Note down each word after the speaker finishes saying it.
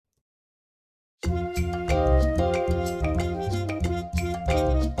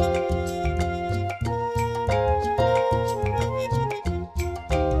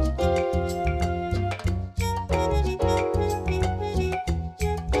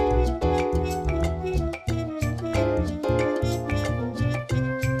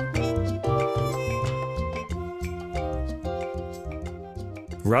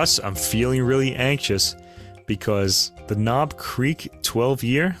Russ, I'm feeling really anxious because the Knob Creek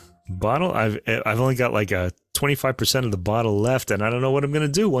 12-year bottle, I've only got like a 25% of the bottle left, and I don't know what I'm going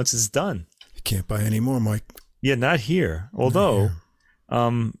to do once it's done. You can't buy any more, Mike. Yeah, not here. Although,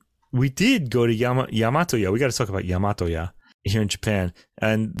 we did go to Yamatoya. We got to talk about Yamatoya here in Japan,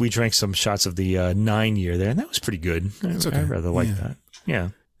 and we drank some shots of the 9-year there, and that was pretty good. Okay. I rather like that. Yeah.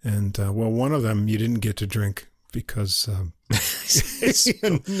 And, one of them you didn't get to drink because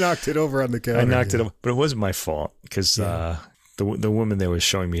you knocked it over on the counter. I knocked it over, but it wasn't my fault because the woman there was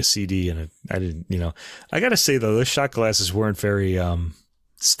showing me a CD, and I didn't, I got to say, though, those shot glasses weren't very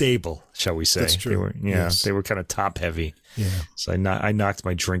stable, shall we say. That's true. They were, They were kind of top heavy. Yeah. So I knocked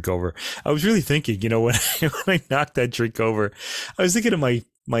my drink over. I was really thinking, when I knocked that drink over, I was thinking of my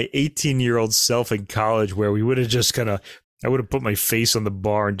 18-year-old self in college, where we would have just I would have put my face on the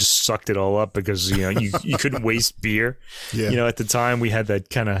bar and just sucked it all up because, you couldn't waste beer. Yeah. At the time we had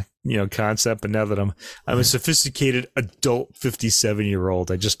that kind of, concept, but now that I'm a sophisticated adult 57-year-old,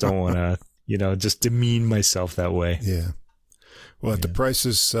 I just don't want to, just demean myself that way. Yeah. Well, at the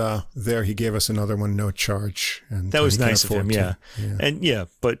prices there, he gave us another one, no charge. And that was nice of him, yeah. And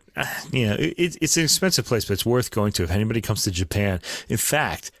but it's an expensive place, but it's worth going to if anybody comes to Japan. In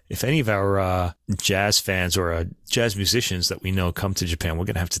fact, if any of our jazz fans or jazz musicians that we know come to Japan, we're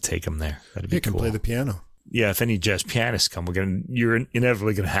going to have to take them there. That'd be cool. You can play the piano. Yeah, if any jazz pianists come, you're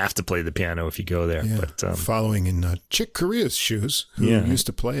inevitably going to have to play the piano if you go there. Yeah. But following in Chick Corea's shoes, who used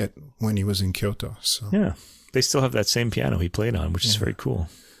to play it when he was in Kyoto. So yeah. They still have that same piano he played on, which is very cool.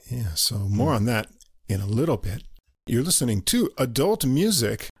 Yeah, so more on that in a little bit. You're listening to Adult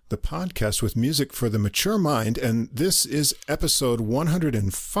Music, the podcast with music for the mature mind, and this is episode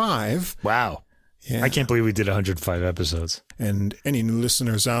 105. Wow. Yeah. I can't believe we did 105 episodes. And any new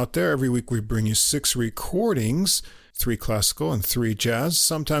listeners out there, every week we bring you 6 recordings, 3 classical and 3 jazz.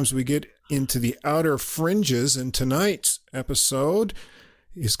 Sometimes we get into the outer fringes, and tonight's episode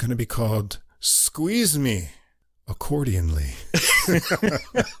is going to be called Squeeze Me Accordionly.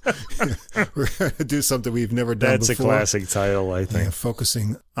 We're going to do something we've never done before. That's a classic title, I think. Yeah,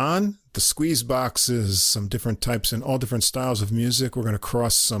 focusing on the squeeze boxes, some different types and all different styles of music. We're going to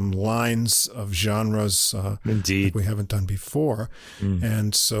cross some lines of genres Indeed. that we haven't done before.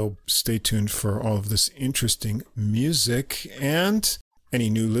 And so stay tuned for all of this interesting music. And any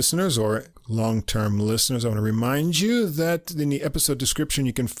new listeners or long-term listeners, I want to remind you that in the episode description,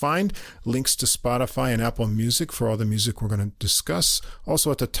 you can find links to Spotify and Apple Music for all the music we're going to discuss.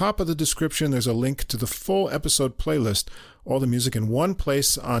 Also, at the top of the description, there's a link to the full episode playlist. All the music in one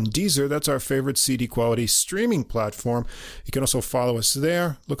place on Deezer. That's our favorite CD quality streaming platform. You can also follow us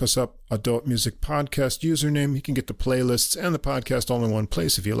there. Look us up, Adult Music Podcast username. You can get the playlists and the podcast all in one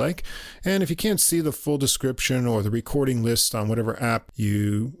place if you like. And if you can't see the full description or the recording list on whatever app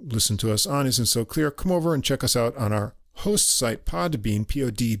you listen to us on isn't so clear, come over and check us out on our host site, Podbean,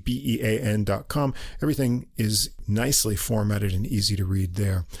 podbean.com. Everything is nicely formatted and easy to read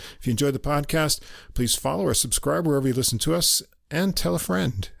there. If you enjoyed the podcast, please follow or subscribe wherever you listen to us, and tell a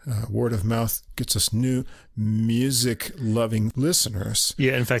friend. Word of mouth gets us new music-loving listeners.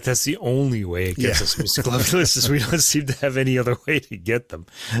 Yeah, in fact, that's the only way it gets us music-loving listeners. We don't seem to have any other way to get them.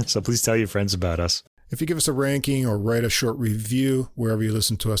 So please tell your friends about us. If you give us a ranking or write a short review wherever you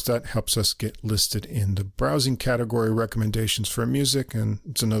listen to us, that helps us get listed in the browsing category recommendations for music, and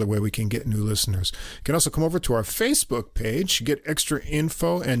it's another way we can get new listeners. You can also come over to our Facebook page, get extra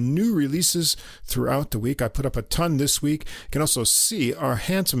info and new releases throughout the week. I put up a ton this week. You can also see our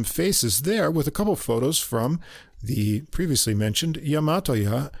handsome faces there with a couple photos from the previously mentioned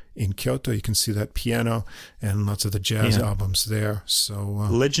Yamatoya in Kyoto. You can see that piano and lots of the jazz albums there. So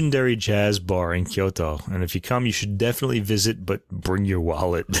legendary jazz bar in Kyoto. And if you come, you should definitely visit, but bring your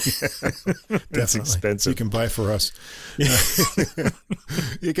wallet. That's expensive. You can buy for us.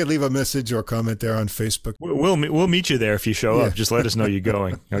 You can leave a message or comment there on Facebook. We'll meet you there if you show up. Just let us know you're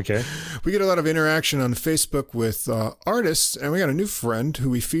going. Okay. We get a lot of interaction on Facebook with artists, and we got a new friend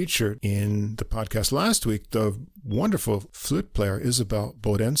who we featured in the podcast last week, the wonderful flute player Isabel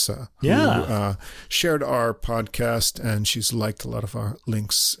Bodensa, who shared our podcast, and she's liked a lot of our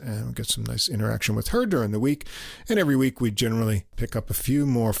links, and we get some nice interaction with her during the week. And every week we generally pick up a few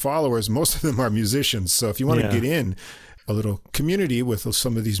more followers. Most of them are musicians, so if you want to get in a little community with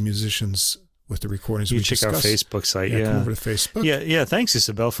some of these musicians, with the recordings. You we check our discuss. Facebook site. Come over to Facebook. Yeah. Thanks,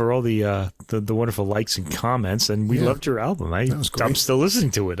 Isabel, for all the wonderful likes and comments. And we loved your album. That was great. I'm still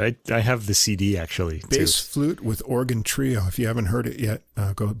listening to it. I have the CD actually. Bass Flute with Organ Trio. If you haven't heard it yet,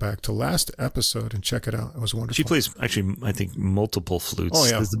 go back to last episode and check it out. It was wonderful. She plays actually, I think, multiple flutes. Oh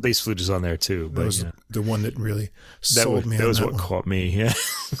yeah, the bass flute is on there too. But that was the one that really sold me. That was what one. caught me. Yeah.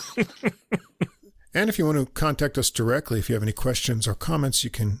 And if you want to contact us directly, if you have any questions or comments, you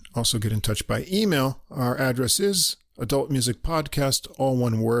can also get in touch by email. Our address is adultmusicpodcast, all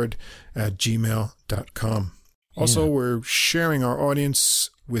one word, @gmail.com. Also, we're sharing our audience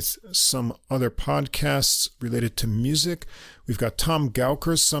with some other podcasts related to music. We've got Tom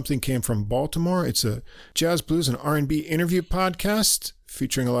Gauker's Something Came from Baltimore. It's a jazz, blues, and R&B interview podcast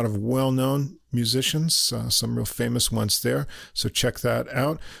featuring a lot of well-known musicians, some real famous ones there. So check that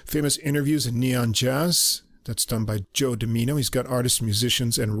out. Famous Interviews in Neon Jazz. That's done by Joe Domino. He's got artists,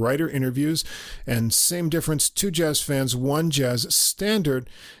 musicians, and writer interviews. And same difference, two jazz fans, one jazz standard.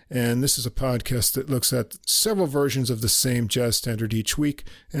 And this is a podcast that looks at several versions of the same jazz standard each week.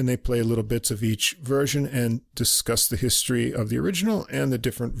 And they play little bits of each version and discuss the history of the original and the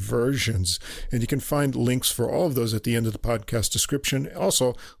different versions. And you can find links for all of those at the end of the podcast description.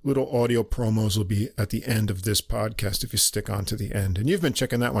 Also, little audio promos will be at the end of this podcast if you stick on to the end. And you've been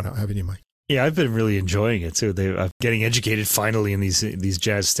checking that one out, haven't you, Mike? Yeah, I've been really enjoying it too. I'm getting educated finally in these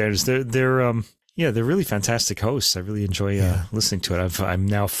jazz standards. They're really fantastic hosts. I really enjoy listening to it. I'm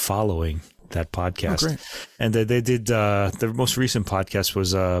now following that podcast. Oh, great. And they did their most recent podcast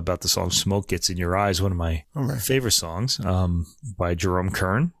was about the song "Smoke Gets in Your Eyes," one of my favorite songs by Jerome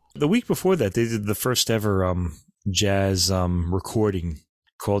Kern. The week before that, they did the first ever jazz recording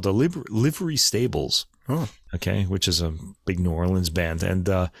called Livery Stables. Oh, okay, which is a big New Orleans band. And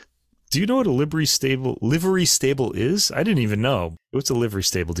do you know what a livery stable is? I didn't even know. What's a livery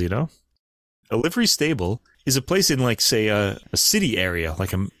stable? Do you know? A livery stable is a place in, like, say, a city area,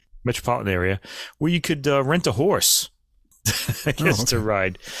 like a metropolitan area, where you could rent a horse, I guess, to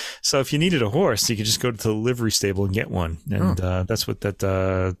ride. So if you needed a horse, you could just go to the livery stable and get one. And that's what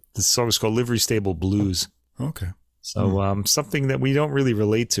the song is called, Livery Stable Blues. Okay. So something that we don't really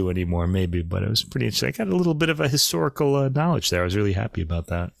relate to anymore, maybe, but it was pretty interesting. I got a little bit of a historical knowledge there. I was really happy about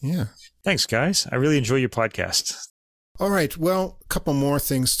that. Yeah. Thanks, guys. I really enjoy your podcast. All right. Well, a couple more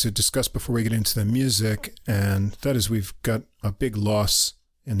things to discuss before we get into the music, and that is we've got a big loss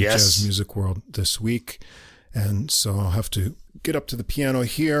in the jazz music world this week, and so I'll have to get up to the piano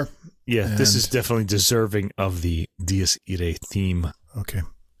here. Yeah, this is definitely deserving of the Dies Irae theme. Okay.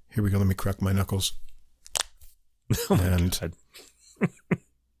 Here we go. Let me crack my knuckles. Oh my God.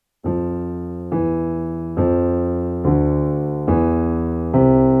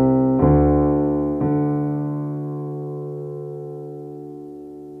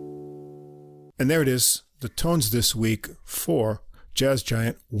 And there it is, the tones this week for jazz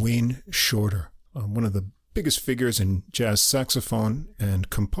giant Wayne Shorter, one of the biggest figures in jazz saxophone and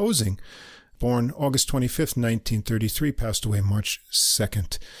composing. Born August 25th, 1933, passed away March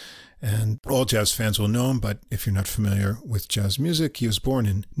 2nd. And all jazz fans will know him, but if you're not familiar with jazz music, he was born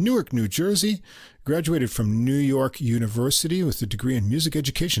in Newark, New Jersey, graduated from New York University with a degree in music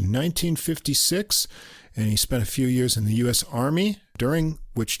education in 1956, and he spent a few years in the U.S. Army, during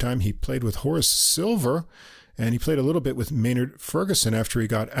which time he played with Horace Silver, and he played a little bit with Maynard Ferguson after he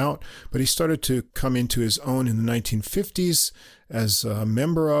got out, but he started to come into his own in the 1950s as a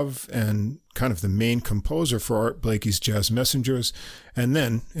member of and kind of the main composer for Art Blakey's Jazz Messengers. And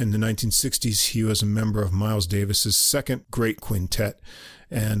then in the 1960s, he was a member of Miles Davis's second great quintet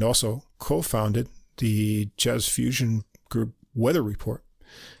and also co-founded the jazz fusion group Weather Report.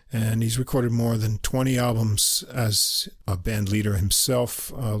 And he's recorded more than 20 albums as a band leader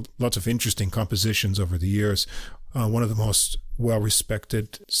himself. Lots of interesting compositions over the years. One of the most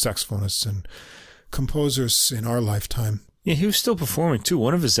well-respected saxophonists and composers in our lifetime. Yeah, he was still performing too.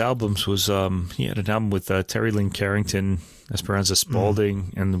 One of his albums was he had an album with Terry Lynn Carrington, Esperanza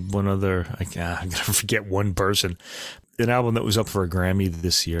Spalding, and one other. I'm gonna forget one person. An album that was up for a Grammy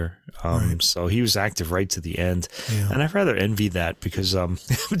this year. So he was active right to the end. Yeah. And I rather envy that because I'm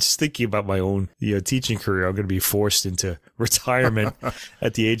just thinking about my own teaching career. I'm going to be forced into retirement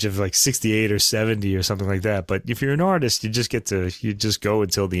at the age of like 68 or 70 or something like that. But if you're an artist, you just go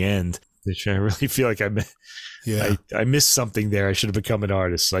until the end. Which I really feel like I missed something there. I should have become an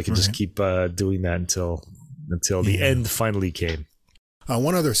artist. So I can just keep doing that until the end finally came.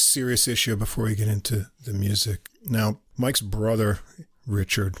 One other serious issue before we get into the music. Now, Mike's brother,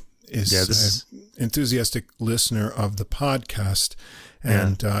 Richard, is enthusiastic listener of the podcast,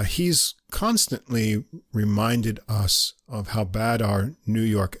 and he's constantly reminded us of how bad our New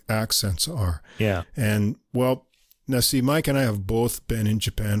York accents are. Yeah. And, well, now see, Mike and I have both been in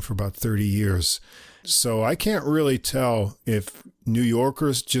Japan for about 30 years. So I can't really tell if New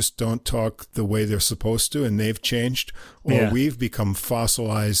Yorkers just don't talk the way they're supposed to and they've changed, or we've become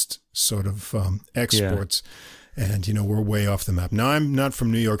fossilized sort of exports. And, we're way off the map. Now, I'm not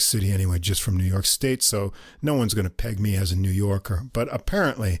from New York City anyway, just from New York State, so no one's going to peg me as a New Yorker. But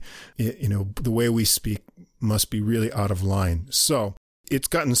apparently, the way we speak must be really out of line. So it's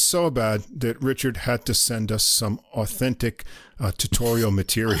gotten so bad that Richard had to send us some authentic tutorial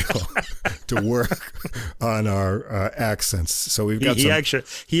material to work on our accents. So we've got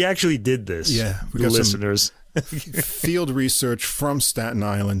he actually did this. Yeah, we got listeners. Field research from Staten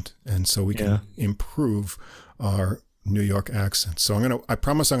Island, and so we can improve our New York accent. So I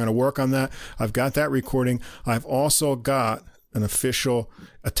promise I'm going to work on that. I've got that recording. I've also got an official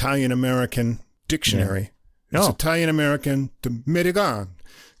Italian-American dictionary. It's Italian-American to American.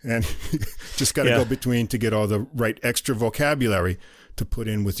 And just got to go between to get all the right extra vocabulary to put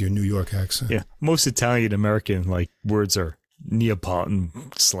in with your New York accent. Yeah. Most Italian-American words are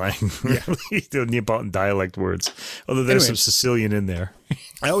Neapolitan slang. Yeah. Neapolitan dialect words. Although there's some Sicilian in there.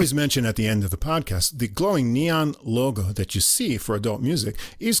 I always mention at the end of the podcast, the glowing neon logo that you see for adult music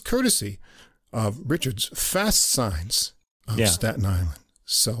is courtesy of Richard's Fast Signs of Staten Island.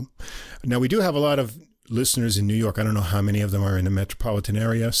 So now we do have a lot of listeners in New York. I don't know how many of them are in the metropolitan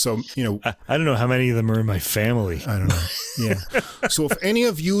area. So, I don't know how many of them are in my family. I don't know. Yeah. So if any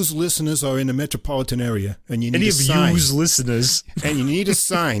of you's listeners are in the metropolitan area and you need a sign. Listeners. And you need a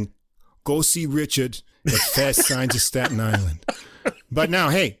sign, go see Richard at Fast Signs of Staten Island. But now,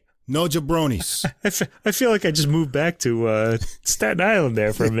 hey, no jabronis. I feel like I just moved back to Staten Island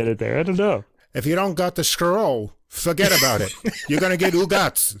there for a minute there. I don't know. If you don't got the scroll, forget about it. You're going to get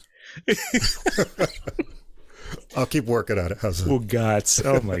ugats. I'll keep working on it. How's that? Ugats.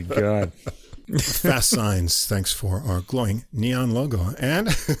 Oh, my God. Fast Signs. Thanks for our glowing neon logo. And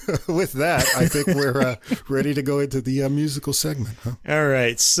with that, I think we're ready to go into the musical segment. Huh? All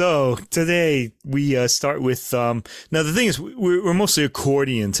right. So today we start with now the thing is we're mostly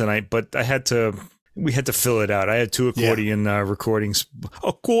accordion tonight, but we had to fill it out. I had two accordion recordings.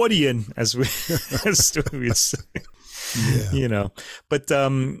 Accordion, as we would say. Yeah. But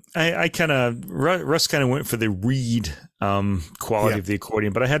I kind of Russ kind of went for the reed quality of the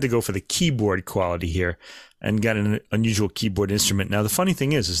accordion, but I had to go for the keyboard quality here and got an unusual keyboard instrument. Now the funny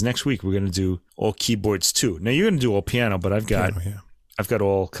thing is next week we're going to do all keyboards too. Now you're going to do all piano, but I've got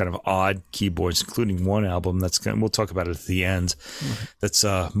all kind of odd keyboards, including one album we'll talk about it at the end. Mm-hmm. That's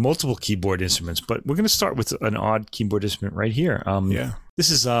multiple keyboard instruments, but we're going to start with an odd keyboard instrument right here.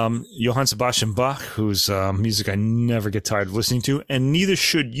 This is Johann Sebastian Bach, whose music I never get tired of listening to, and neither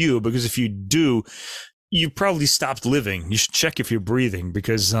should you, because if you do, you've probably stopped living. You should check if you're breathing,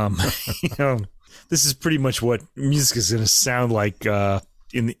 because this is pretty much what music is going to sound like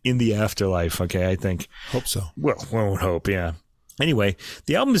in the afterlife. Okay, I think. Hope so. Well, one would hope, yeah. Anyway,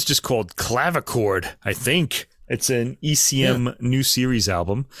 the album is just called Clavichord, I think. It's an ECM New Series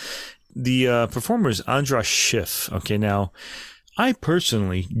album. The performer is Andras Schiff. Okay, now, I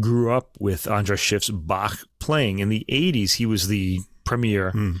personally grew up with Andras Schiff's Bach playing. In the 80s, he was the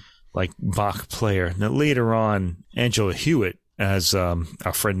premier Bach player. Now, later on, Angela Hewitt, as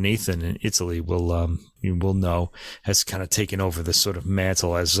our friend Nathan in Italy will know, has kind of taken over this sort of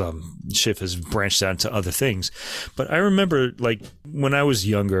mantle as Schiff has branched out into other things. But I remember, when I was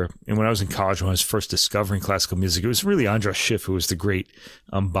younger and when I was in college, when I was first discovering classical music, it was really Andras Schiff who was the great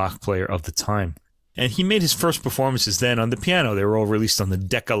Bach player of the time. And he made his first performances then on the piano. They were all released on the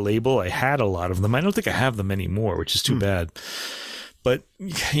Decca label. I had a lot of them. I don't think I have them anymore, which is too bad. But,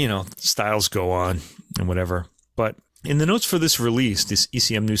 styles go on and whatever. But in the notes for this release, this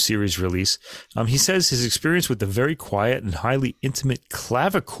ECM New Series release, he says his experience with the very quiet and highly intimate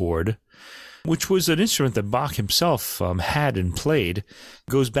clavichord, which was an instrument that Bach himself had and played,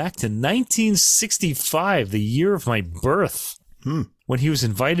 goes back to 1965, the year of my birth, when he was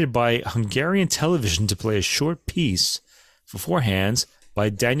invited by Hungarian television to play a short piece for four hands by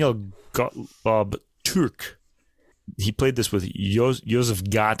Daniel Gottlob Türk. He played this with Joseph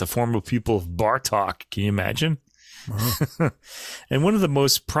Gott, a former pupil of Bartók. Can you imagine? Wow. And one of the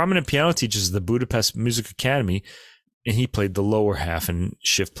most prominent piano teachers of the Budapest Music Academy, and he played the lower half and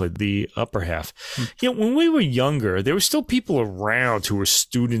Schiff played the upper half. When we were younger, there were still people around who were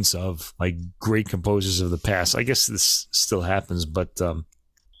students of great composers of the past. I guess this still happens, but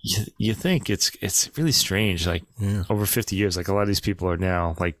you think it's really strange. Like over 50 years, like a lot of these people are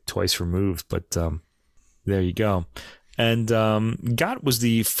now like twice removed, but there you go. And Gott was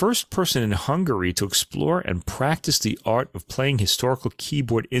the first person in Hungary to explore and practice the art of playing historical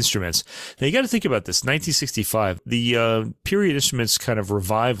keyboard instruments. Now, you got to think about this. 1965, the period instruments kind of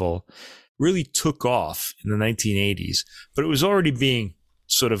revival really took off in the 1980s, but it was already being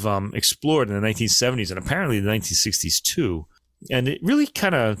sort of explored in the 1970s and apparently the 1960s too. And it really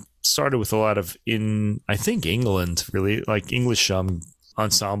kind of started with a lot of, I think, England, really, like English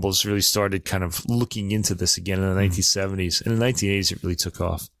ensembles really started kind of looking into this again in the 1970s. In the 1980s, it really took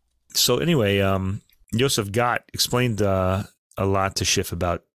off. So anyway, Joseph Gott explained a lot to Schiff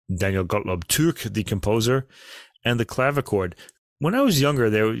about Daniel Gottlob Türk, the composer, and the clavichord. When I was younger,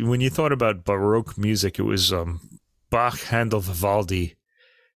 when you thought about Baroque music, it was Bach, Handel, Vivaldi,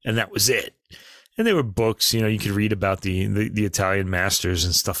 and that was it. And there were books, you could read about the Italian masters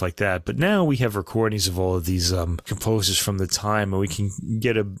and stuff like that. But now we have recordings of all of these composers from the time, and we can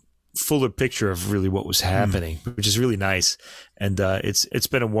get a fuller picture of really what was happening, which is really nice. And it's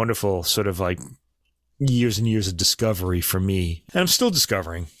been a wonderful sort of like years and years of discovery for me. And I'm still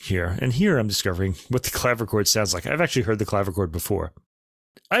discovering here. And here I'm discovering what the clavichord sounds like. I've actually heard the clavichord before.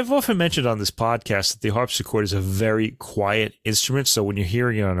 I've often mentioned on this podcast that the harpsichord is a very quiet instrument. So when you're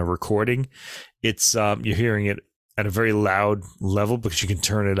hearing it on a recording, it's you're hearing it at a very loud level because you can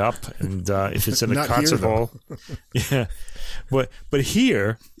turn it up. And if it's in a concert hall, yeah. But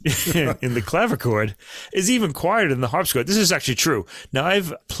here in the clavichord is even quieter than the harpsichord. This is actually true. Now,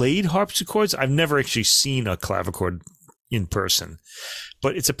 I've played harpsichords. I've never actually seen a clavichord in person,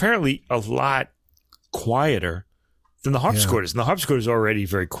 but it's apparently a lot quieter than the harpsichord is. And the harpsichord is already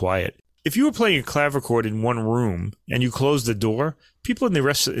very quiet. If you were playing a clavichord in one room and you closed the door, people in the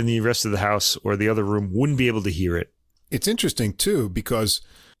rest of the house or the other room wouldn't be able to hear it. It's interesting too, because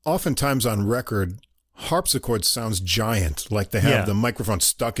oftentimes on record, harpsichord sounds giant, like they have the microphone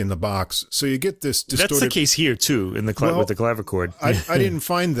stuck in the box. So you get this distorted. That's the case here too with the clavichord. I didn't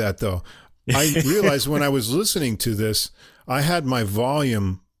find that though. I realized when I was listening to this, I had my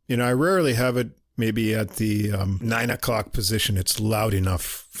volume. I rarely have it maybe at the 9 o'clock position. It's loud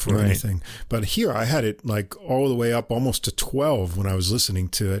enough for anything. But here I had it like all the way up almost to 12 when I was listening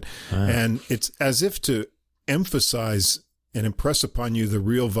to it. And it's as if to emphasize and impress upon you the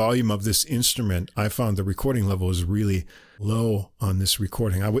real volume of this instrument. I found the recording level is really low on this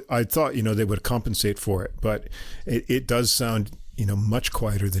recording. I thought, they would compensate for it, but it does sound, much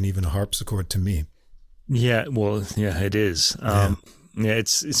quieter than even a harpsichord to me. Yeah, well, yeah, it is. Yeah,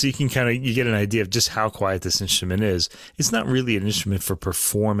 it's so you get an idea of just how quiet this instrument is. It's not really an instrument for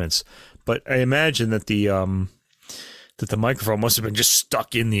performance, but I imagine that the microphone must have been just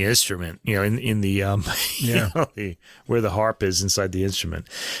stuck in the instrument, in the where the harp is inside the instrument.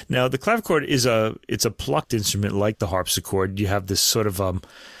 Now, the clavichord it's a plucked instrument like the harpsichord. You have this sort of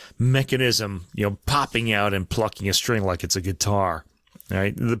mechanism, popping out and plucking a string like it's a guitar.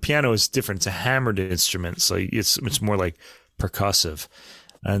 Right? The piano is different. It's a hammered instrument, so it's more like percussive.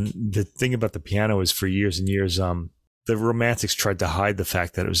 And the thing about the piano is for years and years, the Romantics tried to hide the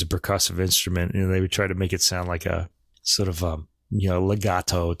fact that it was a percussive instrument. They would try to make it sound like a sort of,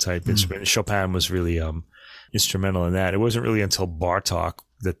 legato type instrument. Chopin was really instrumental in that. It wasn't really until Bartók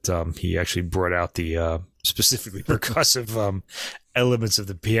that he actually brought out the specifically percussive elements of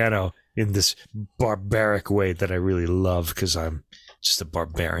the piano in this barbaric way that I really love, because I'm just a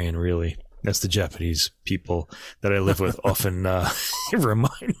barbarian, really. That's the Japanese people that I live with often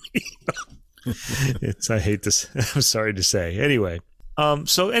remind me. I hate this. I'm sorry to say. Anyway,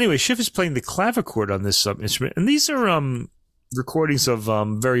 Schiff is playing the clavichord on this instrument, and these are recordings of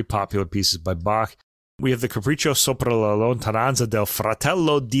very popular pieces by Bach. We have the Capriccio sopra la lontananza del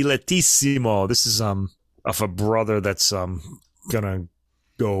fratello dilettissimo. This is of a brother that's gonna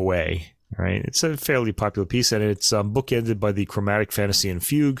go away. Right, it's a fairly popular piece, and it's bookended by the Chromatic Fantasy and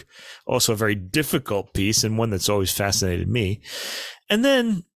Fugue, also a very difficult piece and one that's always fascinated me. And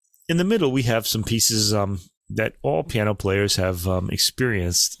then in the middle, we have some pieces that all piano players have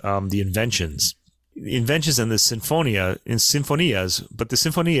experienced, the inventions and the sinfonias, but the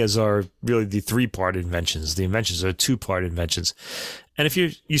sinfonias are really the 3-part inventions. The inventions are 2-part inventions. And if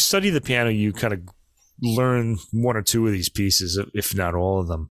you study the piano, you kind of learn 1 or 2 of these pieces, if not all of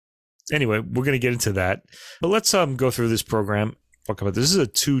them. Anyway, we're going to get into that. But let's go through this program. Talk about this. This is a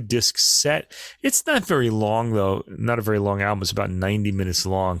 2-disc set. It's not very long, though. Not a very long album. It's about 90 minutes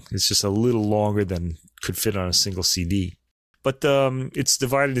long. It's just a little longer than could fit on a single CD. But it's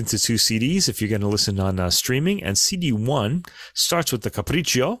divided into 2 CDs if you're going to listen on streaming. And CD 1 starts with the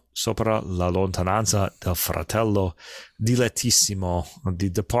Capriccio, Sopra la lontananza del fratello dilettissimo, the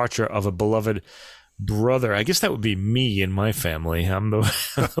departure of a beloved brother. I guess that would be me and my family. I'm the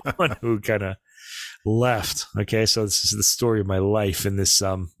one who kind of left. Okay, so this is the story of my life in this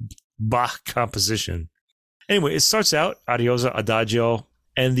Bach composition. Anyway, it starts out, Arioso Adagio,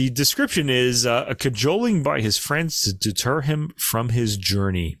 and the description is a cajoling by his friends to deter him from his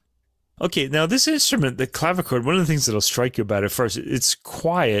journey. Okay, now this instrument, the clavichord, one of the things that'll strike you about it first, it's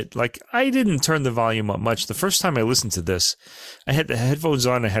quiet. Like, I didn't turn the volume up much. The first time I listened to this, I had the headphones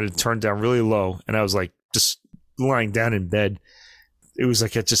on, I had it turned down really low, and I was like just lying down in bed. It was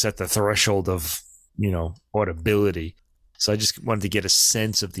like just at the threshold of, audibility. So I just wanted to get a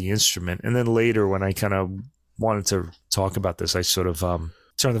sense of the instrument. And then later, when I kind of wanted to talk about this, I sort of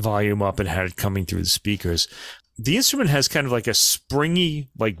turned the volume up and had it coming through the speakers. The instrument has kind of like a springy,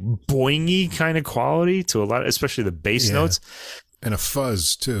 like boingy kind of quality to a lot, especially the bass notes. And a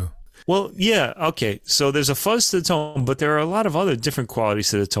fuzz too. Well, yeah. Okay. So there's a fuzz to the tone, but there are a lot of other different qualities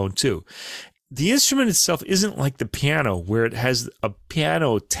to the tone too. The instrument itself isn't like the piano where it has a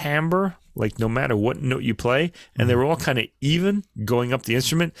piano timbre, like no matter what note you play, and they're all kind of even going up the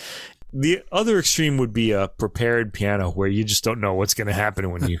instrument. The other extreme would be a prepared piano where you just don't know what's going to happen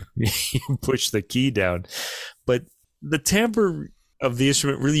when you push the key down. But the timbre of the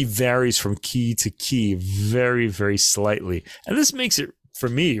instrument really varies from key to key very, very slightly. And this makes it, for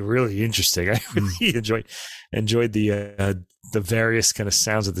me, really interesting. I really enjoyed the various kind of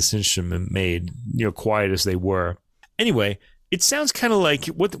sounds that this instrument made, quiet as they were. Anyway, it sounds kind of like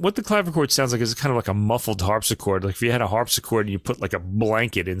what the clavichord sounds like is kind of like a muffled harpsichord. Like if you had a harpsichord and you put like a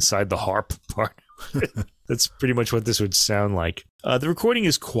blanket inside the harp part. That's pretty much what this would sound like. The recording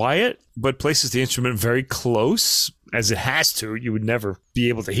is quiet, but places the instrument very close, as it has to. You would never be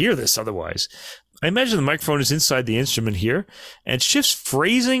able to hear this otherwise. I imagine the microphone is inside the instrument here, and Schiff's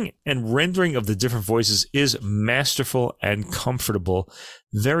phrasing and rendering of the different voices is masterful and comfortable,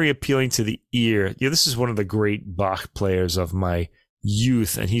 very appealing to the ear. Yeah, this is one of the great Bach players of my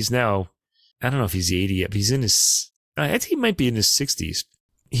youth, and he's now, I don't know if he's 80 yet, but he's in his, I think he might be in his 60s.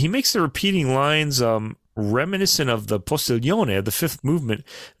 He makes the repeating lines reminiscent of the Postiglione of the fifth movement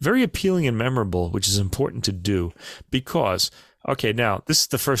very appealing and memorable, which is important to do because, okay, now, this is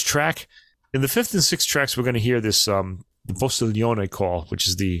the first track. In the fifth and sixth tracks, we're going to hear this the Postiglione call, which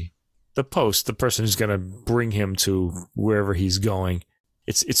is the post, the person who's going to bring him to wherever he's going.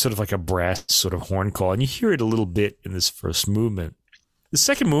 It's sort of like a brass sort of horn call, and you hear it a little bit in this first movement. The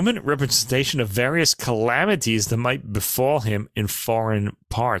second movement, representation of various calamities that might befall him in foreign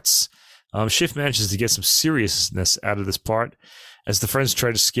parts. Schiff manages to get some seriousness out of this part as the friends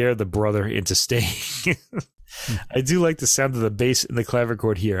try to scare the brother into staying. I do like the sound of the bass in the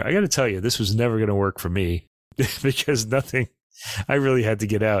clavichord here. I got to tell you, this was never going to work for me because I really had to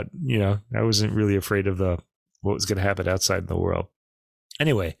get out. I wasn't really afraid of what was going to happen outside in the world.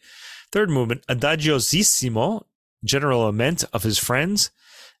 Anyway, third movement, Adagiosissimo, general lament of his friends.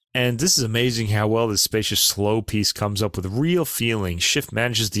 And this is amazing how well this spacious, slow piece comes up with real feeling. Schiff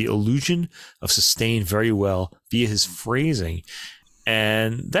manages the illusion of sustain very well via his phrasing.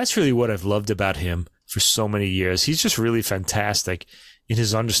 And that's really what I've loved about him for so many years. He's just really fantastic in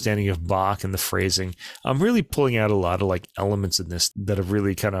his understanding of Bach and the phrasing. I'm really pulling out a lot of like elements in this that are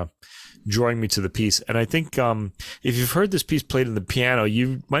really kind of drawing me to the piece. And I think if you've heard this piece played on the piano,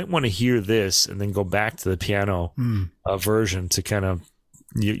 you might want to hear this and then go back to the piano version to kind of,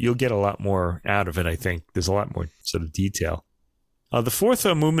 you'll get a lot more out of it, I think. There's a lot more sort of detail. The fourth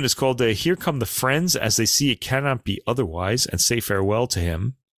movement is called Here Come the Friends as they see it cannot be otherwise and say farewell to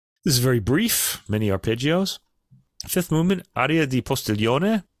him. This is very brief, many arpeggios. Fifth movement, Aria di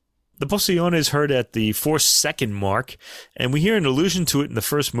Postiglione. The Postiglione is heard at the 4-second mark, and we hear an allusion to it in the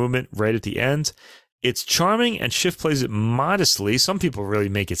first movement right at the end. It's charming, and Schiff plays it modestly. Some people really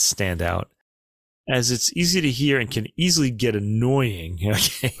make it stand out, as it's easy to hear and can easily get annoying.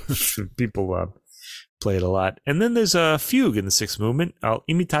 Okay, people play it a lot. And then there's a fugue in the sixth movement, Al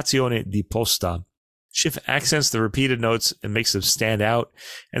Imitazione di Posta. Schiff accents the repeated notes and makes them stand out,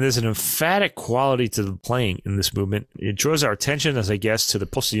 and there's an emphatic quality to the playing in this movement. It draws our attention, as I guess, to the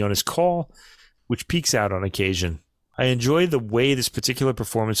Postiglione's call, which peaks out on occasion. I enjoy the way this particular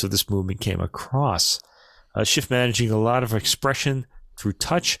performance of this movement came across. Schiff managing a lot of expression through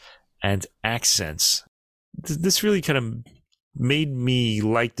touch and accents. This really kind of made me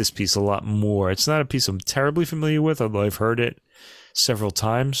like this piece a lot more. It's not a piece I'm terribly familiar with, although I've heard it several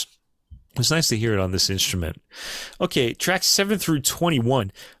times. It was nice to hear it on this instrument. Okay, tracks 7 through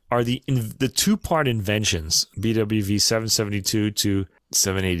 21 are the two-part inventions, BWV 772 to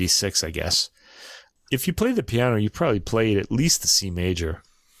 786, I guess. If you play the piano, you probably played at least the C major,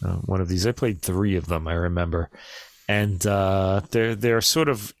 one of these. I played 3 of them, I remember. And they're sort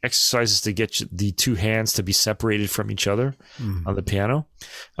of exercises to get the two hands to be separated from each other on the piano.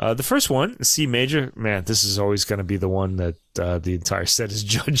 The first one, C major, man, this is always going to be the one that the entire set is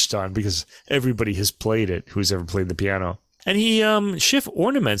judged on because everybody has played it who's ever played the piano. And Schiff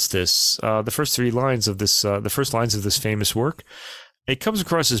ornaments this, the first 3 lines of this, the first lines of this famous work. It comes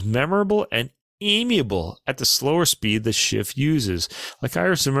across as memorable and amiable at the slower speed that Schiff uses. Like, I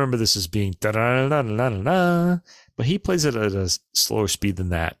always remember this as being da-da-da-da-da-da-da, but he plays it at a slower speed than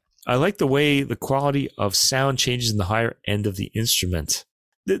that. I like the way the quality of sound changes in the higher end of the instrument.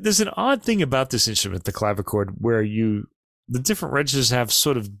 There's an odd thing about this instrument, the clavichord, where the different registers have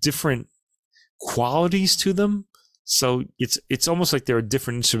sort of different qualities to them. So it's almost like there are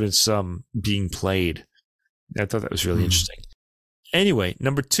different instruments being played. I thought that was really interesting. Anyway,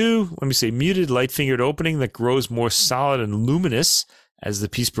 number 2, let me say, muted light-fingered opening that grows more solid and luminous as the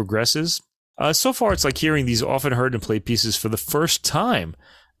piece progresses. So far, it's like hearing these often heard and played pieces for the first time.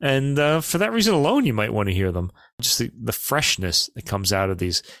 And for that reason alone, you might want to hear them. Just the freshness that comes out of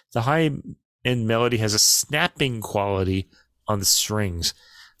these. The high-end melody has a snapping quality on the strings.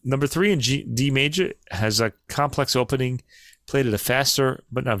 Number 3 in D major has a complex opening, played at a faster,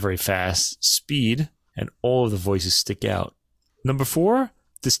 but not very fast, speed, and all of the voices stick out. Number 4,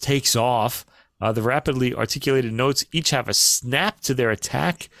 this takes off. The rapidly articulated notes each have a snap to their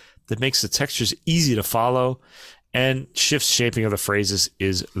attack that makes the textures easy to follow, and Schiff's shaping of the phrases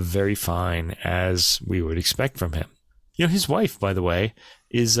is very fine, as we would expect from him. You know, his wife, by the way,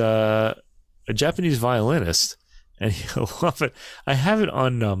 is a Japanese violinist, and he'll love it. I have it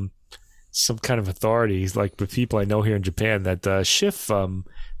on some kind of authority, like with people I know here in Japan, that Schiff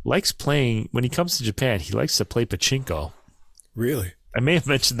likes playing, when he comes to Japan, he likes to play pachinko. Really? I may have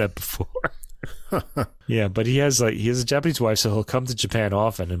mentioned that before. Yeah, but he has a Japanese wife, so he'll come to Japan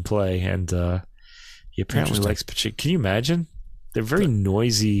often and play, and he apparently likes pachinko. Can you imagine? They're very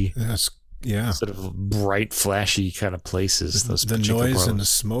noisy, sort of bright, flashy kind of places. The noise parlors. And the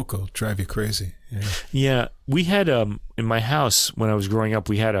smoke will drive you crazy. Yeah, we had in my house when I was growing up,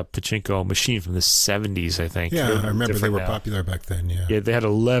 we had a pachinko machine from the 70s, I think. Yeah, I remember they were popular back then. Yeah, they had a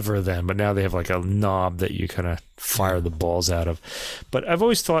lever then, but now they have like a knob that you kind of fire the balls out of. But I've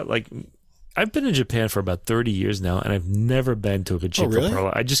always thought, like, I've been in Japan for about 30 years now, and I've never been to a pachinko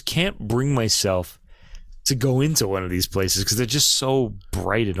parlor. I just can't bring myself to go into one of these places because they're just so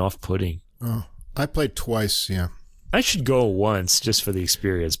bright and off-putting. Oh, I played twice, yeah. I should go once just for the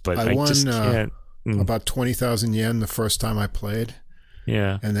experience, but I just can't. About 20,000 yen the first time I played.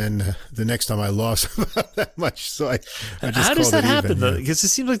 Yeah. And then the next time I lost about that much. So I just How does that happen, though? Yeah. Because it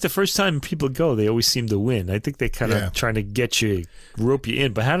seems like the first time people go, they always seem to win. I think they kind of trying to get you, rope you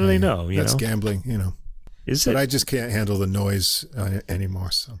in. But how do they know? That's gambling, Is but it? I just can't handle the noise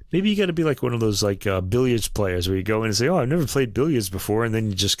anymore. So maybe you got to be like one of those like billiards players where you go in and say, "Oh, I've never played billiards before," and then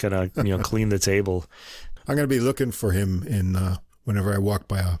you just kind of clean the table. I'm going to be looking for him in whenever I walk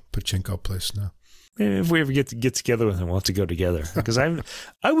by a pachinko place now. If we ever get together with him, we'll have to go together because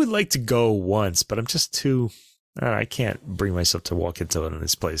I would like to go once, but I'm just too. I can't bring myself to walk into one of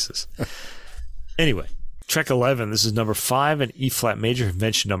these places. Anyway, track 11. This is number 5, an E flat major,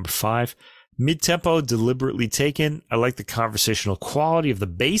 invention number 5. Mid-tempo, deliberately taken. I like the conversational quality of the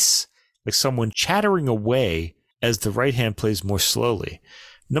bass, like someone chattering away as the right hand plays more slowly.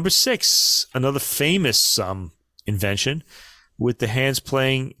 Number 6, another famous invention, with the hands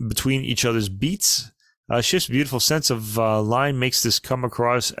playing between each other's beats. Schiff's beautiful sense of line makes this come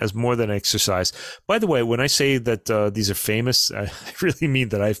across as more than an exercise. By the way, when I say that these are famous, I really mean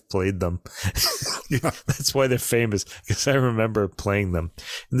that I've played them. That's why they're famous, because I remember playing them.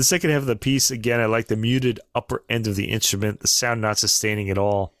 In the second half of the piece, again, I like the muted upper end of the instrument, the sound not sustaining at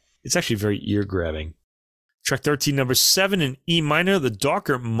all. It's actually very ear-grabbing. Track 13, number 7 in E minor, the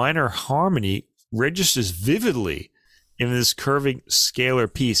darker minor harmony registers vividly in this curving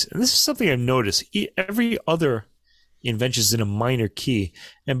scalar piece. And this is something I've noticed. Every other invention is in a minor key,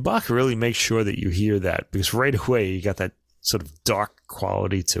 and Bach really makes sure that you hear that, because right away you got that sort of dark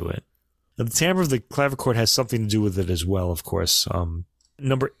quality to it. Now, the timbre of the clavichord has something to do with it as well, of course.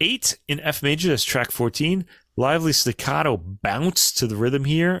 Number 8 in F major, that's track 14. Lively staccato bounce to the rhythm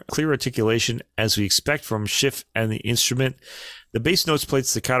here. Clear articulation as we expect from Schiff and the instrument. The bass notes played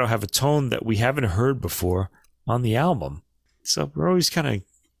staccato have a tone that we haven't heard before on the album. So we're always kind of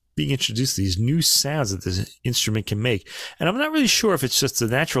being introduced to these new sounds that this instrument can make. And I'm not really sure if it's just the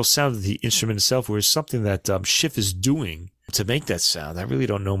natural sound of the instrument itself or something that Schiff is doing to make that sound. I really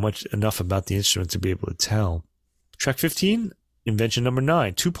don't know enough about the instrument to be able to tell. Track 15, invention number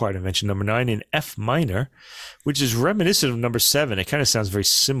 9, two-part invention number 9 in F minor, which is reminiscent of number 7. It kind of sounds very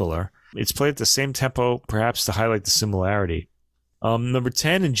similar. It's played at the same tempo, perhaps to highlight the similarity. Number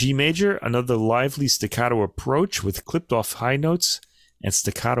 10 in G major, another lively staccato approach with clipped-off high notes and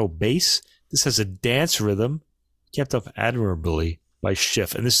staccato bass. This has a dance rhythm kept up admirably by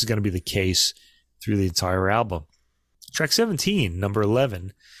Schiff, and this is going to be the case through the entire album. Track 17, number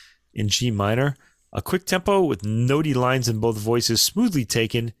 11 in G minor, a quick tempo with notey lines in both voices, smoothly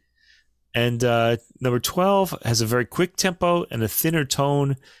taken. And number 12 has a very quick tempo and a thinner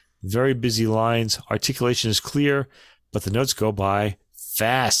tone, very busy lines. Articulation is clear, but the notes go by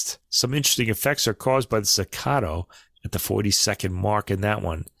fast. Some interesting effects are caused by the staccato at the 40-second mark in that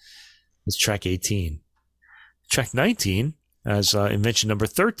one. It's track 18. Track 19 as invention number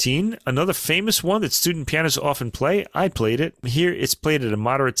 13, another famous one that student pianists often play. I played it. Here it's played at a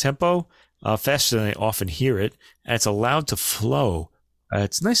moderate tempo, faster than I often hear it, and it's allowed to flow.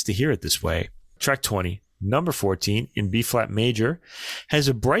 It's nice to hear it this way. Track 20, number 14 in B-flat major, has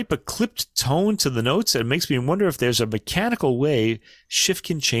a bright but clipped tone to the notes, and it makes me wonder if there's a mechanical way Schiff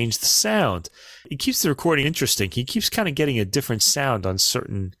can change the sound. It keeps the recording interesting. He keeps kind of getting a different sound on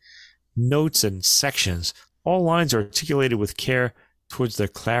certain notes and sections. All lines are articulated with care towards their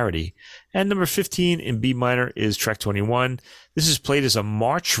clarity. And number 15 in B minor is track 21. This is played as a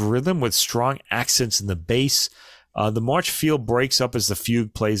march rhythm with strong accents in the bass. The march feel breaks up as the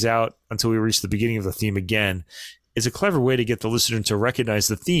fugue plays out until we reach the beginning of the theme again. It's a clever way to get the listener to recognize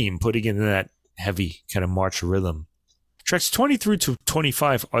the theme, putting in that heavy kind of march rhythm. Tracks 20 through to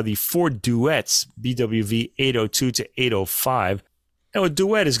 25 are the 4 duets, BWV 802 to 805. Now, a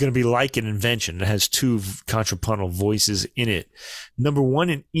duet is going to be like an invention. It has 2 contrapuntal voices in it. Number 1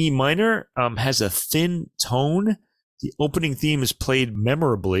 in E minor has a thin tone. The opening theme is played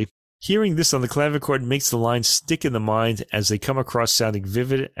memorably. Hearing this on the clavichord makes the lines stick in the mind as they come across sounding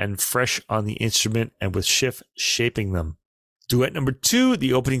vivid and fresh on the instrument and with Schiff shaping them. Duet number 2,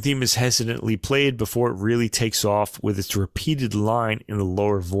 the opening theme is hesitantly played before it really takes off with its repeated line in the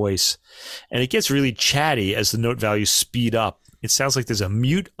lower voice. And it gets really chatty as the note values speed up. It sounds like there's a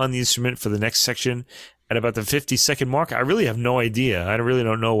mute on the instrument for the next section at about the 50-second mark. I really have no idea. I really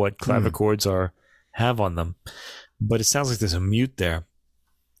don't know what clavichords have on them. But it sounds like there's a mute there.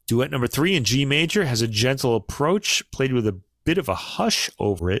 Duet number 3 in G major has a gentle approach, played with a bit of a hush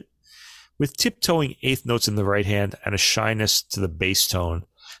over it, with tiptoeing eighth notes in the right hand and a shyness to the bass tone.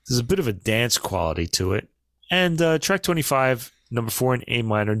 There's a bit of a dance quality to it. And track 25, number 4 in A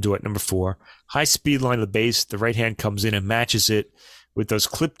minor, duet number 4. High speed line of the bass, the right hand comes in and matches it with those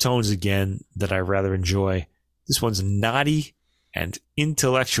clip tones again that I rather enjoy. This one's naughty and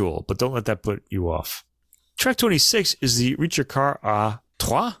intellectual, but don't let that put you off. Track 26 is the Ricercar à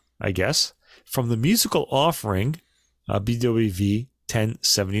Trois, I guess, from the musical offering BWV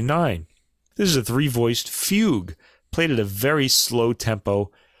 1079. This is a 3-voiced fugue, played at a very slow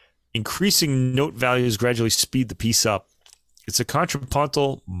tempo. Increasing note values gradually speed the piece up. It's a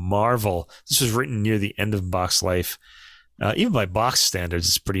contrapuntal marvel. This was written near the end of Bach's life. Even by Bach's standards,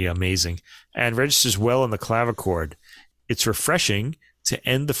 it's pretty amazing, and registers well on the clavichord. It's refreshing to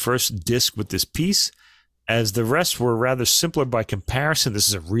end the first disc with this piece, as the rest were rather simpler by comparison. This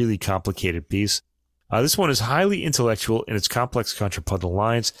is a really complicated piece. This one is highly intellectual in its complex contrapuntal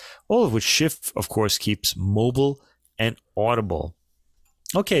lines, all of which Schiff, of course, keeps mobile and audible.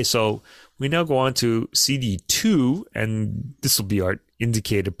 Okay, so we now go on to CD 2, and this will be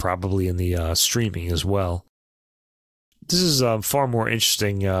indicated probably in the streaming as well. This is a far more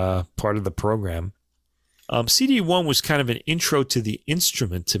interesting part of the program. CD 1 was kind of an intro to the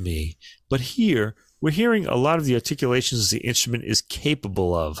instrument to me, but here we're hearing a lot of the articulations the instrument is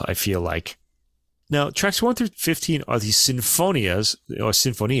capable of, I feel like. Now, tracks 1 through 15 are the sinfonias, or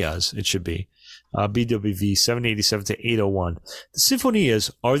sinfonias, it should be, BWV 787 to 801. The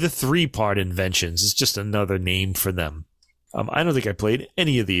sinfonias are the 3-part inventions. It's just another name for them. I don't think I played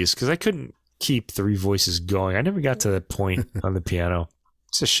any of these because I couldn't keep 3 voices going. I never got to that point on the piano.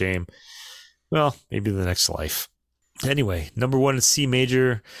 It's a shame. Well, maybe the next life. Anyway, number 1 in C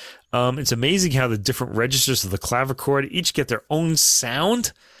major. It's amazing how the different registers of the clavichord each get their own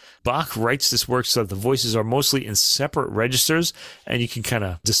sound. Bach writes this work so that the voices are mostly in separate registers, and you can kind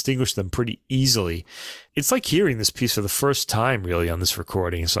of distinguish them pretty easily. It's like hearing this piece for the first time, really, on this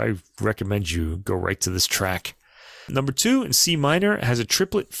recording, so I recommend you go right to this track. Number 2 in C minor has a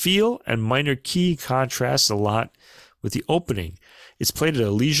triplet feel, and minor key contrasts a lot with the opening. It's played at a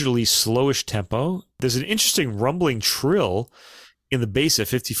leisurely, slowish tempo. There's an interesting rumbling trill in the bass at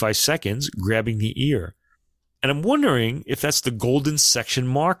 55 seconds, grabbing the ear. And I'm wondering if that's the golden section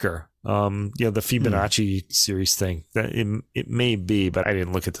marker, the Fibonacci series thing. That it may be, but I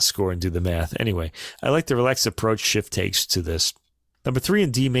didn't look at the score and do the math. Anyway, I like the relaxed approach Schiff takes to this. Number 3 in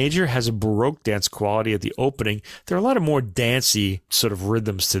D major has a Baroque dance quality at the opening. There are a lot of more dancey sort of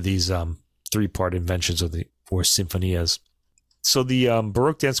rhythms to these three-part inventions or sinfonias. So the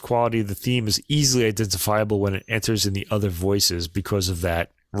Baroque dance quality of the theme is easily identifiable when it enters in the other voices because of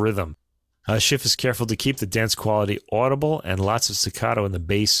that rhythm. Schiff is careful to keep the dance quality audible, and lots of staccato in the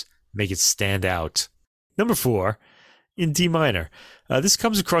bass make it stand out. Number 4 in D minor. This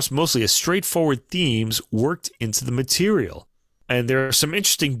comes across mostly as straightforward themes worked into the material. And there are some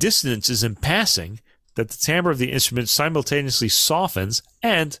interesting dissonances in passing that the timbre of the instrument simultaneously softens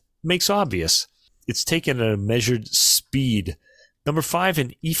and makes obvious. It's taken at a measured speed. Number 5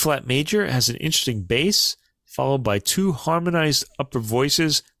 in E-flat major has an interesting bass, followed by 2 harmonized upper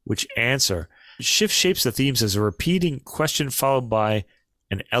voices which answer. Schiff shapes the themes as a repeating question followed by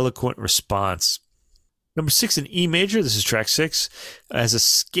an eloquent response. Number 6 in E major, this is track 6, has a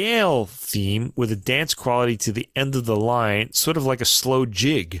scale theme with a dance quality to the end of the line, sort of like a slow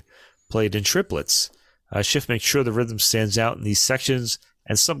jig played in triplets. Schiff makes sure the rhythm stands out in these sections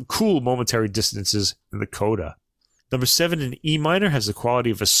and some cool momentary dissonances in the coda. Number 7 in E minor has the quality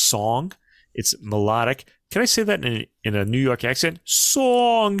of a song. It's melodic. Can I say that in a New York accent?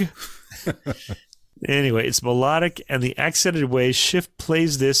 Song! Anyway, it's melodic, and the accented way Schiff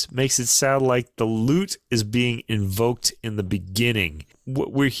plays this makes it sound like the lute is being invoked in the beginning.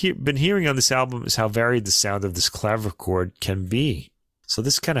 What we've been hearing on this album is how varied the sound of this clavichord can be. So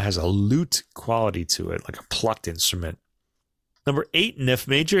this kind of has a lute quality to it, like a plucked instrument. Number 8 in F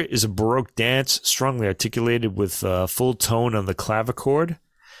major is a Baroque dance, strongly articulated with full tone on the clavichord,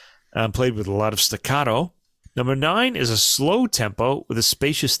 played with a lot of staccato. Number 9 is a slow tempo with a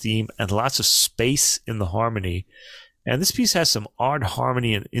spacious theme and lots of space in the harmony. And this piece has some odd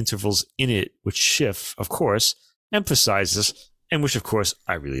harmony and intervals in it, which Schiff, of course, emphasizes, and which, of course,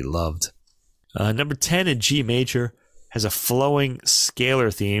 I really loved. Number 10 in G major has a flowing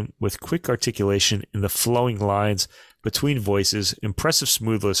scalar theme with quick articulation in the flowing lines between voices. Impressive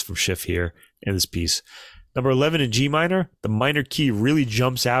smoothness from Schiff here in this piece. Number 11 in G minor, the minor key really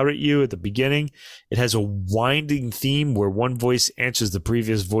jumps out at you at the beginning. It has a winding theme where one voice answers the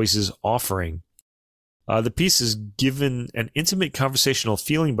previous voice's offering. The piece is given an intimate conversational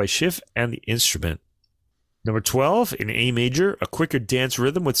feeling by Schiff and the instrument. Number 12 in A major, a quicker dance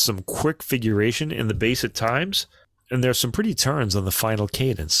rhythm with some quick figuration in the bass at times, and there are some pretty turns on the final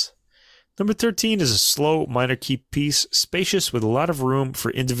cadence. Number 13 is a slow minor key piece, spacious with a lot of room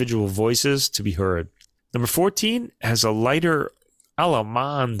for individual voices to be heard. Number 14 has a lighter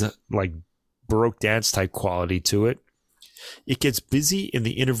allemande, like Baroque dance type quality to it. It gets busy in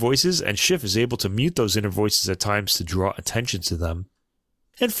the inner voices, and Schiff is able to mute those inner voices at times to draw attention to them.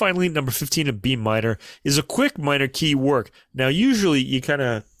 And finally, number 15 in B minor is a quick minor key work. Now, usually you kind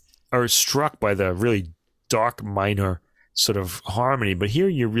of are struck by the really dark minor sort of harmony, but here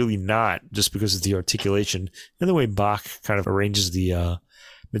you're really not, just because of the articulation and the way Bach kind of arranges the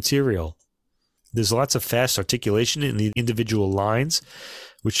material. There's lots of fast articulation in the individual lines,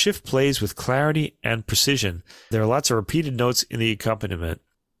 which Schiff plays with clarity and precision. There are lots of repeated notes in the accompaniment.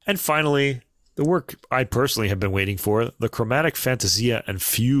 And finally, the work I personally have been waiting for, the Chromatic Fantasia and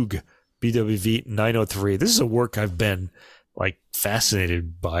Fugue, BWV 903. This is a work I've been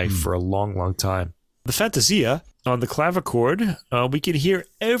fascinated by for a long, long time. The Fantasia, on the clavichord, we can hear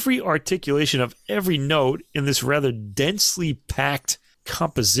every articulation of every note in this rather densely packed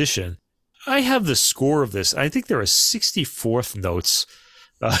composition. I have the score of this. I think there are 64th notes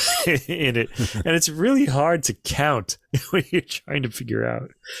in it, and it's really hard to count when you're trying to figure out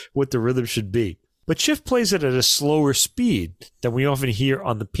what the rhythm should be. But Schiff plays it at a slower speed than we often hear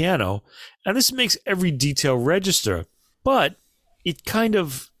on the piano, and this makes every detail register. But it kind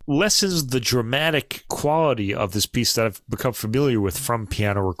of lessens the dramatic quality of this piece that I've become familiar with from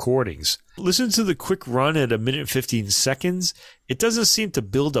piano recordings. Listen to the quick run at 1 minute and 15 seconds. It doesn't seem to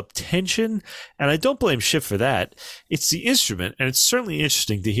build up tension, and I don't blame Schiff for that. It's the instrument, and it's certainly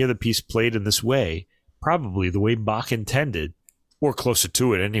interesting to hear the piece played in this way, probably the way Bach intended, or closer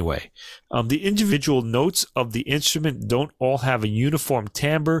to it anyway. The individual notes of the instrument don't all have a uniform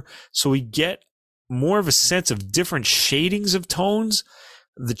timbre, so we get more of a sense of different shadings of tones.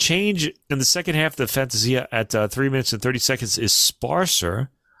 The change in the second half of the Fantasia at 3 minutes and 30 seconds is sparser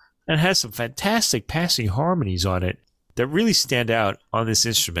and has some fantastic passing harmonies on it that really stand out on this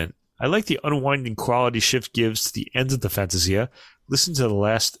instrument. I like the unwinding quality Schiff gives to the end of the Fantasia. Listen to the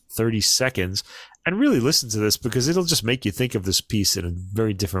last 30 seconds and really listen to this because it'll just make you think of this piece in a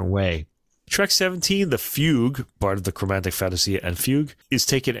very different way. Track 17, the Fugue, part of the Chromatic Fantasia and Fugue, is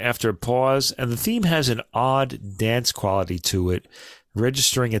taken after a pause, and the theme has an odd dance quality to it,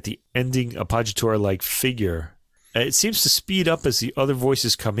 registering at the ending appoggiatura-like figure. It seems to speed up as the other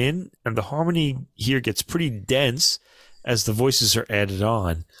voices come in, and the harmony here gets pretty dense as the voices are added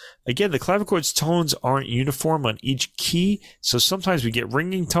on. Again, the clavichord's tones aren't uniform on each key, so sometimes we get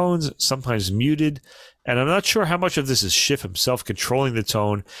ringing tones, sometimes muted, and I'm not sure how much of this is Schiff himself controlling the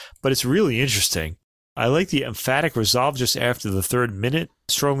tone, but it's really interesting. I like the emphatic resolve just after the third minute,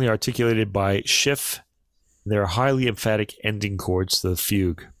 strongly articulated by Schiff. There are highly emphatic ending chords to the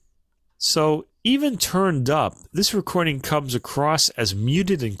fugue. So, even turned up, this recording comes across as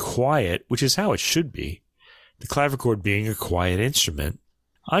muted and quiet, which is how it should be, the clavichord being a quiet instrument.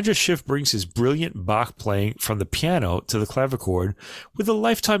 Andras Schiff brings his brilliant Bach playing from the piano to the clavichord with a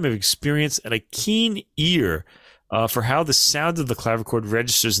lifetime of experience and a keen ear for how the sound of the clavichord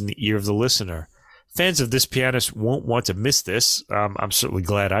registers in the ear of the listener. Fans of this pianist won't want to miss this. I'm certainly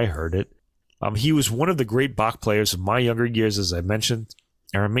glad I heard it. He was one of the great Bach players of my younger years, as I mentioned,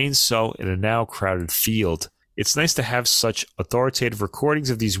 and remains so in a now crowded field. It's nice to have such authoritative recordings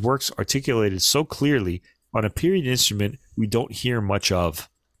of these works articulated so clearly on a period instrument we don't hear much of.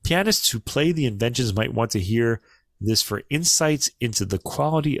 Pianists who play the inventions might want to hear this for insights into the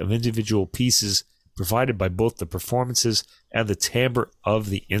quality of individual pieces provided by both the performances and the timbre of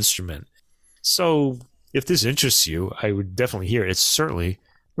the instrument. So, if this interests you, I would definitely hear it. It's certainly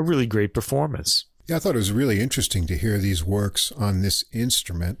a really great performance. Yeah, I thought it was really interesting to hear these works on this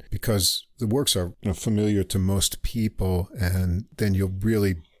instrument because the works are familiar to most people, and then you'll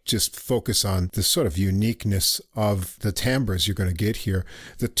really just focus on the sort of uniqueness of the timbres you're going to get here.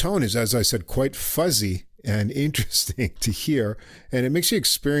 The tone is, as I said, quite fuzzy and interesting to hear, and it makes you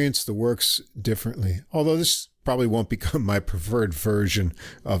experience the works differently. Although this probably won't become my preferred version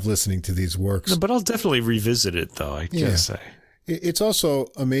of listening to these works. No, but I'll definitely revisit it, though, I gotta say. It's also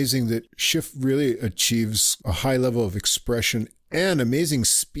amazing that Schiff really achieves a high level of expression and amazing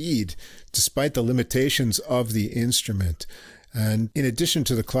speed despite the limitations of the instrument. And in addition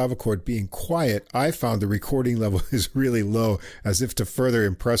to the clavichord being quiet, I found the recording level is really low, as if to further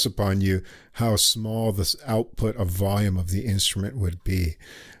impress upon you how small this output of volume of the instrument would be.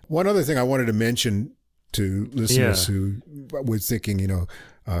 One other thing I wanted to mention to listeners who were thinking,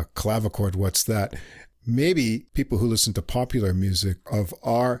 clavichord, what's that? Maybe people who listen to popular music of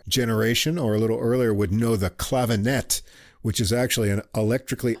our generation or a little earlier would know the clavinet, which is actually an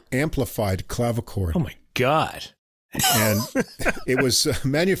electrically amplified clavichord. Oh, my God. And it was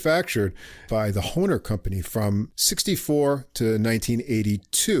manufactured by the Hohner Company from 1964 to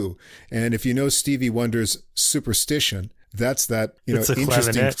 1982. And if you know Stevie Wonder's Superstition, that's that, interesting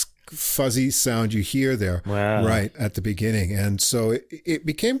clavinet. Fuzzy sound you hear there right at the beginning. And so it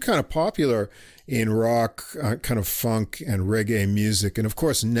became kind of popular in rock, kind of funk and reggae music. And of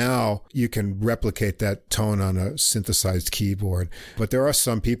course, now you can replicate that tone on a synthesized keyboard. But there are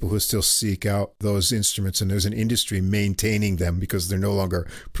some people who still seek out those instruments, and there's an industry maintaining them because they're no longer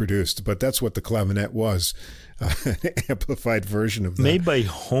produced. But that's what the clavinet was. An amplified version of that. Made by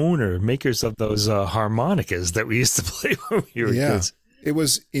Hohner, makers of those harmonicas that we used to play when we were kids. It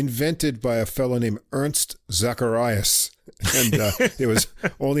was invented by a fellow named Ernst Zacharias, and it was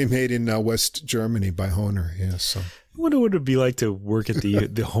only made in West Germany by Hohner. Yeah, so. I wonder what it would be like to work at the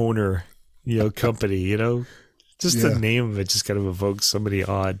Hohner, company. Just the name of it just kind of evokes somebody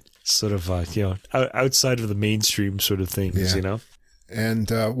odd, sort of outside of the mainstream sort of things. And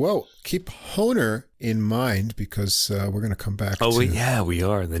keep Hohner in mind because we're going to come back. Oh, we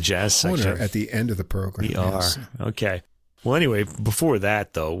are in the jazz Hohner section at the end of the program. We are okay. Well, anyway, before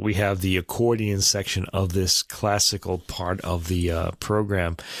that, though, we have the accordion section of this classical part of the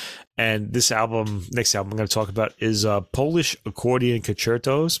program. And next album I'm going to talk about is Polish Accordion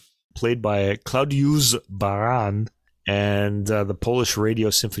Concertos, played by Claudius Baran, and the Polish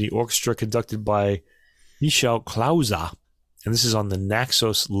Radio Symphony Orchestra, conducted by Michał Klauza. And this is on the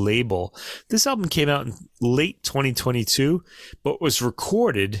Naxos label. This album came out in late 2022, but was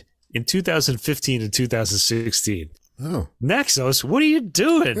recorded in 2015 and 2016. Oh. Naxos, what are you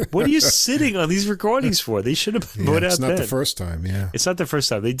doing? What are you sitting on these recordings for? They should have put out It's not the first time, It's not the first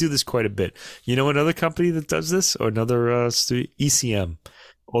time. They do this quite a bit. You know another company that does this? Or another studio? ECM.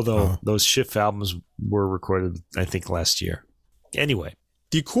 Although those Schiff albums were recorded, I think, last year. Anyway,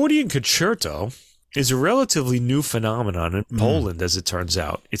 the Accordion Concerto is a relatively new phenomenon in Poland, as it turns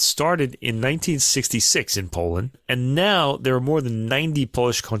out. It started in 1966 in Poland, and now there are more than 90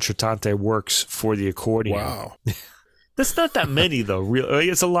 Polish concertante works for the accordion. Wow. That's not that many, though.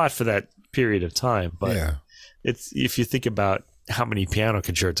 It's a lot for that period of time, but it's if you think about how many piano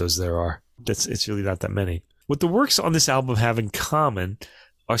concertos there are, it's really not that many. What the works on this album have in common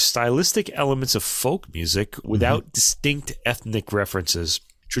are stylistic elements of folk music without distinct ethnic references,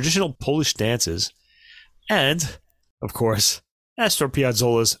 traditional Polish dances, and, of course, Astor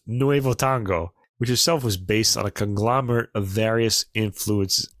Piazzolla's Nuevo Tango, which itself was based on a conglomerate of various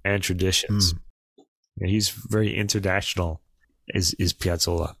influences and traditions. Yeah, he's very international, is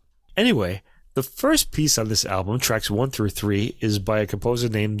Piazzolla. Anyway, the first piece on this album, tracks 1 through 3, is by a composer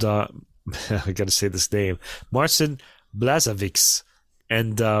named, I got to say this name, Marcin Blaževics,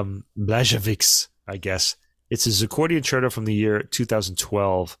 and Blaževics, I guess. It's his accordion concerto from the year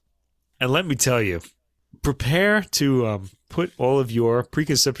 2012. And let me tell you, prepare to put all of your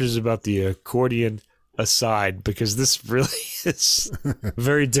preconceptions about the accordion aside, because this really is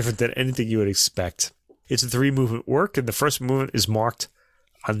very different than anything you would expect. It's a 3-movement work, and the first movement is marked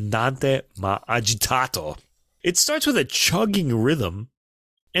Andante ma agitato. It starts with a chugging rhythm,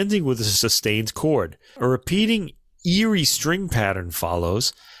 ending with a sustained chord. A repeating, eerie string pattern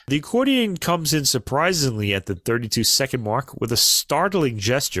follows. The accordion comes in surprisingly at the 32-second mark with a startling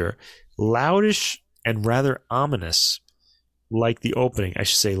gesture, loudish and rather ominous, like the opening. I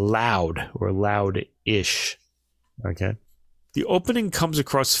should say loud or loud-ish. Okay? The opening comes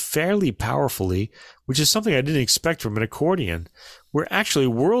across fairly powerfully, which is something I didn't expect from an accordion. We're actually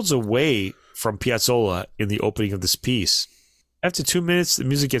worlds away from Piazzolla in the opening of this piece. After 2 minutes, the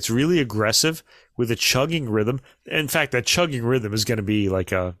music gets really aggressive with a chugging rhythm. In fact, that chugging rhythm is going to be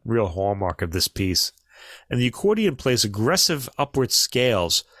like a real hallmark of this piece. And the accordion plays aggressive upward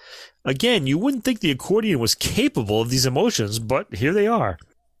scales. Again, you wouldn't think the accordion was capable of these emotions, but here they are.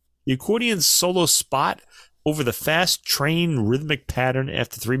 The accordion's solo spot over the fast train rhythmic pattern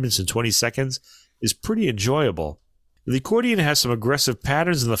after 3 minutes and 20 seconds is pretty enjoyable. The accordion has some aggressive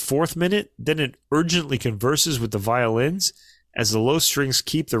patterns in the 4th minute, then it urgently converses with the violins as the low strings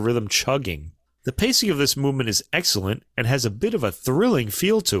keep the rhythm chugging. The pacing of this movement is excellent and has a bit of a thrilling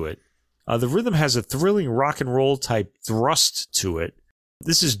feel to it. The rhythm has a thrilling rock and roll type thrust to it.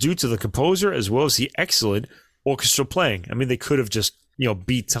 This is due to the composer as well as the excellent orchestral playing. I mean, they could have just,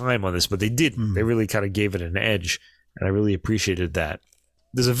 beat time on this, but they didn't. They really kind of gave it an edge, and I really appreciated that.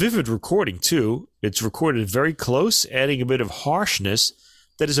 There's a vivid recording, too. It's recorded very close, adding a bit of harshness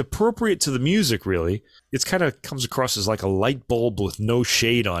that is appropriate to the music, really. It kind of comes across as like a light bulb with no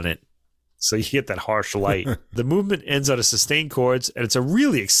shade on it. So you get that harsh light. The movement ends on a sustained chords, and it's a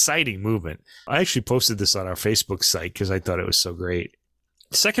really exciting movement. I actually posted this on our Facebook site because I thought it was so great.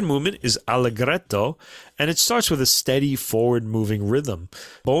 The second movement is Allegretto, and it starts with a steady forward-moving rhythm.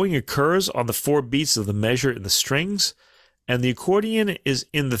 Bowing occurs on the 4 beats of the measure in the strings, and the accordion is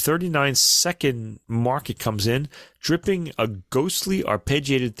in the 39-second mark it comes in, dripping a ghostly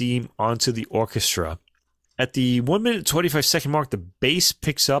arpeggiated theme onto the orchestra. At the 1 minute 25-second mark, the bass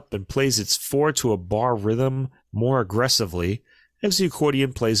picks up and plays its 4 to a bar rhythm more aggressively as the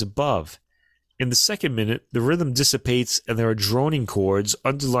accordion plays above. In the 2nd minute, the rhythm dissipates and there are droning chords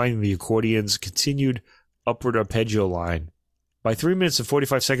underlining the accordion's continued upward arpeggio line. By 3 minutes and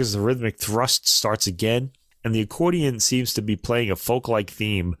 45 seconds, the rhythmic thrust starts again, and the accordion seems to be playing a folk-like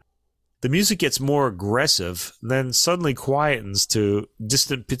theme. The music gets more aggressive, then suddenly quietens to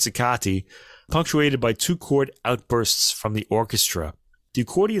distant pizzicati, punctuated by 2-chord outbursts from the orchestra. The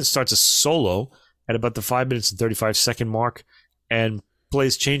accordion starts a solo at about the 5 minutes and 35-second mark and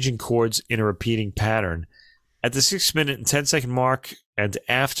plays changing chords in a repeating pattern. At the 6 minute and 10-second mark and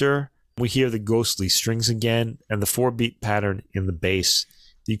after, we hear the ghostly strings again and the 4-beat pattern in the bass.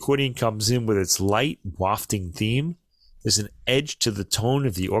 The accordion comes in with its light, wafting theme. There's an edge to the tone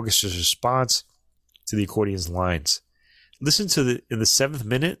of the orchestra's response to the accordion's lines. Listen to in the 7th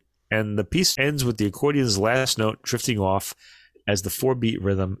minute, and the piece ends with the accordion's last note drifting off as the 4-beat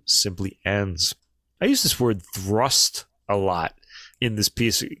rhythm simply ends. I use this word thrust a lot in this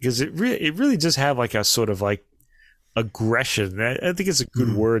piece because it really does have like a sort of like aggression. I think it's a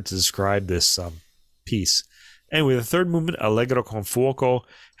good word to describe this piece. Anyway, the 3rd movement, Allegro con fuoco,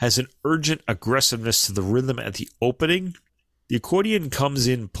 has an urgent aggressiveness to the rhythm at the opening. The accordion comes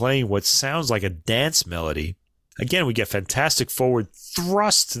in playing what sounds like a dance melody. Again, we get fantastic forward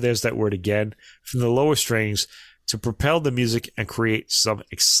thrust, there's that word again, from the lower strings to propel the music and create some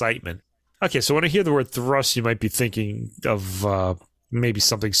excitement. Okay, so when I hear the word thrust, you might be thinking of maybe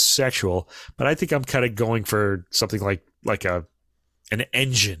something sexual, but I think I'm kind of going for something like an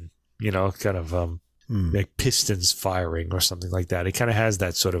engine, kind of like pistons firing or something like that. It kind of has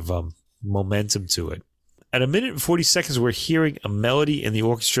that sort of momentum to it. At 1 minute and 40 seconds, we're hearing a melody in the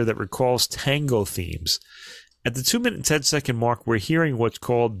orchestra that recalls tango themes. At the 2 minute and 10 second mark, we're hearing what's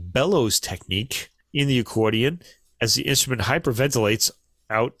called bellows technique in the accordion as the instrument hyperventilates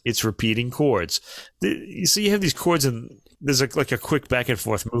out its repeating chords. So you have these chords and there's like a quick back and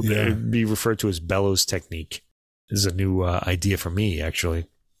forth movement. Yeah. It would be referred to as bellows technique. This is a new idea for me, actually.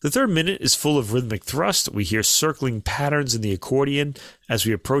 The 3rd minute is full of rhythmic thrust. We hear circling patterns in the accordion as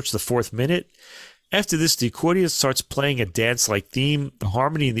we approach the 4th minute. After this, the accordion starts playing a dance-like theme. The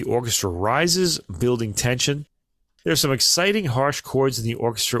harmony in the orchestra rises, building tension. There are some exciting, harsh chords in the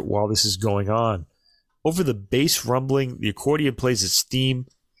orchestra while this is going on. Over the bass rumbling, the accordion plays its theme.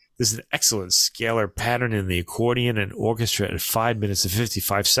 There's an excellent scalar pattern in the accordion and orchestra at 5 minutes and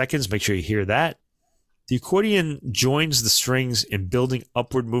 55 seconds. Make sure you hear that. The accordion joins the strings in building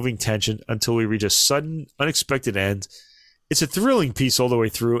upward moving tension until we reach a sudden, unexpected end. It's a thrilling piece all the way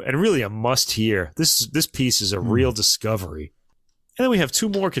through and really a must-hear. This piece is a real discovery. And then we have 2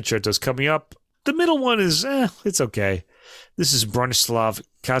 more concertos coming up. The middle one is, it's okay. This is Bronislaw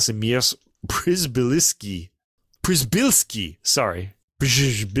Kazimierz Przybylski.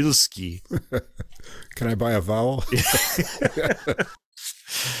 Can I buy a vowel?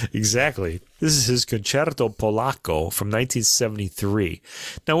 Exactly. This is his Concerto Polacco from 1973.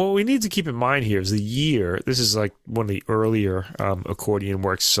 Now, what we need to keep in mind here is the year. This is like one of the earlier accordion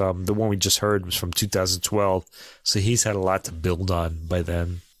works. The one we just heard was from 2012. So he's had a lot to build on by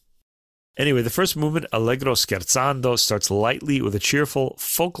then. Anyway, the first movement, Allegro Scherzando, starts lightly with a cheerful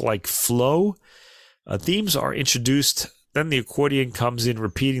folk-like flow. Themes are introduced. Then the accordion comes in,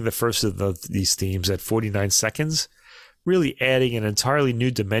 repeating the first of these themes at 49 seconds. Really adding an entirely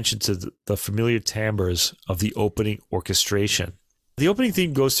new dimension to the familiar timbres of the opening orchestration. The opening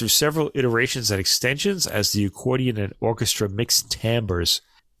theme goes through several iterations and extensions as the accordion and orchestra mix timbres.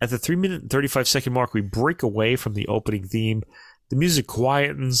 At the 3 minute and 35 second mark, we break away from the opening theme. The music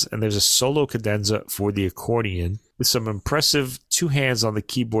quietens and there's a solo cadenza for the accordion with some impressive 2 hands on the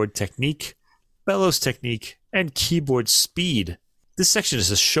keyboard technique, bellows technique, and keyboard speed. This section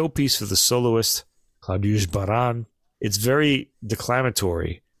is a showpiece for the soloist, Claudius Baran. It's very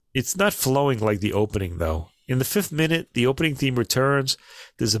declamatory. It's not flowing like the opening, though. In the 5th minute, the opening theme returns.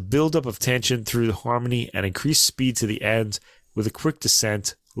 There's a buildup of tension through the harmony and increased speed to the end with a quick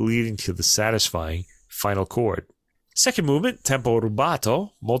descent leading to the satisfying final chord. Second movement, Tempo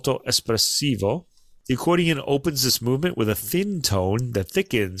rubato, molto espressivo. The accordion opens this movement with a thin tone that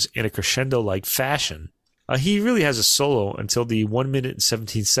thickens in a crescendo-like fashion. He really has a solo until the 1 minute and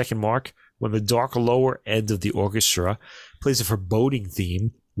 17 second mark, when the dark lower end of the orchestra plays a foreboding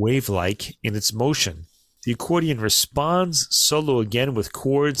theme, wave-like in its motion. The accordion responds solo again with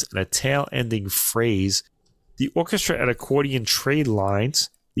chords and a tail-ending phrase. The orchestra and accordion trade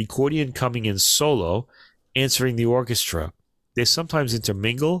lines, the accordion coming in solo, answering the orchestra. They sometimes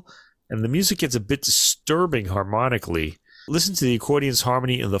intermingle, and the music gets a bit disturbing harmonically. Listen to the accordion's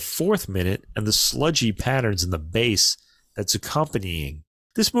harmony in the 4th minute and the sludgy patterns in the bass that's accompanying.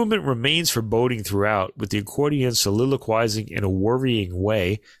 This movement remains foreboding throughout, with the accordion soliloquizing in a worrying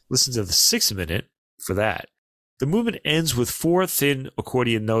way. Listen to the 6th minute for that. The movement ends with 4 thin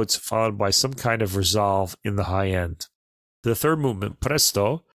accordion notes followed by some kind of resolve in the high end. The 3rd movement,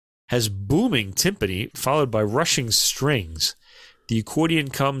 Presto, has booming timpani followed by rushing strings. The accordion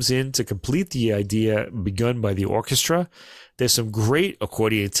comes in to complete the idea begun by the orchestra. There's some great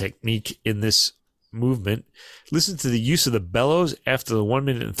accordion technique in this movement. Listen to the use of the bellows after the 1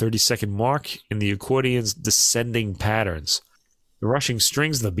 minute and 30 second mark in the accordion's descending patterns. The rushing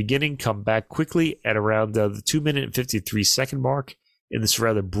strings in the beginning come back quickly at around the 2 minute and 53 second mark in this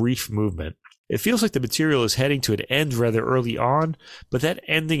rather brief movement. It feels like the material is heading to an end rather early on, but that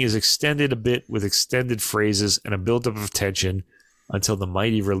ending is extended a bit with extended phrases and a buildup of tension until the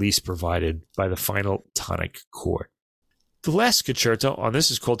mighty release provided by the final tonic chord. The last concerto on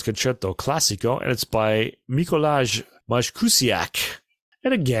this is called Concerto Classico, and it's by Mikołaj Majkusiak.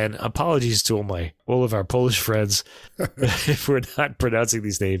 And again, apologies to all of our Polish friends if we're not pronouncing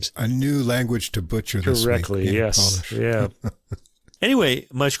these names. A new language to butcher this correctly, week. Yes. Polish. Yeah. Anyway,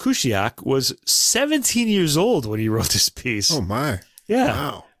 Majkusiak was 17 years old when he wrote this piece. Oh, my. Yeah.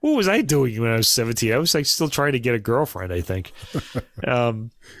 Wow. What was I doing when I was 17? I was like still trying to get a girlfriend, I think.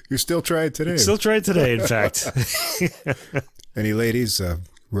 You still try it today. Still try it today, in fact. Any ladies,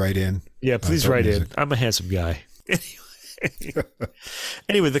 write in. Yeah, please write in. I'm a handsome guy.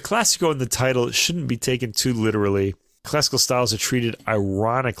 Anyway, the Classico in the title shouldn't be taken too literally. Classical styles are treated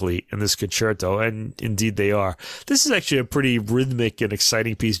ironically in this concerto, and indeed they are. This is actually a pretty rhythmic and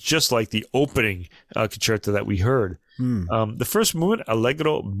exciting piece, just like the opening concerto that we heard. The first movement,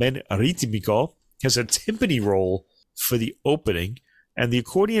 Allegro ben ritmico, has a timpani roll for the opening, and the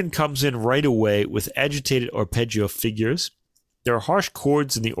accordion comes in right away with agitated arpeggio figures. There are harsh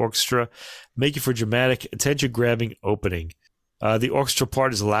chords in the orchestra, making for dramatic, attention-grabbing opening. The orchestral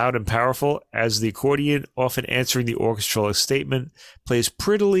part is loud and powerful, as the accordion, often answering the orchestral statement, plays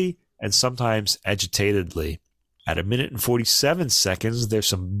prettily and sometimes agitatedly. At 1 minute and 47 seconds, there's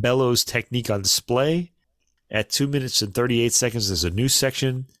some bellows technique on display. At 2 minutes and 38 seconds, there's a new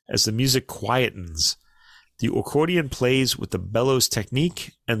section as the music quietens. The accordion plays with the bellows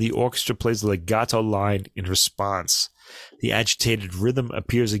technique, and the orchestra plays the legato line in response. The agitated rhythm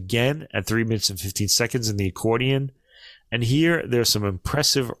appears again at 3 minutes and 15 seconds in the accordion. And here, there's some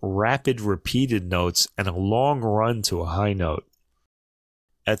impressive rapid repeated notes and a long run to a high note.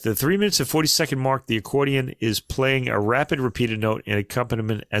 At the 3 minutes and 40-second mark, the accordion is playing a rapid repeated note in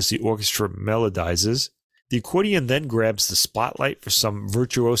accompaniment as the orchestra melodizes. The accordion then grabs the spotlight for some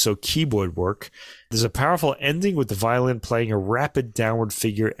virtuoso keyboard work. There's a powerful ending with the violin playing a rapid downward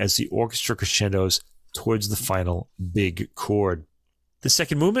figure as the orchestra crescendos towards the final big chord. The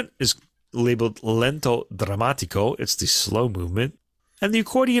second movement is labeled lento drammatico. It's the slow movement. And the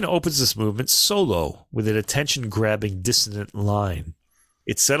accordion opens this movement solo with an attention-grabbing dissonant line.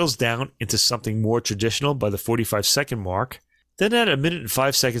 It settles down into something more traditional by the 45-second mark. Then at 1 minute and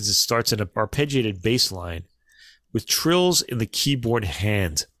 5 seconds, it starts an arpeggiated bass line with trills in the keyboard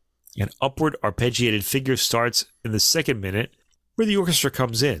hand. An upward arpeggiated figure starts in the second minute where the orchestra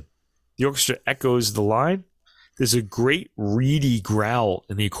comes in. The orchestra echoes the line. There's a great reedy growl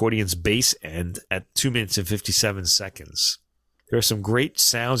in the accordion's bass end at 2 minutes and 57 seconds. There are some great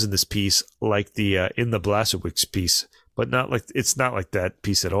sounds in this piece, like the In the Blasowicz piece, but it's not like that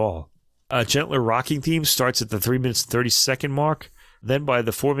piece at all. A gentler rocking theme starts at the 3 minutes and 30-second mark. Then by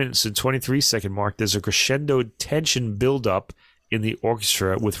the 4 minutes and 23-second mark, there's a crescendo tension buildup in the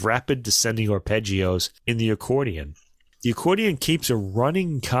orchestra with rapid descending arpeggios in the accordion. The accordion keeps a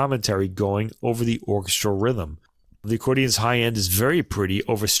running commentary going over the orchestral rhythm. The accordion's high end is very pretty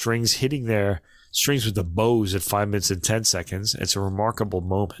over strings hitting their strings with the bows at 5 minutes and 10 seconds. It's a remarkable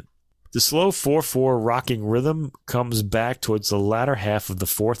moment. The slow 4/4 rocking rhythm comes back towards the latter half of the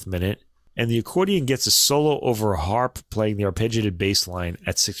 4th minute, and the accordion gets a solo over a harp playing the arpeggiated bass line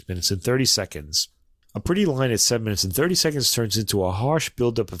at 6 minutes and 30 seconds. A pretty line at 7 minutes and 30 seconds turns into a harsh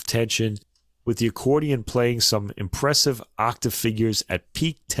buildup of tension, with the accordion playing some impressive octave figures at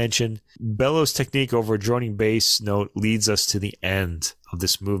peak tension. Bellows technique over a droning bass note leads us to the end of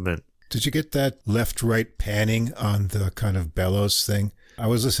this movement. Did you get that left-right panning on the kind of bellows thing? I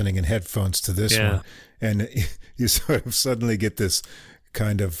was listening in headphones to this one, and you sort of suddenly get this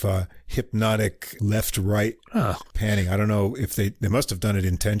kind of hypnotic left-right panning. I don't know if they must have done it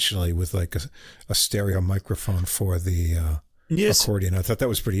intentionally with like a stereo microphone for the accordion. I thought that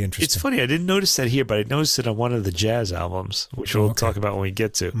was pretty interesting. It's funny. I didn't notice that here, but I noticed it on one of the jazz albums, which we'll talk about when we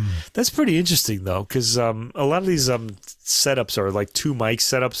get to. That's pretty interesting, though, because a lot of these setups are like 2 mic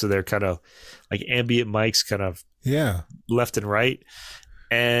setups, so they're kind of like ambient mics, kind of left and right.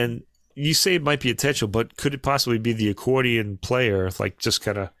 And you say it might be intentional, but could it possibly be the accordion player, like just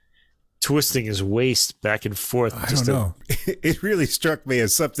kind of twisting his waist back and forth? I don't know. It really struck me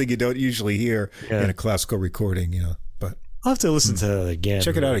as something you don't usually hear in a classical recording, but I'll have to listen to that again.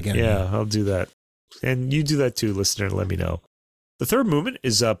 Check it out again. Yeah, I'll do that. And you do that too, listener, let me know. The third movement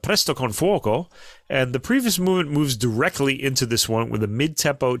is Presto con fuoco, and the previous movement moves directly into this one with a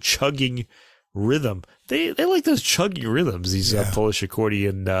mid-tempo chugging rhythm. They like those chugging rhythms, these Polish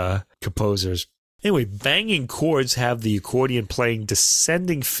accordion composers. Anyway, banging chords have the accordion playing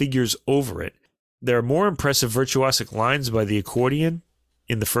descending figures over it. There are more impressive virtuosic lines by the accordion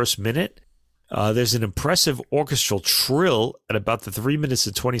in the first minute. There's an impressive orchestral trill at about the 3 minutes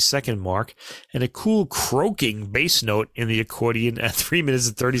and 20-second mark, and a cool croaking bass note in the accordion at 3 minutes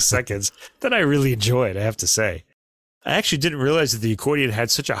and 30 seconds that I really enjoyed, I have to say. I actually didn't realize that the accordion had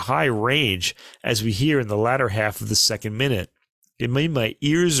such a high range as we hear in the latter half of the second minute. It made my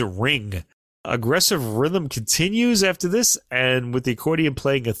ears ring. Aggressive rhythm continues after this, and with the accordion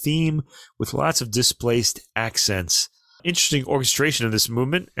playing a theme with lots of displaced accents. Interesting orchestration of this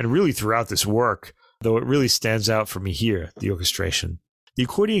movement, and really throughout this work, though it really stands out for me here, the orchestration. The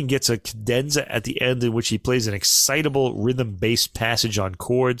accordion gets a cadenza at the end in which he plays an excitable rhythm-based passage on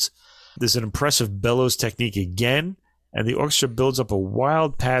chords. There's an impressive bellows technique again, and the orchestra builds up a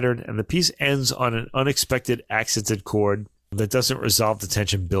wild pattern, and the piece ends on an unexpected accented chord. that doesn't resolve the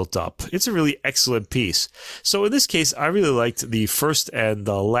tension built up. It's a really excellent piece. So in this case, I really liked the first and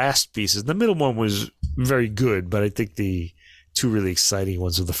the last pieces. The middle one was very good, but I think the two really exciting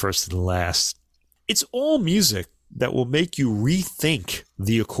ones are the first and the last. It's all music that will make you rethink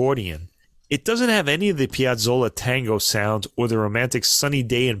the accordion. It doesn't have any of the Piazzolla tango sound or the romantic sunny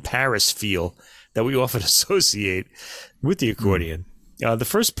day in Paris feel that we often associate with the accordion. The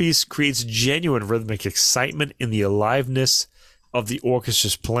first piece creates genuine rhythmic excitement in the aliveness of the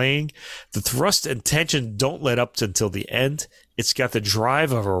orchestra's playing. The thrust and tension don't let up until the end. It's got the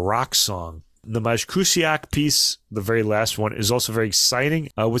drive of a rock song. The Majkusiak piece, the very last one, is also very exciting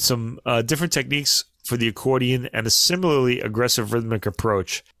with some different techniques for the accordion and a similarly aggressive rhythmic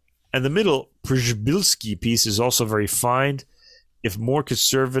approach. And the middle Przybylski piece is also very fine, if more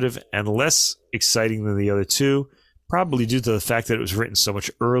conservative and less exciting than the other two, probably due to the fact that it was written so much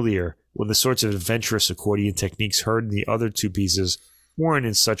earlier when the sorts of adventurous accordion techniques heard in the other two pieces weren't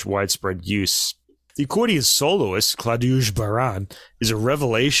in such widespread use. The accordion soloist, Claudius Baran, is a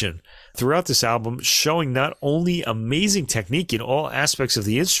revelation throughout this album, showing not only amazing technique in all aspects of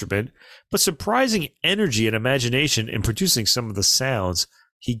the instrument, but surprising energy and imagination in producing some of the sounds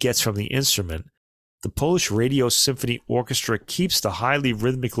he gets from the instrument. The Polish Radio Symphony Orchestra keeps the highly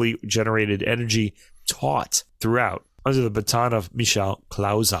rhythmically generated energy taut throughout under the baton of Michał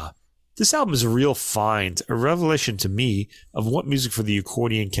Klauza. This album is a real find, a revelation to me of what music for the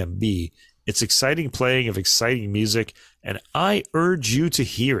accordion can be. It's exciting playing of exciting music, and I urge you to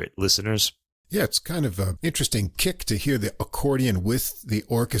hear it, listeners. Yeah, it's kind of an interesting kick to hear the accordion with the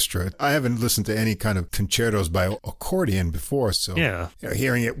orchestra. I haven't listened to any kind of concertos by accordion before, so yeah.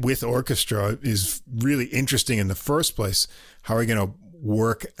 Hearing it with orchestra is really interesting in the first place. How are you going to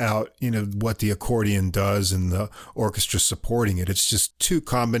work out, what the accordion does and the orchestra supporting it? It's just two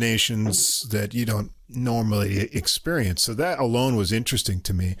combinations that you don't normally experience. So that alone was interesting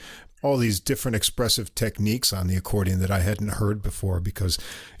to me. All these different expressive techniques on the accordion that I hadn't heard before because,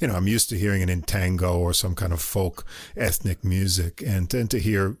 I'm used to hearing it in tango or some kind of folk ethnic music, and then to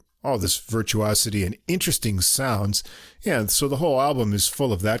hear all this virtuosity and interesting sounds. Yeah, so the whole album is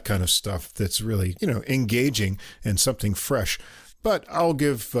full of that kind of stuff that's really, engaging and something fresh. But I'll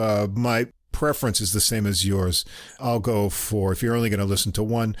give my preference is the same as yours. I'll go for, if you're only going to listen to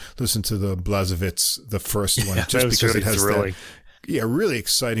one, listen to the Blazowicz, the first one, just because really it has thrilling. Really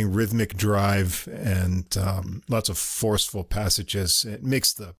exciting rhythmic drive and lots of forceful passages. It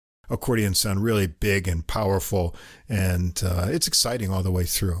makes the accordion sound really big and powerful, and it's exciting all the way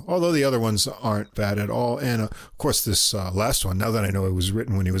through. Although the other ones aren't bad at all. And of course, this last one, now that I know it was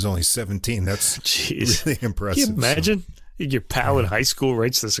written when he was only 17, that's really impressive. Can you imagine? Your pal in high school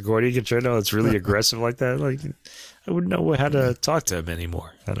writes this accordion concerto. It's really aggressive like that. Like, I wouldn't know how to talk to him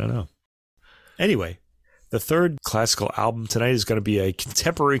anymore. I don't know. Anyway, the third classical album tonight is going to be a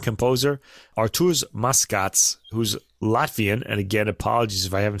contemporary composer, Artūras Maskats, who's Latvian. And again, apologies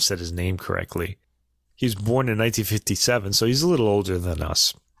if I haven't said his name correctly. He was born in 1957, so he's a little older than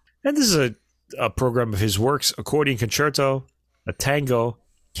us. And this is a program of his works: accordion concerto, a tango,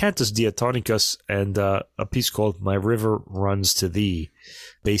 Cantus Diatonicus, and a piece called My River Runs to Thee,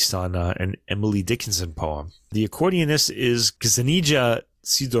 based on an Emily Dickinson poem. The accordionist is Ksenia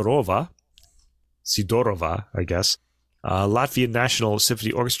Sidorova, I guess, Latvian National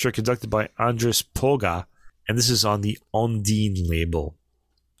Symphony Orchestra, conducted by Andris Poga, and this is on the Ondine label.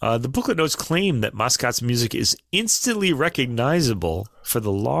 The booklet notes claim that Maskat's music is instantly recognizable for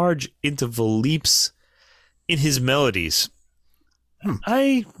the large interval leaps in his melodies.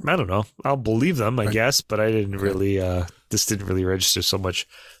 I don't know. I'll believe them, I guess, but I didn't really, this didn't really register so much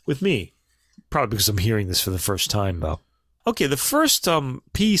with me. Probably because I'm hearing this for the first time, though. Okay, the first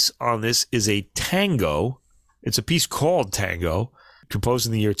piece on this is a tango. It's a piece called Tango, composed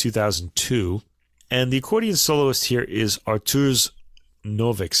in the year 2002. And the accordion soloist here is Artūrs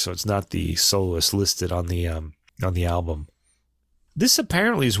Noviks, so it's not the soloist listed on the album. This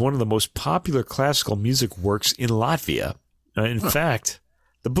apparently is one of the most popular classical music works in Latvia. In fact,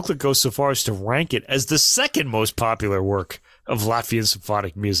 the booklet goes so far as to rank it as the second most popular work of Latvian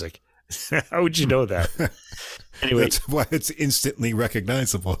symphonic music. How would you know that? Anyway, that's why it's instantly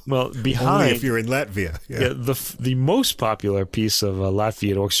recognizable. Well, behind, only if you're in Latvia. Yeah, the most popular piece of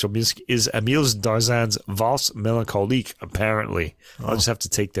Latvian orchestral music is Emīls Dārzāns' Valse Melancholique, apparently. I'll just have to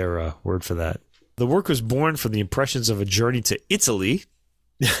take their word for that. The work was born from the impressions of a journey to Italy,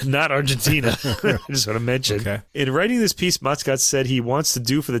 not Argentina. I just want to mention. Okay. In writing this piece, Maskat said he wants to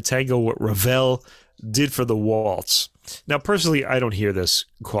do for the tango what Ravel did for the waltz. Now, personally, I don't hear this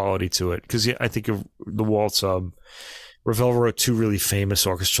quality to it because I think of the waltz. Ravel wrote two really famous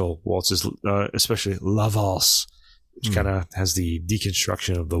orchestral waltzes, especially La Valse which kind of has the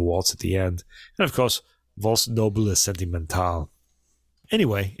deconstruction of the waltz at the end. And of course, Valse Noble et Sentimentale.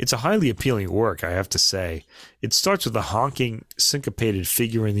 Anyway, it's a highly appealing work, I have to say. It starts with a honking, syncopated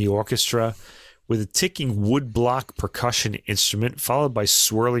figure in the orchestra with a ticking woodblock percussion instrument followed by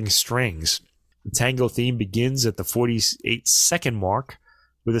swirling strings. The tango theme begins at the 48-second mark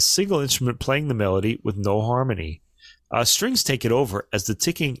with a single instrument playing the melody with no harmony. Strings take it over as the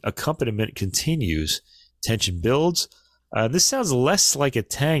ticking accompaniment continues. Tension builds. This sounds less like a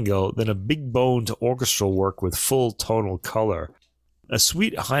tango than a big-boned orchestral work with full tonal color. A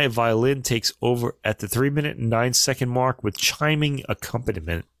sweet high violin takes over at the 3-minute and 9-second mark with chiming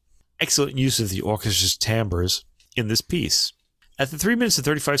accompaniment. Excellent use of the orchestra's timbres in this piece. At the 3 minutes and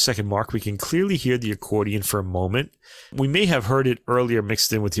 35-second mark, we can clearly hear the accordion for a moment. We may have heard it earlier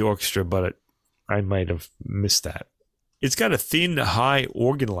mixed in with the orchestra, but I might have missed that. It's got a thin, high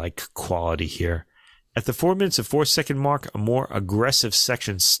organ-like quality here. At the 4 minutes and 4-second mark, a more aggressive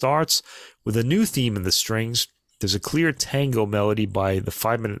section starts with a new theme in the strings. There's a clear tango melody by the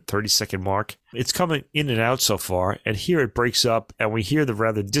 5-minute, 30-second mark. It's coming in and out so far, and here it breaks up, and we hear the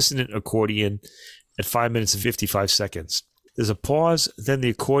rather dissonant accordion at 5 minutes and 55 seconds. There's a pause, then the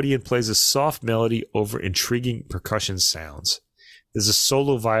accordion plays a soft melody over intriguing percussion sounds. There's a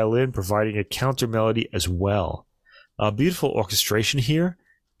solo violin providing a counter melody as well. A beautiful orchestration here.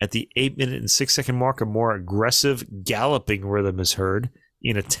 At the 8-minute and 6-second mark, a more aggressive galloping rhythm is heard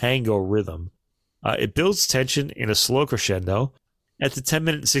in a tango rhythm. It builds tension in a slow crescendo. At the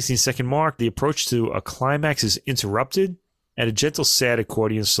 10-minute and 16-second mark, the approach to a climax is interrupted, and a gentle, sad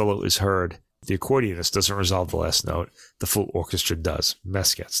accordion solo is heard. The accordionist doesn't resolve the last note. The full orchestra does.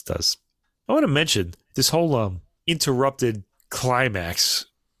 Mescats does. I want to mention this whole interrupted climax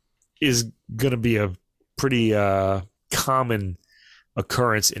is going to be a pretty common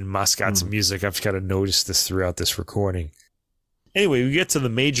occurrence in Mascat's music. I've kind of noticed this throughout this recording. Anyway, we get to the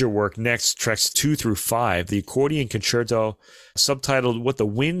major work next, tracks 2 through 5, the accordion concerto, subtitled What the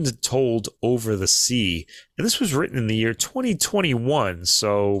Wind Told Over the Sea. And this was written in the year 2021,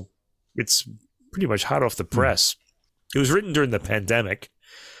 so it's pretty much hot off the press. It was written during the pandemic,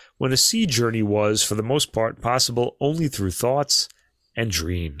 when a sea journey was, for the most part, possible only through thoughts and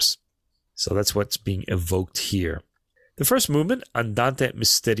dreams. So that's what's being evoked here. The first movement, Andante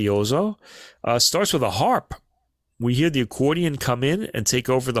Misterioso, starts with a harp. We hear the accordion come in and take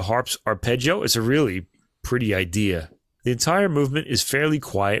over the harp's arpeggio. It's a really pretty idea. The entire movement is fairly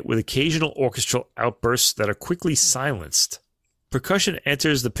quiet, with occasional orchestral outbursts that are quickly silenced. Percussion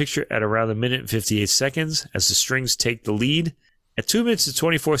enters the picture at around 1 minute and 58 seconds as the strings take the lead. At 2 minutes and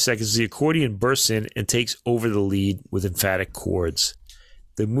 24 seconds, the accordion bursts in and takes over the lead with emphatic chords.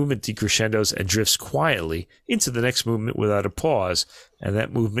 The movement decrescendos and drifts quietly into the next movement without a pause, and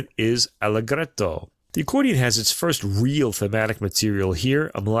that movement is Allegretto. The accordion has its first real thematic material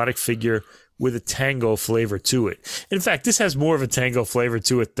here, a melodic figure with a tango flavor to it. In fact, this has more of a tango flavor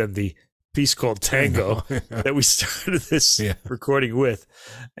to it than the piece called Tango that we started this recording with.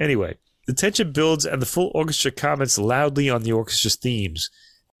 Anyway, the tension builds and the full orchestra comments loudly on the orchestra's themes.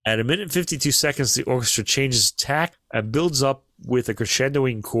 At 1 minute and 52 seconds, the orchestra changes tack and builds up with a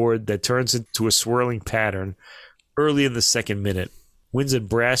crescendoing chord that turns into a swirling pattern early in the 2nd minute. Winds and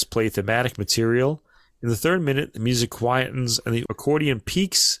brass play thematic material. In the 3rd minute, the music quietens and the accordion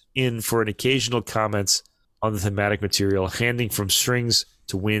peaks in for an occasional comments on the thematic material, handing from strings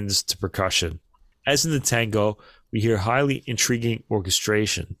to winds to percussion. As in the tango, we hear highly intriguing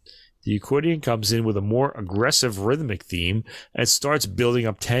orchestration. The accordion comes in with a more aggressive rhythmic theme and starts building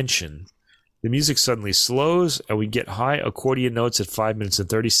up tension. The music suddenly slows, and we get high accordion notes at 5 minutes and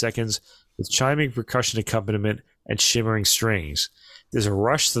 30 seconds with chiming percussion accompaniment and shimmering strings. There's a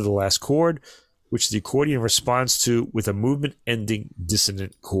rush to the last chord, which the accordion responds to with a movement-ending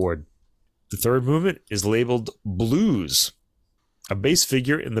dissonant chord. The 3rd movement is labeled Blues. A bass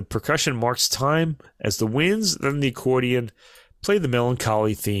figure in the percussion marks time as the winds, then the accordion, play the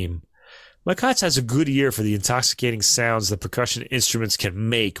melancholy theme. Makats has a good ear for the intoxicating sounds that percussion instruments can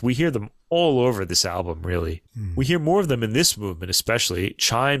make. We hear them all over this album, really. We hear more of them in this movement, especially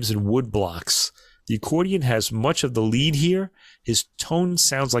chimes and wood blocks. The accordion has much of the lead here. His tone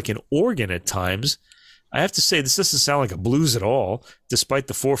sounds like an organ at times. I have to say, this doesn't sound like a blues at all, despite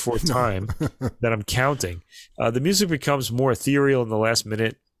the 4/4 time that I'm counting. The music becomes more ethereal in the last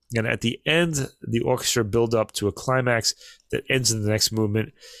minute, and at the end, the orchestra build up to a climax that ends in the next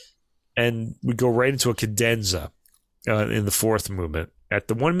movement, and we go right into a cadenza in the 4th movement. At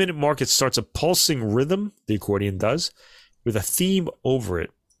the 1 minute mark, it starts a pulsing rhythm, the accordion does, with a theme over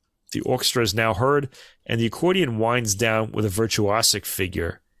it. The orchestra is now heard, and the accordion winds down with a virtuosic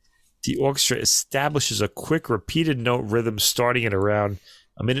figure. The orchestra establishes a quick repeated note rhythm starting at around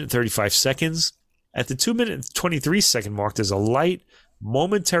 1 minute and 35 seconds. At the 2 minute and 23 second mark, there's a light,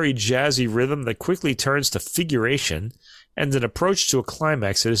 momentary jazzy rhythm that quickly turns to figuration and an approach to a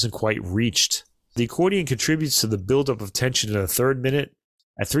climax that isn't quite reached. The accordion contributes to the buildup of tension in the 3rd minute.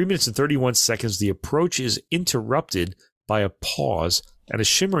 At 3 minutes and 31 seconds, the approach is interrupted by a pause and a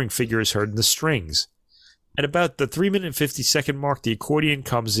shimmering figure is heard in the strings. At about the 3 minute and 50 second mark, the accordion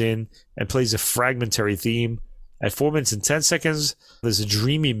comes in and plays a fragmentary theme. At 4 minutes and 10 seconds, there's a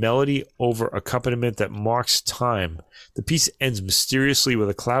dreamy melody over accompaniment that marks time. The piece ends mysteriously with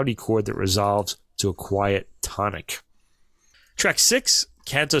a cloudy chord that resolves to a quiet tonic. Track 6,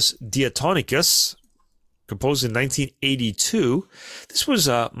 Cantus Diatonicus, composed in 1982. This was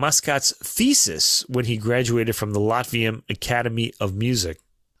Mascat's thesis when he graduated from the Latvian Academy of Music.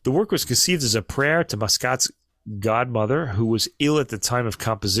 The work was conceived as a prayer to Mascat's godmother, who was ill at the time of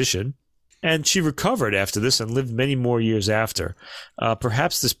composition, and she recovered after this and lived many more years after.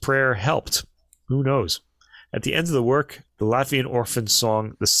 Perhaps this prayer helped. Who knows? At the end of the work, the Latvian orphan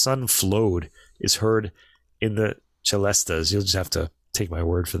song, The Sun Flowed, is heard in the celestas. You'll just have to take my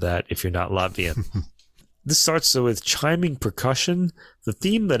word for that if you're not Latvian. This starts with chiming percussion. The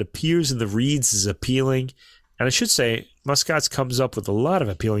theme that appears in the reeds is appealing. And I should say, Mascats comes up with a lot of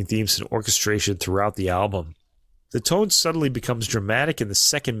appealing themes and orchestration throughout the album. The tone suddenly becomes dramatic in the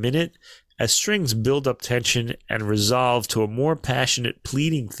 2nd minute as strings build up tension and resolve to a more passionate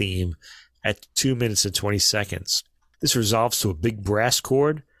pleading theme at 2 minutes and 20 seconds. This resolves to a big brass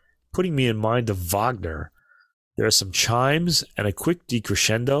chord, putting me in mind of Wagner. There are some chimes and a quick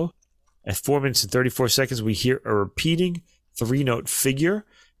decrescendo. At 4 minutes and 34 seconds, we hear a repeating 3-note figure,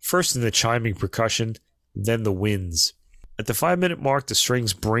 first in the chiming percussion, then the winds. At the 5 minute mark, the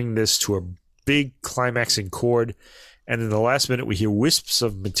strings bring this to a big climaxing chord, and in the last minute we hear wisps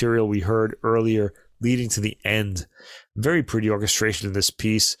of material we heard earlier leading to the end. Very pretty orchestration in this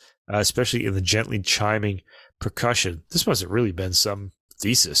piece, especially in the gently chiming percussion. This must have really been some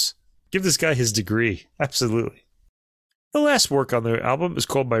thesis. Give this guy his degree. Absolutely. The last work on the album is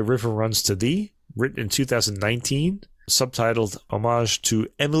called My River Runs to Thee, written in 2019, subtitled Homage to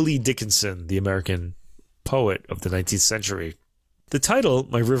Emily Dickinson, the American poet of the 19th century. The title,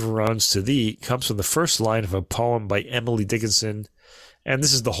 My River Runs to Thee, comes from the first line of a poem by Emily Dickinson, and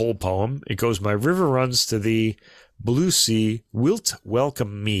this is the whole poem. It goes, My river runs to thee, blue sea, wilt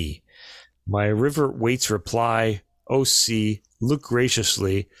welcome me. My river waits reply, O sea, look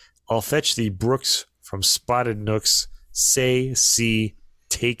graciously, I'll fetch thee brooks from spotted nooks, say, sea,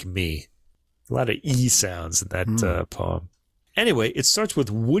 take me. A lot of E sounds in that poem. Anyway, it starts with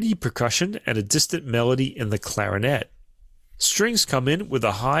woody percussion and a distant melody in the clarinet. Strings come in with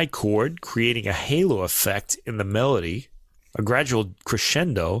a high chord, creating a halo effect in the melody. A gradual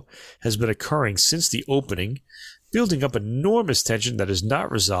crescendo has been occurring since the opening, building up enormous tension that is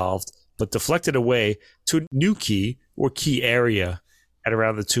not resolved, but deflected away to a new key or key area at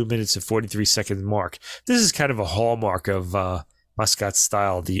around the 2 minutes and 43 second mark. This is kind of a hallmark of Mascat's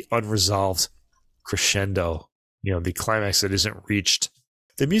style, the unresolved crescendo, the climax that isn't reached.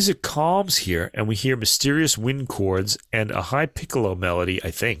 The music calms here, and we hear mysterious wind chords and a high piccolo melody, I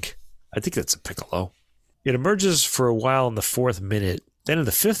think. I think that's a piccolo. It emerges for a while in the 4th minute. Then in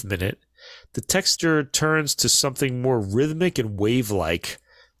the 5th minute, the texture turns to something more rhythmic and wave-like,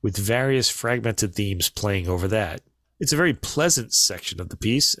 with various fragmented themes playing over that. It's a very pleasant section of the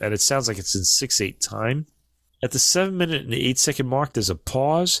piece, and it sounds like it's in 6/8 time. At the 7 minute and 8 second mark, there's a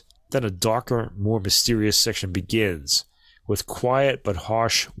pause, then a darker, more mysterious section begins, with quiet but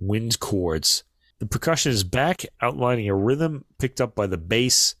harsh wind chords. The percussion is back, outlining a rhythm picked up by the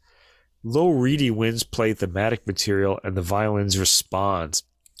bass. Low, reedy winds play thematic material, and the violins respond.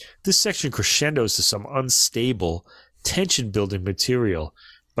 This section crescendos to some unstable, tension-building material.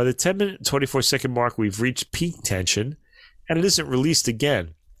 By the 10 minute and 24 second mark, we've reached peak tension, and it isn't released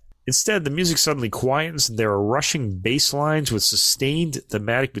again. Instead, the music suddenly quietens, and there are rushing bass lines with sustained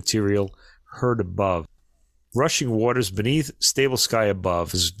thematic material heard above. Rushing waters beneath, stable sky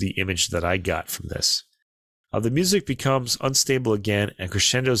above is the image that I got from this. The music becomes unstable again and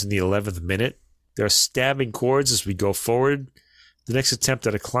crescendos in the 11th minute. There are stabbing chords as we go forward. The next attempt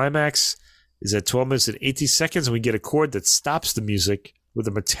at a climax is at 12 minutes and 18 seconds, and we get a chord that stops the music with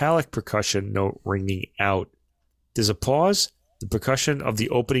a metallic percussion note ringing out. There's a pause. The percussion of the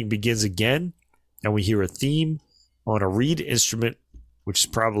opening begins again, and we hear a theme on a reed instrument, which is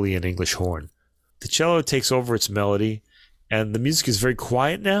probably an English horn. The cello takes over its melody, and the music is very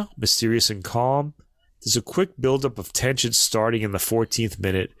quiet now, mysterious and calm. There's a quick buildup of tension starting in the 14th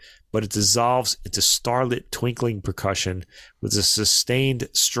minute, but it dissolves into starlit twinkling percussion with a sustained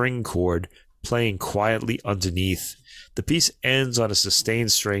string chord playing quietly underneath. The piece ends on a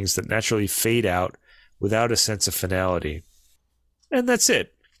sustained strings that naturally fade out without a sense of finality. And that's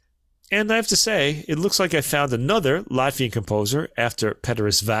it. And I have to say, it looks like I found another Latvian composer after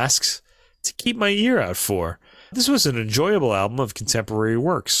Pēteris Vasks to keep my ear out for. This was an enjoyable album of contemporary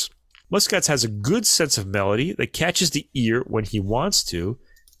works. Muscats has a good sense of melody that catches the ear when he wants to,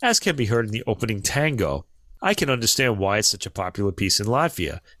 as can be heard in the opening tango. I can understand why it's such a popular piece in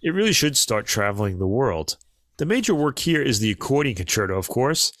Latvia. It really should start traveling the world. The major work here is the accordion concerto, of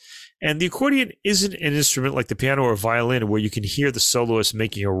course, and the accordion isn't an instrument like the piano or violin where you can hear the soloist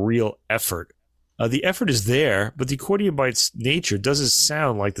making a real effort. The effort is there, but the accordion by its nature doesn't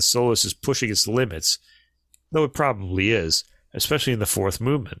sound like the soloist is pushing its limits, though it probably is, especially in the fourth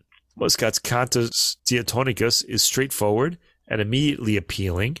movement. Muscat's Cantus Diatonicus is straightforward and immediately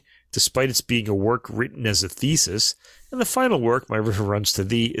appealing, despite its being a work written as a thesis, and the final work, My River Runs to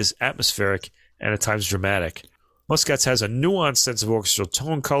Thee, is atmospheric and at times dramatic. Muscats has a nuanced sense of orchestral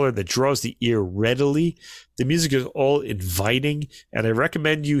tone color that draws the ear readily. The music is all inviting, and I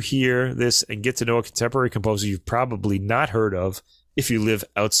recommend you hear this and get to know a contemporary composer you've probably not heard of if you live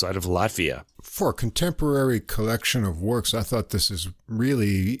outside of Latvia. For a contemporary collection of works, I thought this is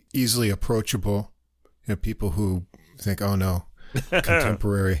really easily approachable. You know, people who think, oh no,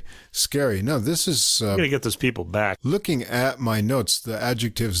 contemporary, scary. No, this is... I'm going to get those people back. Looking at my notes, the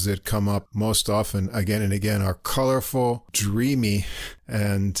adjectives that come up most often again and again are colorful, dreamy,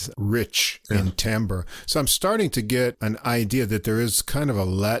 and rich in timbre. So I'm starting to get an idea that there is kind of a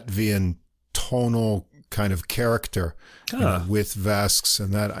Latvian tonal kind of character with Vasks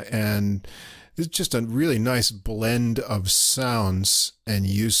and that. And it's just a really nice blend of sounds and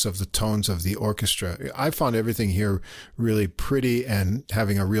use of the tones of the orchestra. I found everything here really pretty and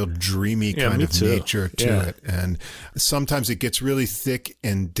having a real dreamy kind of nature to it. And sometimes it gets really thick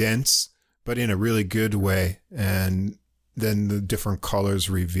and dense, but in a really good way. And then the different colors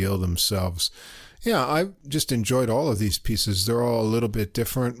reveal themselves. Yeah, I just enjoyed all of these pieces. They're all a little bit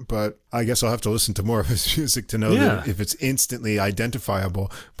different, but I guess I'll have to listen to more of his music to know that if it's instantly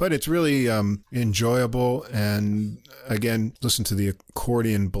identifiable. But it's really enjoyable. And again, listen to the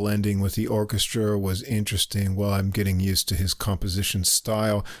accordion blending with the orchestra was interesting. Well, I'm getting used to his composition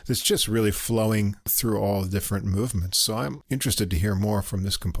style. It's just really flowing through all the different movements. So I'm interested to hear more from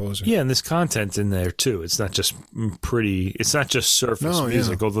this composer. Yeah, and there's content in there too. It's not just pretty. It's not just surface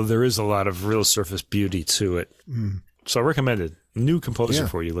music, although there is a lot of real surface beauty to it. So I recommend it. New composer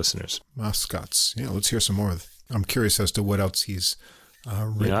for you listeners. Muscats. Yeah, let's hear some more. I'm curious as to what else he's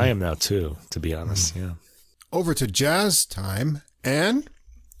written. Yeah, I am now too, to be honest. Yeah. Over to jazz time, and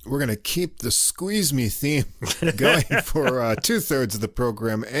we're going to keep the Squeeze Me theme going for 2/3 of the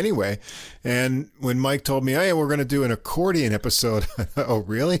program anyway. And when Mike told me, hey, we're going to do an accordion episode, oh,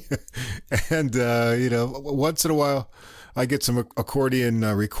 really? And, once in a while, I get some accordion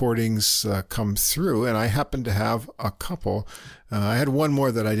recordings come through, and I happen to have a couple. I had one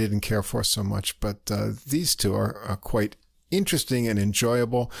more that I didn't care for so much, but these two are quite interesting and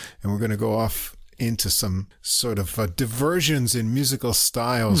enjoyable, and we're going to go off into some sort of diversions in musical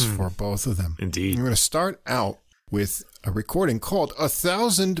styles for both of them. Indeed. We're going to start out with a recording called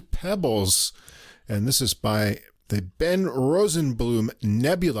 1,000 Pebbles, and this is by the Ben Rosenblum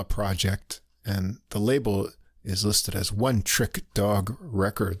Nebula Project, and the label is listed as One Trick Dog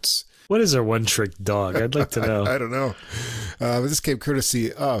Records. What is our One Trick Dog? I'd like to know. I don't know. This came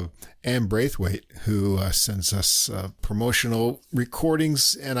courtesy of Anne Braithwaite, who sends us promotional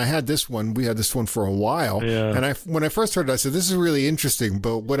recordings. And I had this one. We had this one for a while. Yeah. And when I first heard it, I said, this is really interesting,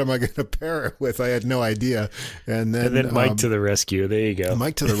 but what am I going to pair it with? I had no idea. And then Mike to the rescue. There you go.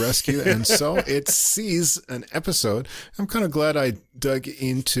 Mike to the rescue. And so it sees an episode. I'm kind of glad I dug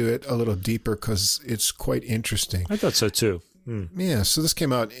into it a little deeper because it's quite interesting. I thought so too. Yeah, so this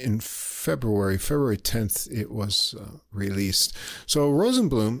came out in February 10th it was released. So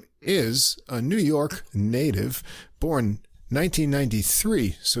Rosenblum is a New York native, born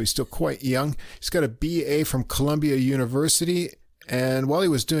 1993, so he's still quite young. He's got a BA from Columbia University, and while he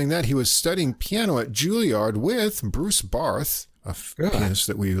was doing that, he was studying piano at Juilliard with Bruce Barth, a pianist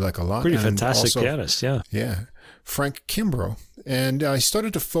that we like a lot. Pretty fantastic pianist, yeah. Yeah. Frank Kimbrough. And I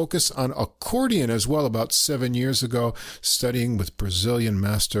started to focus on accordion as well about 7 years ago, studying with Brazilian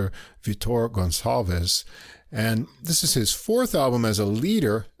master Vitor Gonçalves. And this is his fourth album as a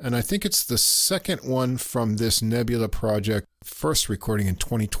leader, and I think it's the second one from this Nebula project, first recording in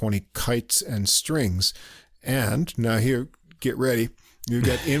 2020, Kites and Strings. And now here, get ready, you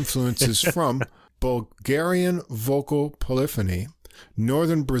got influences from Bulgarian vocal polyphony,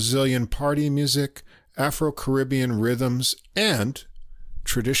 Northern Brazilian party music, Afro-Caribbean rhythms, and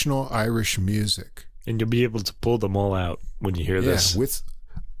traditional Irish music. And you'll be able to pull them all out when you hear this. With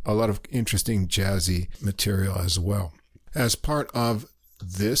a lot of interesting jazzy material as well. As part of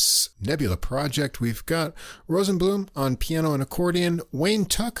this Nebula project, we've got Rosenblum on piano and accordion, Wayne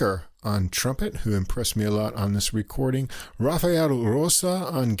Tucker on trumpet, who impressed me a lot on this recording, Rafael Rosa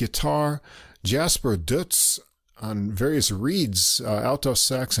on guitar, Jasper Dutz on various reeds, alto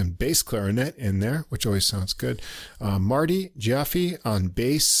sax and bass clarinet in there, which always sounds good. Marty Jaffe on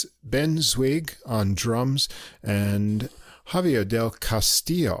bass, Ben Zweig on drums, and Javier del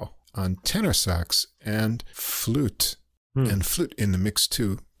Castillo on tenor sax and flute. And flute in the mix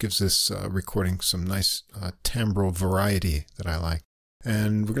too gives this recording some nice timbral variety that I like.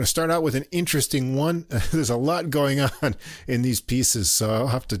 And we're going to start out with an interesting one. There's a lot going on in these pieces, so I'll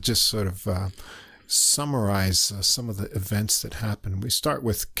have to just sort of summarize some of the events that happen. We start